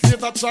see,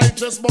 later try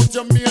dress but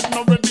your mate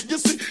not ready. You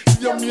see,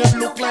 your mate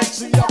look like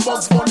she a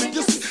Bugs Bunny.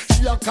 You see,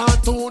 she a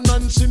cartoon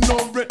and she no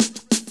bread.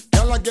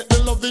 Girl, I get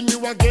the loving,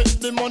 you I get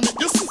the money.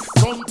 You see,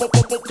 come pop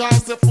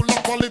cause they full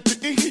of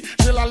quality.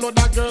 Still a lot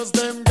of girls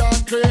them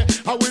gone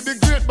crazy. How with the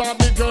great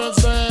Barbie girls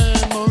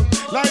them,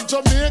 like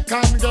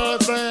Jamaican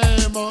girls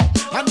them,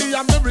 and the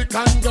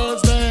American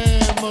girls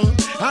them,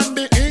 and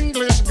the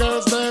English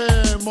girls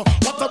them.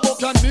 What about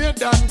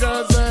Canadian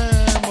girls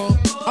them?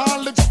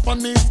 All the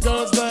Japanese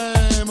girls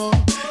them,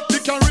 the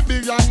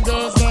Caribbean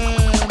girls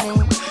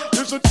them.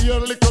 You should hear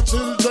little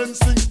children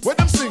sing. When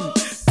them sing,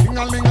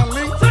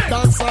 ding-a-ling-a-ling,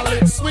 dance a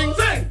leg swing.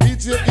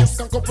 DJ is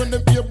can up when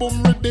them play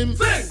boom rhythm.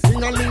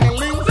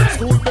 Ding-a-ling-a-ling,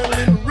 school bell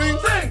in ring.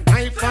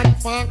 Knife and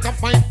fork a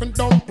fight for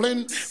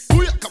dumpling.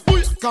 Booyaka,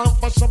 booyaka,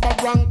 for shabba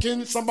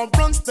ranking. Shabba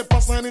rank step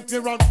aside it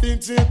here at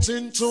DJ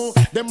Chincho.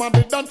 Them are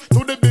the done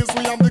to the biz.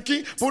 We have the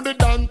key, put it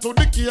down to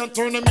the key and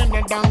turn them in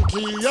a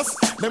donkey. Yes,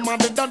 them are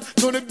the done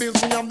to the biz.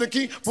 We have the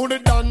key, put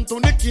it down to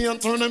the key and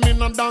turn them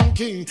in a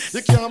donkey.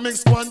 You can't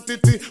mix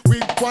quantity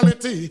with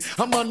quality.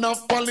 A man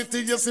of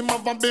quality, yes, him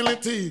have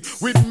ability.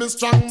 With me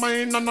strong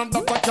mind and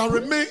that I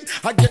carry me.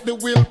 I get the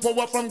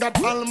willpower from God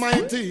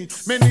Almighty.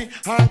 Many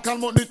are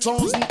called, but the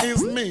chosen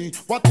is me.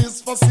 What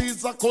is for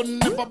Caesar could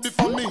never be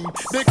for me.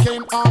 They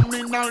can't harm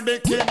me, now they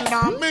can't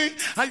harm me.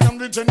 I am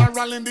the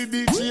general in the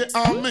DJ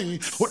army.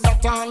 With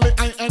that only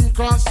I am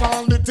cross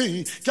all the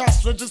T.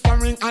 Cash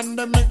registering and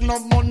they make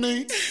love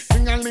money.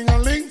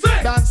 Ding-a-ling-a-ling,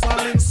 dance all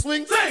in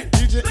swing.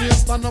 DJ here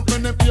stand up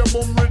and they play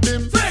boom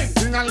rhythm.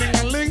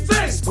 Ding-a-ling-a-ling,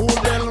 school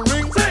bell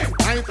ring.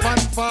 Knife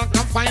and fork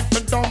and fight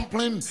for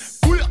dumpling.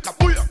 Booyaka,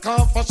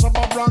 booyaka, for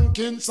shabba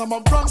ranking.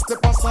 Shabba rank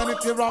step aside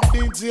it here of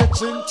DJ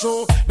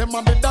Chincho. Them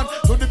are the done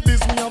to the biz.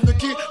 We have the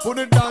key, put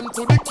it down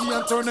to the key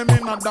and turn them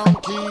in a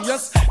donkey.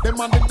 Yes, them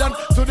are the done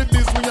to the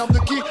biz. We have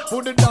the key,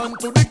 put it down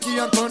to the key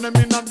and turn them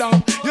in a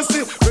down. You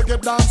see,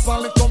 reggae dance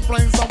all it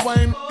complains of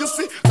wine. You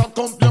see, can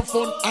come your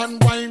fun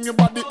and wine your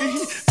body.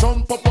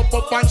 Jump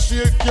up and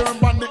shake your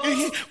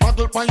body.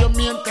 Model by your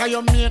mate, cause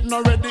your mate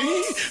not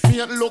ready.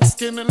 Mate look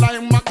skinny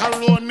like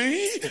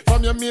macaroni.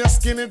 From your mate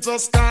skinny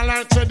just call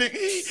her ready.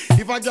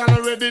 If a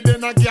gal ready,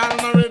 then a gal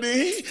not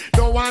ready.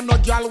 Don't want no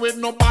gal with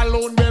no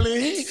balloon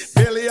belly.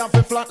 Belly have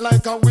a flat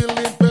like a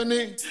willing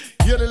penny.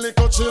 Hear the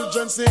little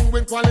children sing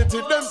with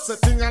quality. Them say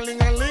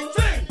ting-a-ling-a-ling.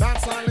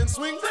 Dance all in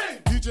swing.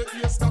 DJ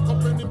here stuck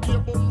up in the beer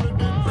boom rhythm.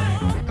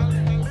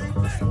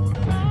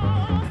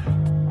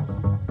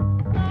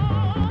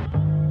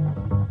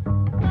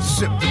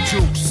 Sip the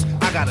juice,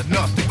 I got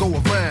enough to go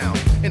around,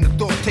 and the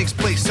thought takes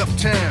place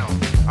uptown.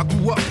 I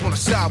grew up on a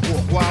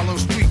sidewalk while on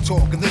street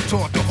talk, and then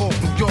taught to Hawk,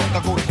 New York. I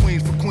go to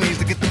Queens for Queens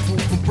to get the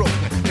food from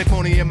Brooklyn. Make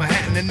money in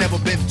Manhattan and never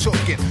been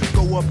tooken.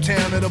 Go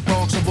uptown to the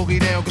Bronx and boogie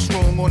down, get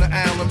strong on the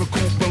island,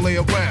 recoup and lay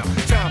around.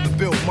 Time to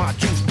build my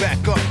juice back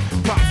up,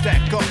 pop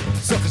stack up,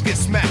 suckers get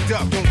smacked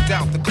up. Don't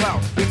doubt the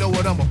clout, they know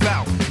what I'm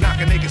about.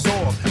 Knocking niggas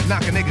off,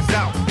 knocking niggas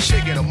out,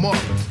 shaking them up,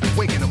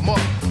 waking them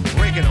up,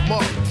 breaking them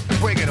up,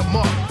 breaking them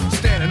up.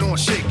 Standing on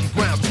shaky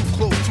ground, too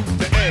close to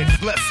the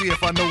edge. Let's see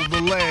if I know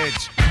the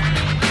ledge.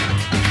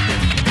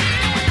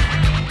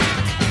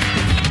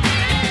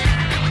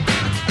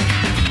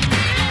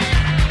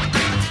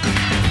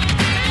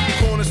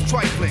 Corners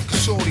trifling,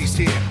 cause shorty's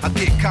here. I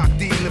get cocked,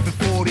 living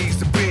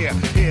 40s of beer.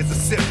 Here's a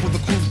sip for the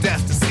crew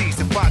that's deceased.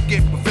 If I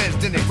get revenge,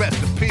 then they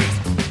rest in peace.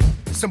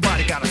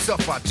 Somebody got himself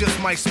up, I just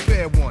might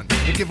spare one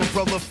and give a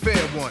brother a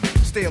fair one.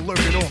 Stay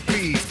alerted on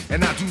bees,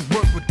 and I do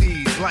work with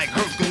these like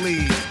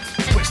Hercules.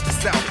 Switch to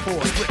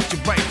southpaw, split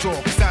your right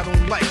jaw, cause I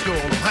don't like all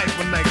I'm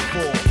hyper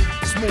nightfall.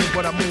 Smooth,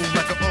 but I move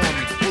like an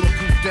army.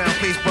 Bulletproof down,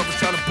 face brothers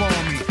try to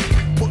bomb me.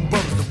 Putting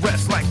brothers to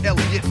rest like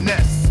Elliot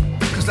Ness.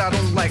 Cause I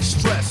don't like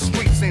stress.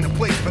 Streets ain't a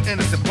place for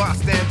innocent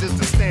bystanders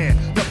to stand.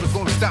 Nothing's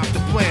gonna stop the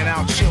plan.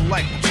 I'll chill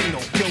like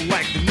Pacino, kill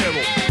like De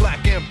Niro. Black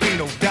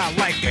Gambino, die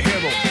like a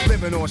hero.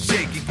 Living on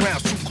shaky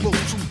ground, too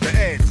close to the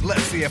edge.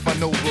 Let's see if I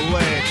know the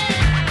ledge.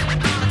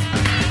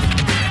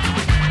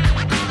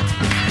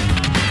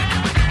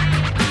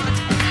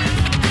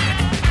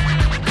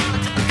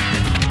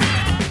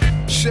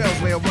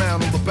 Shells lay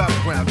around on the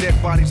battleground, dead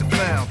bodies are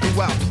found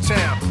throughout the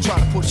town. Try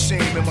to put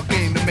shame in my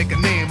game to make a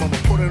name. I'ma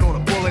put it on a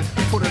bullet,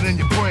 put it in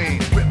your brain.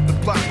 Rip the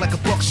block like a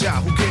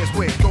buckshot, who cares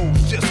where it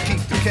goes? Just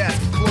keep the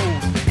casket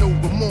closed. No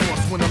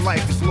remorse when a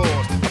life is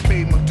lost. I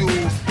paid my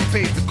dues,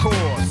 paid the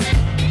cost.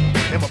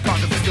 And my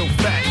pockets are still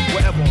fat.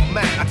 Wherever I'm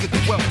at, I get the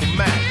welcome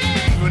mat.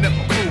 Even if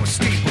my crew is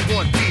steep with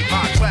one deep,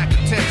 I attract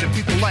attention,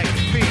 people like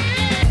to peep.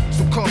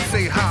 So come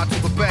say hi to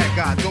the bad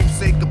guy. Don't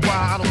say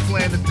goodbye, I don't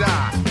plan to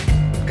die.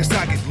 Cause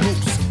I get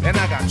loose, and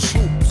I got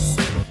troops.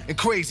 And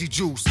crazy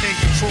juice, in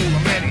control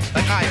of many.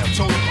 Like I am,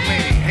 told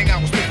Khomeini. Hang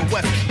out with Smith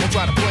West, don't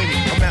try to blame me.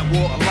 I'm at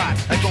war a lot,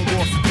 like on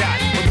wars to die.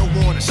 But no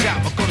war in the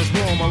shop, my gun is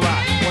warm a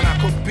lot. When I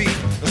cook beef,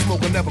 the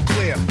smoke will never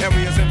clear.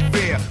 Areas in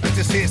fear, but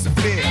this here's a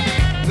fear.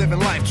 Living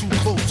life too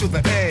close to the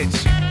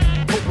edge.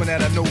 Hoping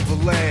that I know the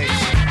ledge.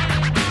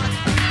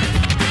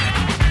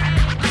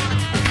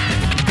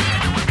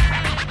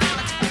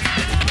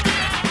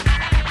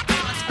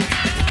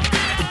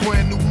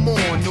 Brand new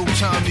morn, no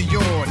time to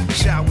yawn.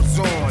 Showers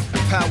on,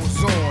 powers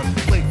on.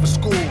 Late for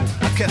school,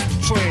 I catch the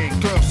train.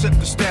 Girl sip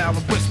the style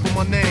and whisper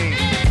my name.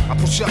 I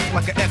push up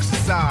like an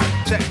exercise.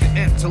 Check the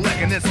intellect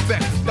and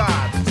inspect the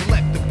thighs.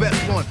 Select the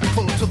best one,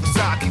 pull it to the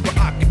side. Keep her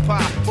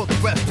occupied for the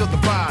rest of the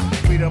ride.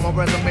 Read up my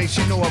resume,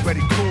 she know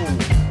already cool.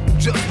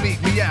 Just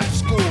meet me after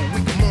school.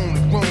 We can moan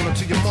and groan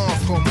until your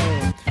mom's come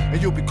home.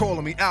 And you'll be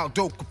calling me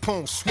Aldo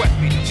Capone, sweat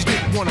me. She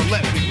didn't wanna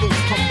let me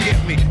loose, come get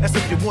me. As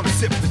if you wanna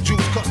sip the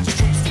juice, cause the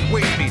streets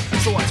await me.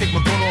 So I take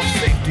my gun off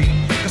safety.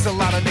 Cause a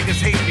lot of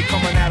niggas hate me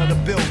coming out of the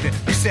building.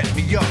 They set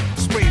me up,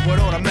 sprayed with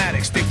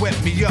automatics, they wet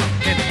me up.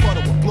 In the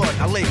puddle with blood,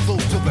 I lay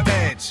close to the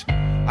edge.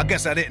 I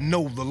guess I didn't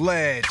know the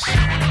ledge.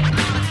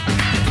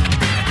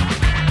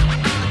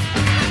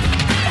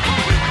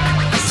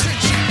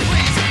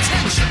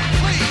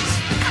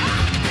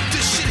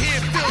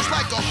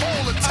 Like the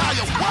whole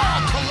entire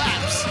world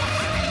collapse,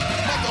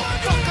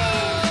 motherfucker.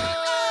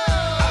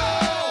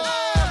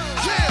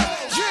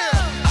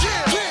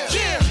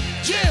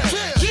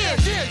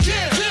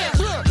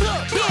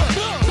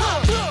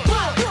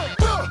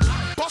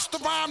 Bust the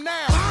rhyme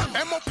now,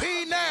 MOP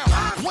now.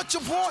 What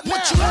you want now?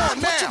 What you want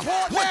now?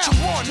 What you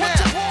want now?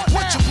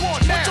 What you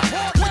want now?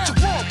 What you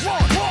want?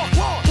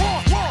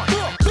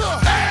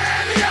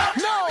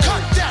 No,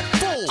 cut that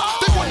fool.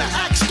 They wanna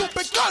act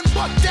stupid, gun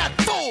butt that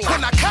fool.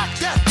 When I cock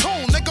that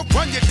tool, nigga,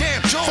 run your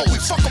damn jaw. Before we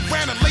fuck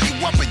around and lay you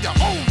up in your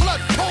own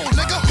blood pool,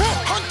 nigga.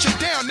 Hunt you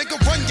down, nigga,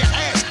 run your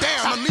ass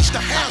down. Unleash the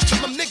hounds,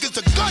 tell them niggas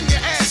to gun your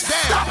ass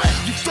down. Stop it.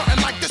 You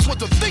frontin' like this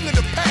was a thing of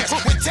the past.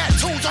 With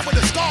tattoos over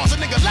the scars, a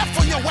nigga left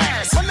on your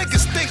ass. My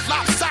niggas think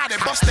lopsided,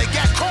 bust they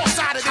got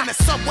cross-sided in the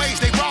subways.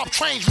 They rob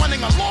trains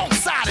running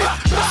alongside it.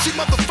 See,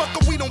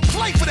 motherfucker, we don't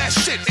play for that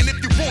shit. And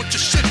if you want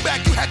your shit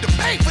back, you had to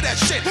pay for that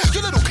shit.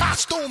 You little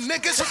costume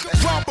niggas,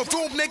 romper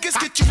room niggas,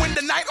 get you in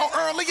the night or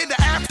early in the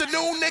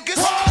afternoon, niggas.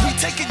 We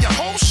taking your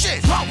whole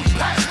shit while we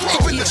pass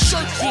through. Even the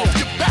shirt off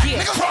your back,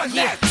 nigga, run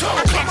that too.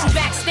 I catch you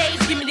backstage,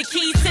 give me the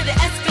keys to the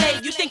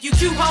Escalade. You think you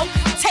cute, ho?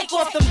 Take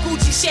off them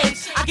Gucci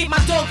shades. I get my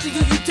dog to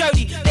you, you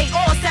dirty. They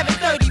all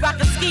 730, rock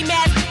a ski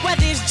mask,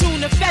 whether it's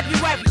June or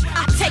February.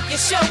 I take your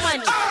show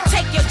money,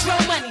 take your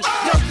drill money.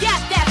 Yo,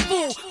 yap that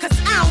fool, cause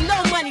I don't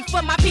know money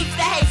for my peeps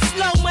that hate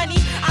slow money.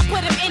 I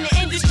put them in the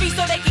industry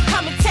so they can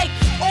come and take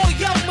all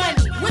your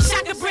money. Wish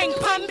I could bring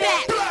pun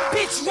back.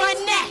 Bitch, run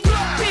that.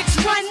 Bitch,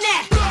 run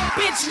that.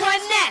 Bitch,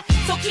 run that.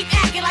 So keep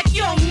acting like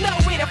you don't know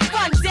where the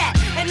fun's at.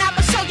 And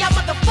I'ma show y'all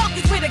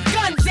motherfuckers where the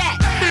gun's at.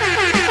 You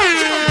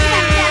gon'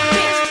 get that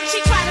bitch. She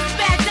try to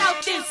spaz out,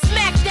 then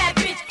smack that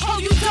bitch. Oh,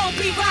 you don't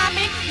be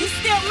rhyming. You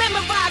still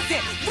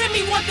memorizing.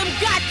 Remy want them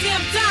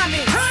goddamn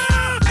diamonds.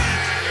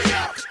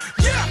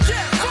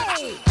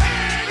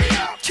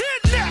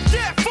 Kidnap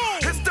that fool.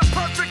 It's the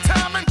perfect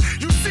timing.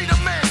 You see the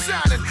man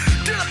shining.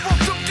 Get up on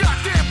some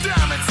goddamn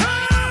diamonds.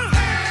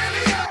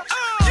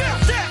 Get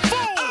that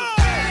fool.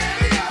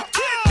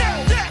 Kidnap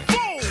that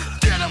fool.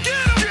 Get him,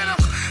 get him, get him.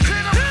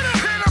 Hit him, hit him,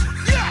 hit him.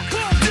 Yeah,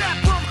 boom, yeah,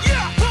 boom,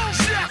 yeah, boom,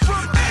 yeah,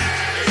 boom.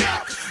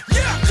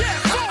 Yeah, that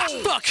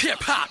fool. Fuck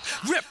hip hop,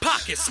 rip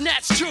pockets,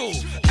 snatch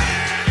jewels.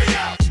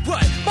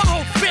 What? My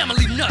whole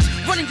family nuts.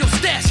 Running your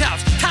stash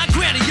house, tie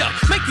granny up,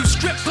 make you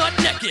strip butt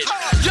naked.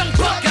 Young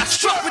buck got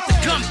struck with the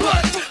gun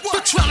butt for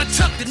trying to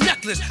tuck the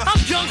necklace.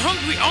 I'm young,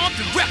 hungry, armed,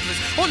 and reckless.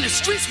 On the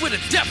streets with a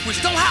death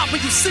wish. Don't hide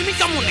when you see me,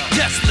 I'm on the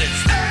guest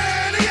list.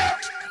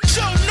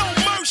 Show no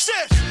mercy.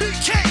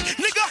 BK,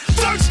 nigga,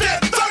 first step.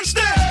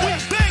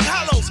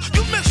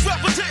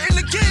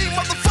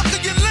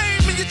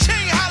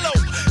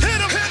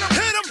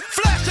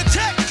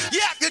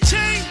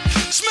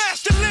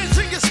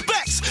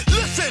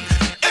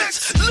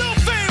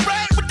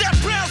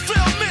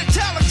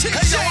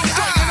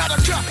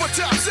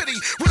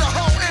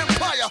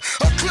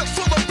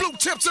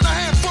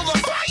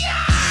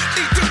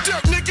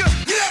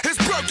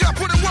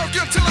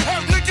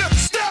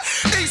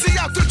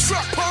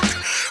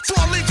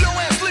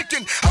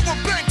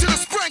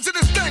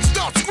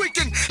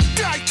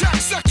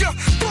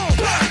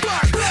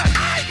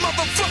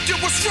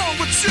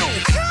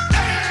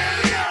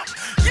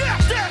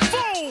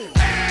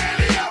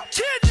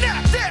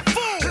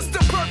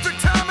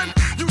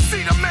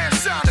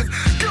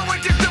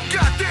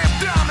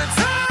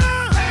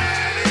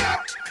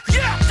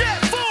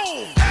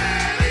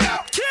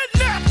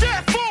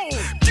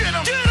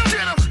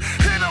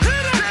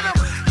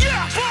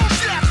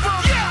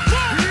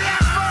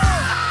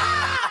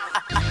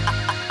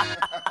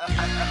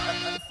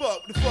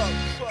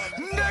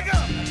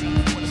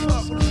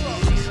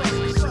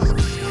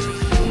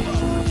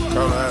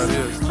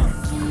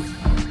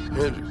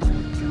 Hendrix.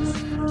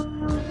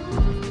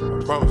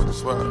 I promise, I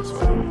swear, I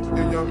swear.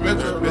 Yeah, young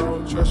Metro, I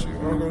don't trust you.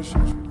 I'm gonna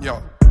shoot you. Yo,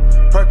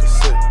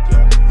 Percocet,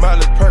 yeah.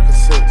 Miley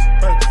Percocet,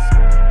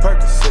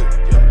 Percocet,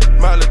 yeah.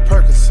 Miley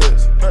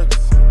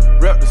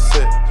Percocet, rep the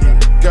set,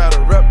 yeah.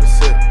 Gotta rep the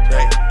set,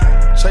 yeah.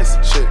 Chase a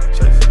chick,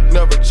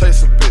 never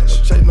chase a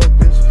bitch, chase no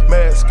bitch.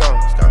 Mask on,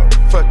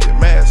 fuck it,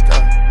 mask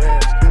on,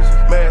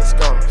 mask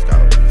on,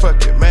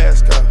 fuck it,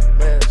 mask on,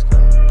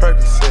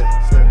 Percocet,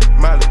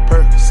 Miley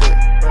Percocet,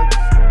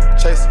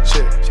 chase a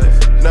chick,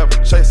 never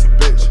chase a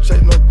bitch,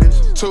 chase no bitch.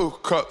 2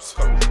 cups,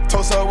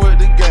 toast up with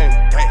the game,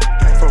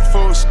 from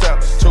food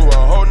stamps to a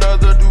whole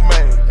nother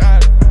domain.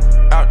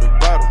 Out the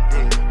bottom,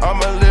 I'm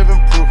a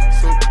living proof,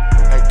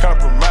 ain't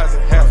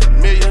compromising,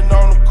 $500,000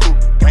 on the coupe.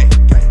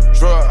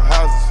 Drug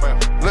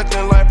houses,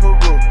 looking like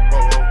Peru.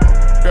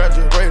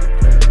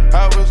 Graduated,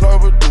 I was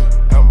overdue.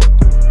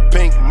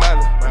 Pink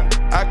Molly,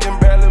 I can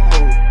barely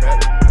move.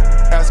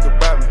 Ask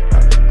about me,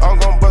 I'm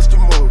gon' bust a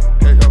move.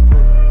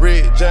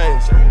 Red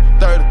James,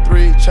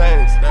 33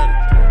 chains.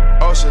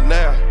 Ocean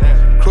now,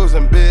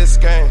 cruising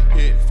Biscayne.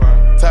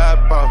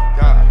 Top off,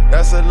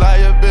 that's a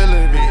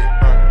liability.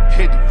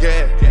 Hit the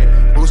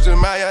gas, boosting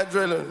my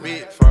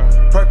adrenaline.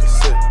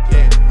 Percocet,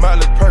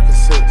 Miley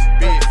Percocet,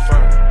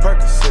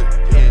 Percocet,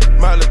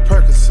 Miley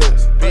Percocet,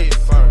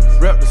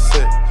 rep the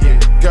set,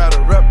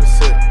 gotta rep the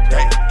set.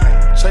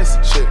 Chase a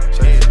chick,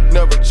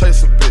 never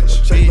chase a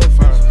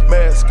bitch.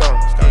 Mask on,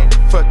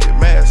 fuck it,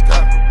 mask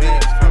on,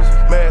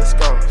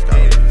 mask on,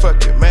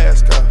 fuck it,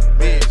 mask on.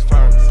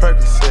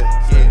 Percocet,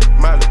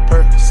 Miley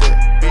Percocet,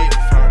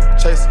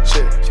 chase a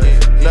chick,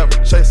 never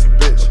chase a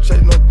bitch.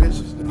 Chase no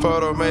bitches.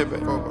 Photo maybe,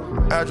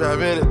 I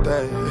drive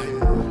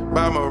anything.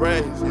 Buy my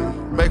rings,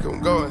 make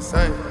them go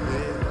insane.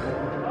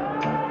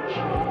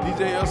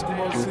 DJ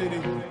Eskimo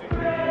City.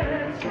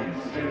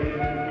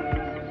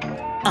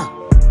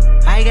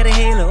 I got a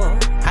halo.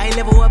 I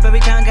level up every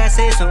time God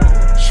says so.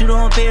 Shoot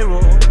on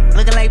payroll.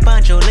 Looking like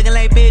Pancho, looking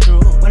like Pedro.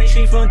 When the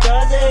street from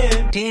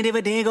Tarzan. 10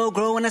 dividend go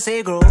grow when I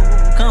say grow.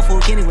 Kung Fu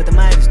Kenny with the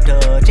Midas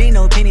touch. Ain't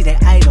no penny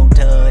that I don't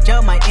touch.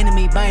 Y'all my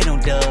enemy bite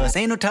on dust.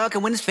 Ain't no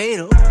talking when it's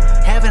fatal.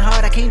 Having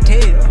hard, I can't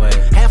tell. Wait.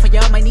 Half of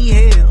y'all might need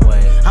help.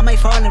 Wait. I might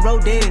fall in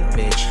Rodale.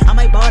 Bitch. I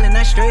might ball in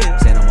Australia.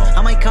 Say no more.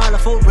 I might call her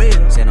for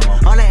real. Say no more.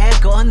 All I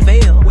ask go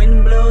unveil.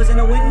 Wind blows in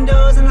the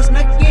windows and I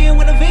snuck in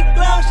with a Vic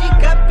glow. She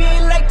got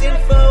me like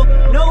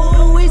 10-4. Know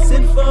who we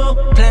sent for.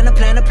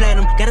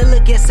 Platinum. Gotta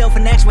look at self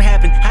and ask what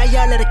happened. How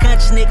y'all let a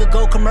conscious nigga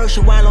go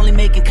commercial while only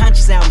making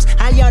conscious albums?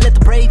 How y'all let the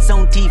braids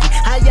on TV?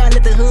 How y'all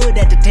let the hood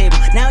at the table?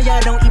 Now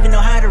y'all don't even know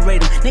how to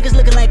rate them. Niggas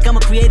looking like I'm a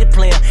creative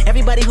player.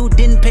 Everybody who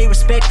didn't pay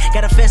respect,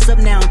 gotta fess up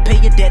now and pay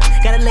your debts.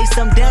 Gotta lay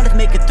something down to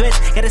make a threat.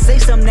 Gotta say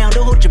something now,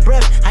 don't hold your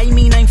breath. How you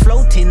mean I'm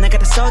floating? I got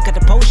the salt, got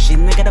the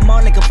potion. I got them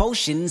all like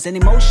devotions and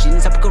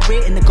emotions. I put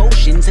career in the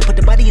Goshen's and put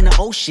the body in the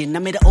ocean. I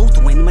made an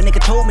oath when my nigga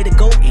told me to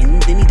go in.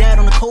 Then he died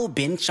on the cold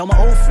bench. All my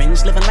old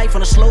friends living life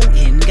on a slow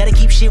end. Gotta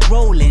keep shit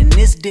rolling.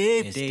 It's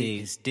deep.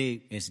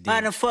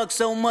 I done fucked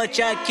so much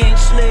I can't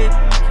sleep.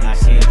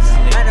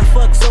 I done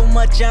fucked so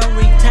much I'm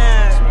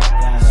retired.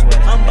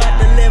 I'm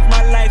about to live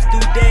my life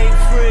through day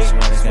free.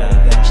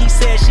 She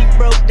said she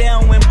broke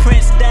down when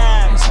Prince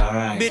died.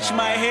 Bitch,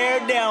 my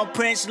hair down,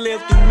 Prince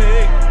lived through me.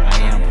 I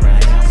am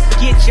Prince.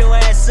 Get your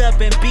ass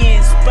up and be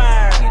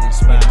inspired.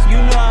 You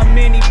know how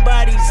many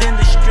bodies in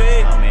the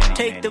street.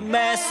 Take the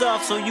mask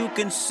off so you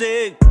can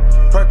see.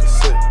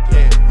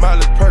 Percocet,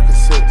 Miley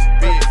Percocet,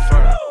 be it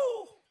firm.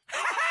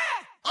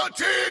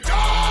 Until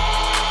dawn.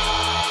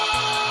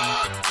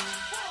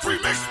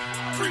 Remix.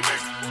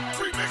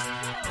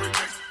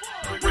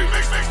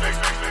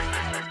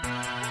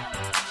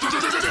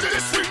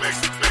 This remix.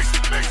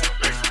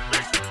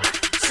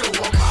 So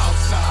I'm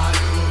outside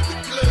of the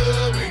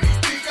club and he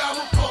think I'm a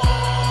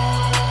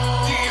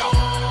pawn. Yeah.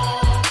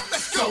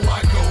 So I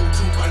go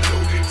to my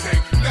loaded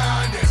tank, 9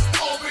 that's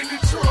off in the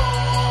trunk.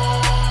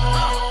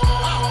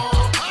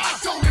 I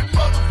told that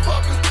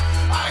motherfucker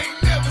I ain't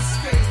never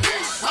scared.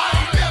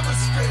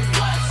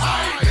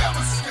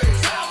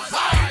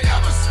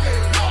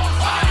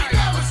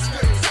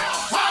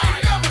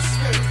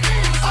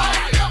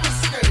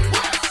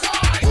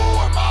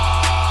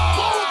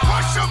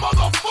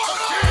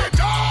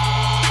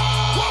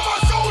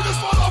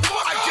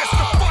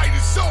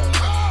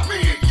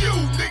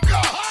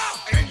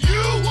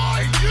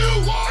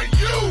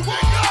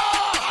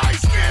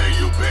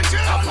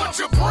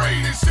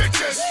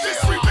 This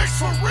remix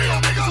for real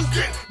niggas who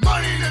get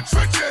money in the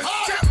trenches.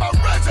 Check my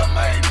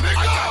resume, nigga.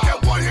 I got that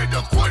one hit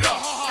the quitter.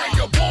 And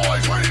your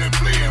boys ready to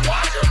bleed.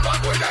 Why you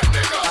fuck with that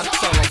nigga? I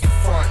tell them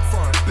front,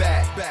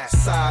 back,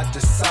 side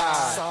to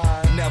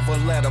side. Never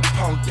let a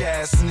punk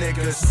ass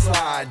nigga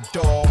slide,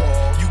 dawg.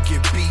 You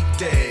get beat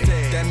dead,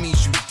 that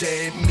means you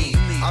dead meat.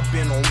 I've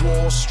been on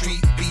Wall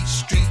Street, Beach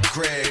Street,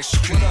 Greg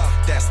Street.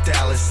 That's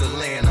Dallas,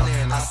 Atlanta.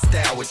 I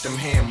style with them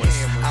hammers.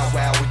 I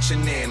wow with your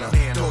nana.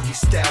 Doggy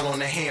style on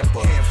the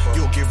hamper.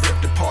 You'll get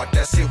ripped apart.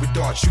 That's it with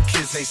darts. You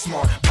kids ain't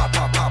smart. Pop,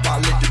 pop, pop. I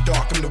lit the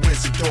dark. I'm the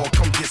wizard dog.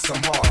 Come get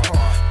some heart.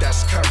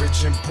 That's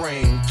courage and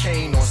brain.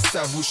 Kane on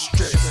several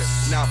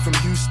strips. Not from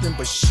Houston,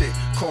 but shit.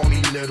 Call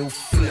me Little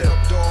Flip.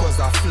 Cause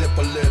I flip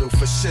a little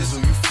for shizzle.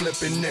 You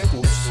flipping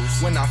nickels.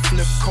 When I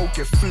flip coke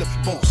and flip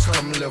boats.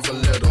 Come live a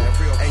little.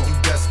 And you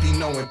best be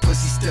knowing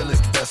pussy still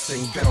is the best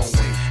thing going.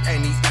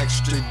 Any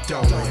extra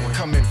dough,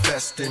 come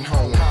invest in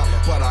home.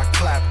 But I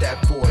clap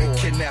that boy,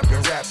 kidnap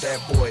and rap that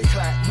boy.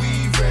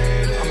 We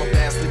ready. I'm a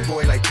bastard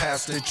boy like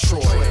Pastor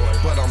Troy,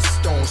 but I'm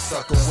stone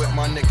sucker with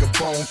my nigga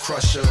Bone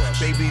Crusher.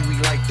 Baby, we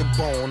like the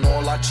bone,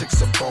 all our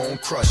chicks are bone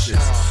crushers.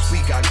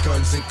 We got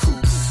guns and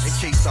coops in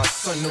case I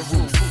sun the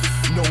roof.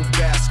 No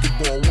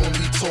basketball when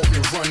we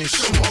talking running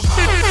shoes.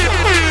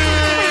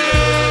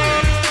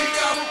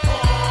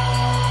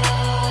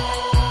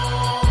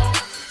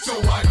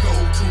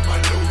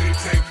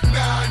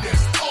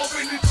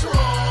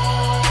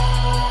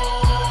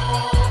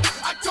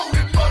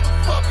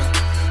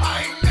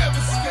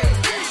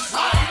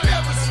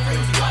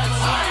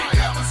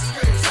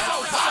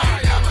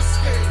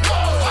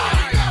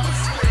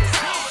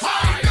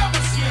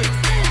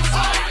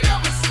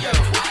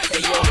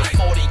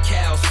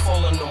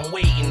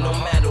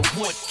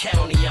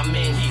 County I'm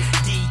in,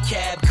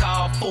 D-Cab,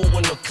 car,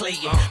 forward, no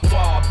Clayton.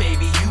 Wow,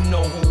 baby, you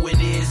know who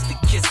it is, the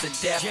kiss of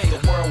death. The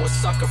world was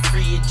sucker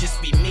free, it just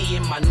be me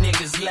and my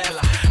niggas left.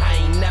 I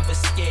ain't never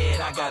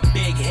scared, I got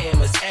big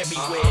hammers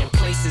everywhere. In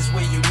places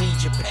where you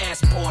need your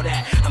passport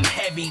at, I'm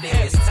heavy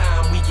there. It's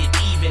time we get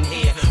even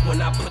here.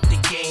 When I put the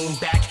game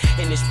back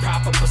in its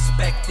proper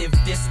perspective,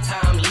 this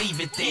time leave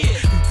it there.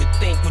 You could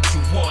think what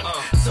you want,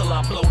 till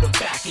I blow the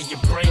back of your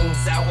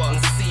brains out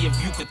and see if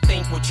you could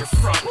think what you're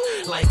front.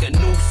 Like a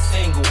new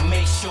single,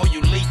 make sure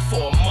you leak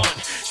for a month.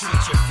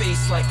 Treat your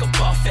face like a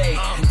buffet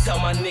and tell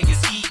my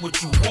niggas eat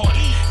what you want.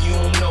 You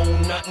don't know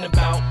nothing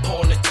about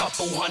pouring a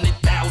couple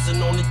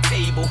 100,000 on the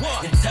table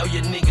and tell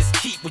your niggas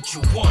keep what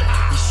you want.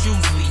 It's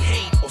usually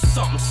hate or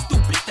something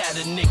stupid that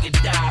a nigga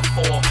die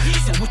for.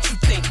 So what you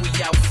think we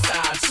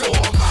outside for? So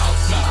I'm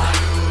outside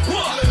of the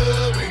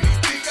club and you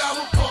think I'm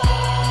a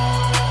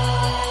pawn.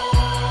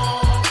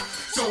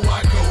 So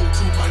I go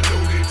to my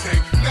loaded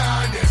tank, 9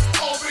 that's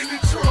off in the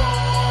trunk.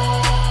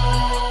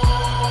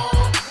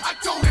 I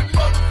told him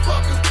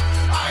motherfucker,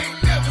 I ain't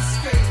never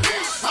scared.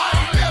 I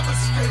ain't never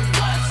scared.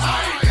 I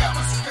ain't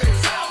never scared.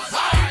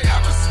 I ain't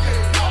never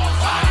scared.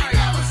 I ain't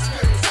never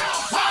scared.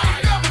 I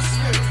ain't never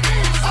scared.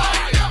 I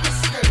ain't never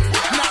scared.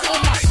 Now all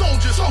my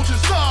soldiers,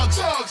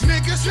 thugs,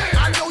 niggas,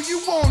 I know you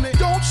want it.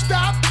 Don't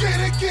stop, get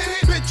it.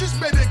 Bitches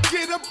better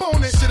get up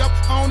on it. Sit up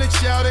on it,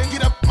 shout it,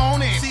 get up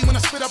on it. See when I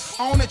spit up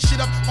on it, shit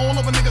up all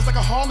over niggas like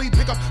a Harley.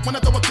 Pick up when I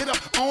throw a kid up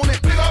on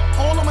it. Pick up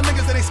all of my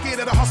niggas that ain't scared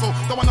of the hustle.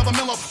 Throw another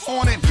mill up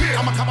on it.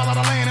 I'ma cop a lot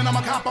of land and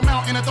I'ma cop a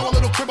mountain and throw a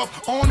little crib up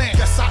on it.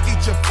 Yes, I eat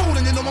your food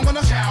and you know I'm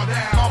gonna chow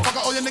down.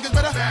 Motherfucker, all your niggas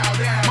better bow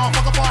down.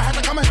 Motherfucker, before I had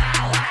to come in.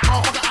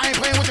 Motherfucker, I ain't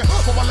playing with you.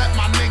 Before I let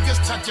my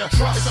niggas touch you.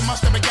 It's a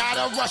must that we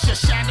gotta rush you.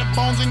 Shatter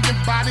bones in your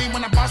body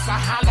when I bust a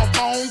hollow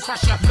bone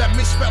crusher. Let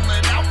me spell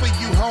it out for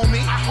you, homie.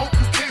 I hope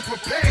you came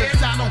prepared.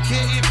 Cause I don't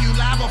care if you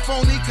live or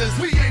phony, cause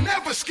we ain't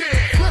never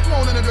scared. Flip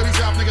on in the dirty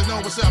south, niggas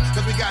know what's up.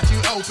 Cause we got you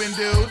open,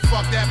 dude.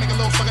 Fuck that, make a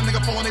little sucker nigga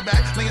fall on their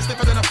back. Laying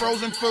stiffer than a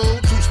frozen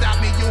food. To stop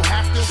me, you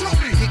have to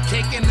get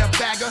cake in the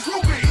bag of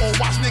or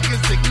watch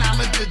niggas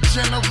acknowledge the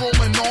general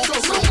and all.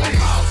 So I'm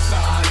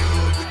outside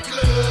of the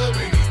club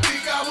and you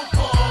think I'm a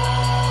pawn.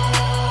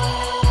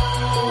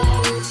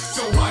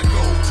 So I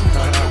go to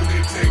my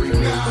loaded tank,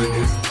 9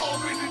 that's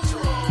off in the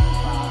trunk.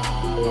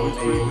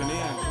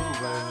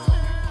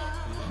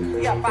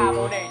 We got 5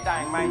 on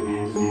everything, man.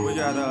 We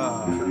got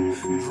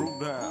Drew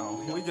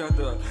Down. We got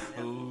the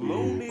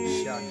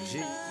Looney. Now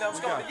let's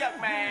go to the young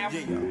man.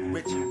 Yeah,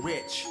 Richie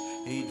Rich.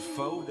 Eat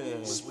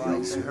folded.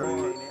 Spice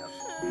Hurricane.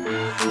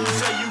 You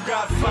say you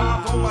got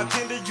 5 on my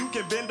tender, you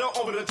can bend her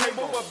over the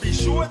table, but be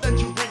sure that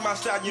you bring my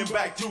stallion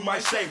back to my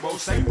stable.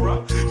 Say,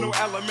 bruh, no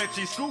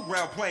elementary school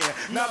ground playing,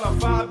 not a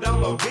 $5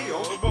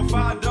 bill, but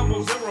 500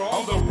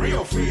 on the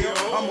real field.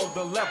 I'm on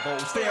the level,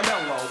 stay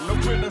mellow,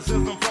 no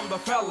criticism from the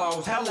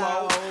fellows.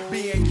 Hello,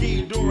 being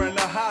key during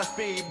the high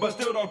speed, but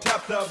still don't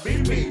tap the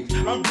BB.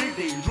 I'm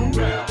DD, Drew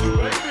Down,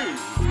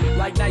 baby.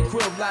 Like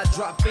NyQuil, I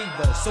drop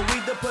fever. So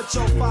either put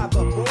your 5 up,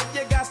 or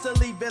you got to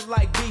leave it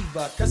like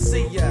Beaver. Cause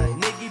see ya,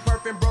 nigga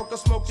perfect broke or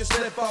smoke your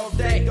slip all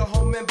day. Go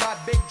home and buy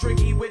big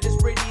drinky with his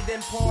pretty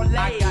then parlay.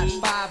 I got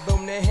 5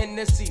 on the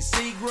Hennessy,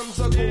 Seagrams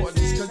or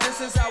Gordons. Cause this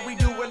is how we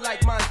do it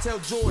like Montel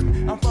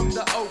Jordan. I'm from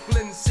the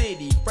Oakland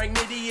City. Frank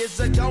Nitty is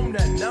a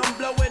donut. And I'm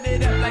blowing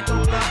it up like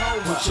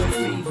Oklahoma. Put your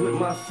feet with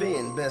my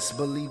fin, best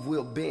believe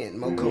we'll bend.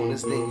 More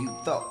corners than you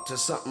thought, to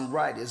something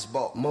right is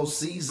bought.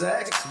 Most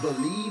Czaks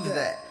believe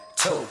that.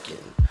 Token,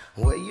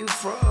 Where you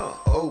from?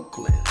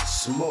 Oakland,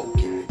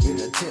 smoking in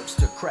attempts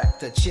to crack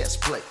the chest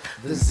plate.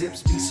 The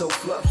zips be so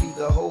fluffy,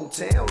 the whole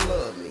town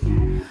love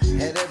me.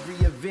 At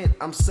every event,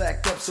 I'm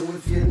sacked up, so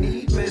if you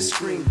need me,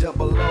 scream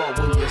double R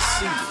when you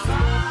see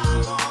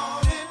me.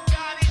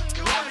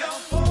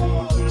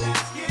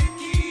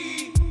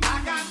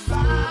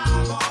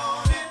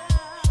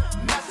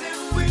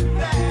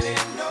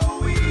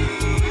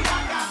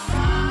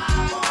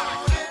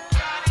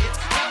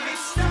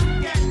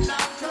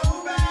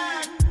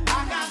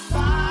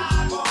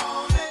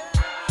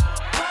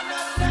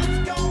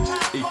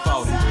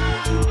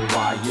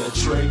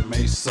 Trade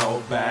me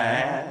so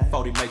bad.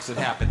 40 makes it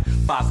happen.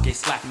 5K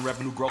slacking,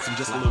 revenue grossing,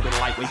 just a little bit of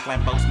lightweight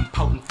flambeaus and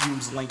potent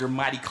fumes linger,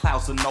 mighty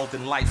clouds of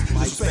northern lights.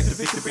 Disrespect to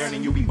Victor Baron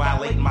and you'll be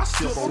violating my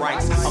civil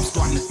rights. I'm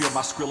starting to feel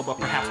my skrilla, but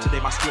perhaps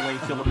today my skrill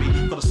ain't feeling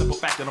me. For the simple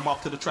fact that I'm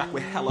off to the track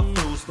where hella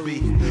fools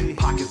be.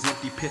 Pockets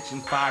empty, pitching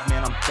 5,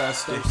 man, I'm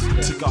thirsty.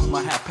 Took off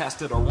my hat,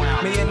 passed it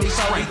around. Me and these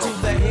homies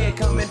to the head,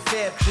 coming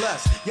fed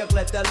plus. Yuck,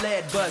 let the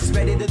lead bust.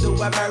 Ready to do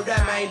a murder,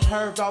 man.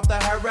 Curved off the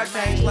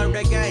hurricane, learn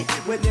the game.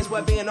 Witness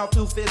what being off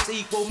 2 fists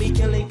equal. Me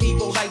killing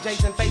people like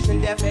Jason facing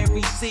death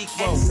every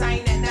sequel.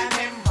 Insane in the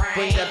membrane.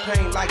 Bring the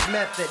pain like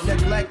method,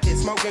 neglected.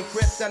 Smoking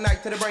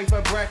kryptonite to the brain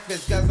for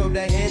breakfast. Guzzle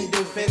the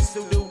Hindu, fence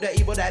to do the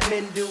evil that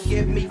men do.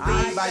 Give me feed,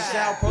 I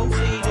shall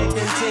proceed and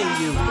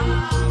continue.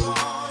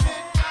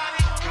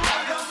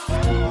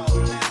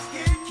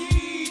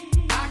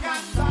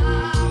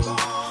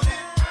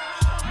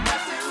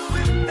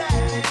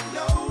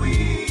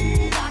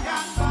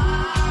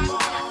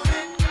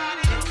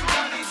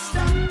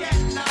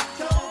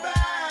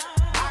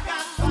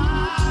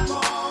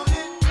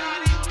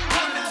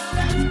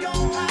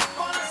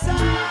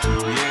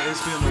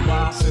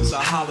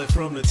 I hollered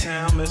from the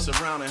town, mess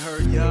around and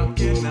hurt y'all.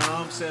 Get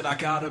numb, said I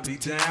gotta be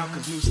down,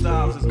 cause new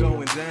styles is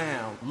going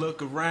down.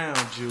 Look around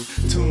you,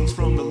 tunes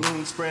from the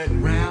loon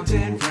spreading round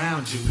and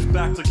round you.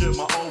 Back to get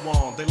my O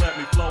on, they let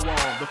me flow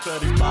on. The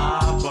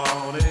 35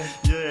 on it,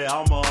 yeah,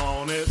 I'm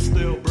on it.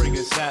 Still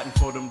bringing satin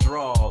for them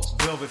draws.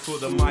 Velvet for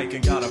the mic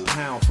and got a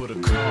pound for the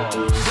cause.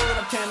 Rolling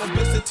up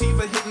cannabis,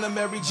 sativa, hitting the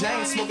Mary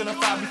Jane. Smoking a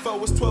 5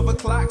 before it's 12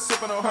 o'clock,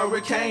 sipping on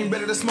Hurricane.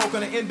 Better to smoke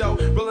on the endo,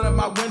 rolling up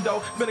my window.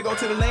 Finna go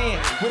to the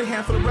land with a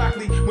handful of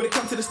broccoli. When it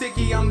comes to the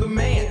sticky, I'm the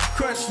man.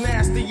 Crunch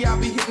nasty, I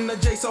be hitting the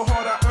J so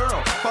hard I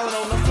earl. Falling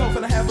on the floor,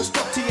 finna have a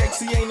stroke.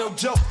 THC ain't no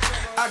joke.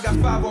 I got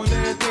 5 on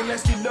everything,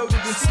 let's get loaded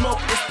and smoke.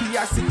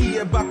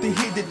 SPICE about to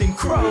hit it and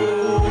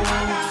crow.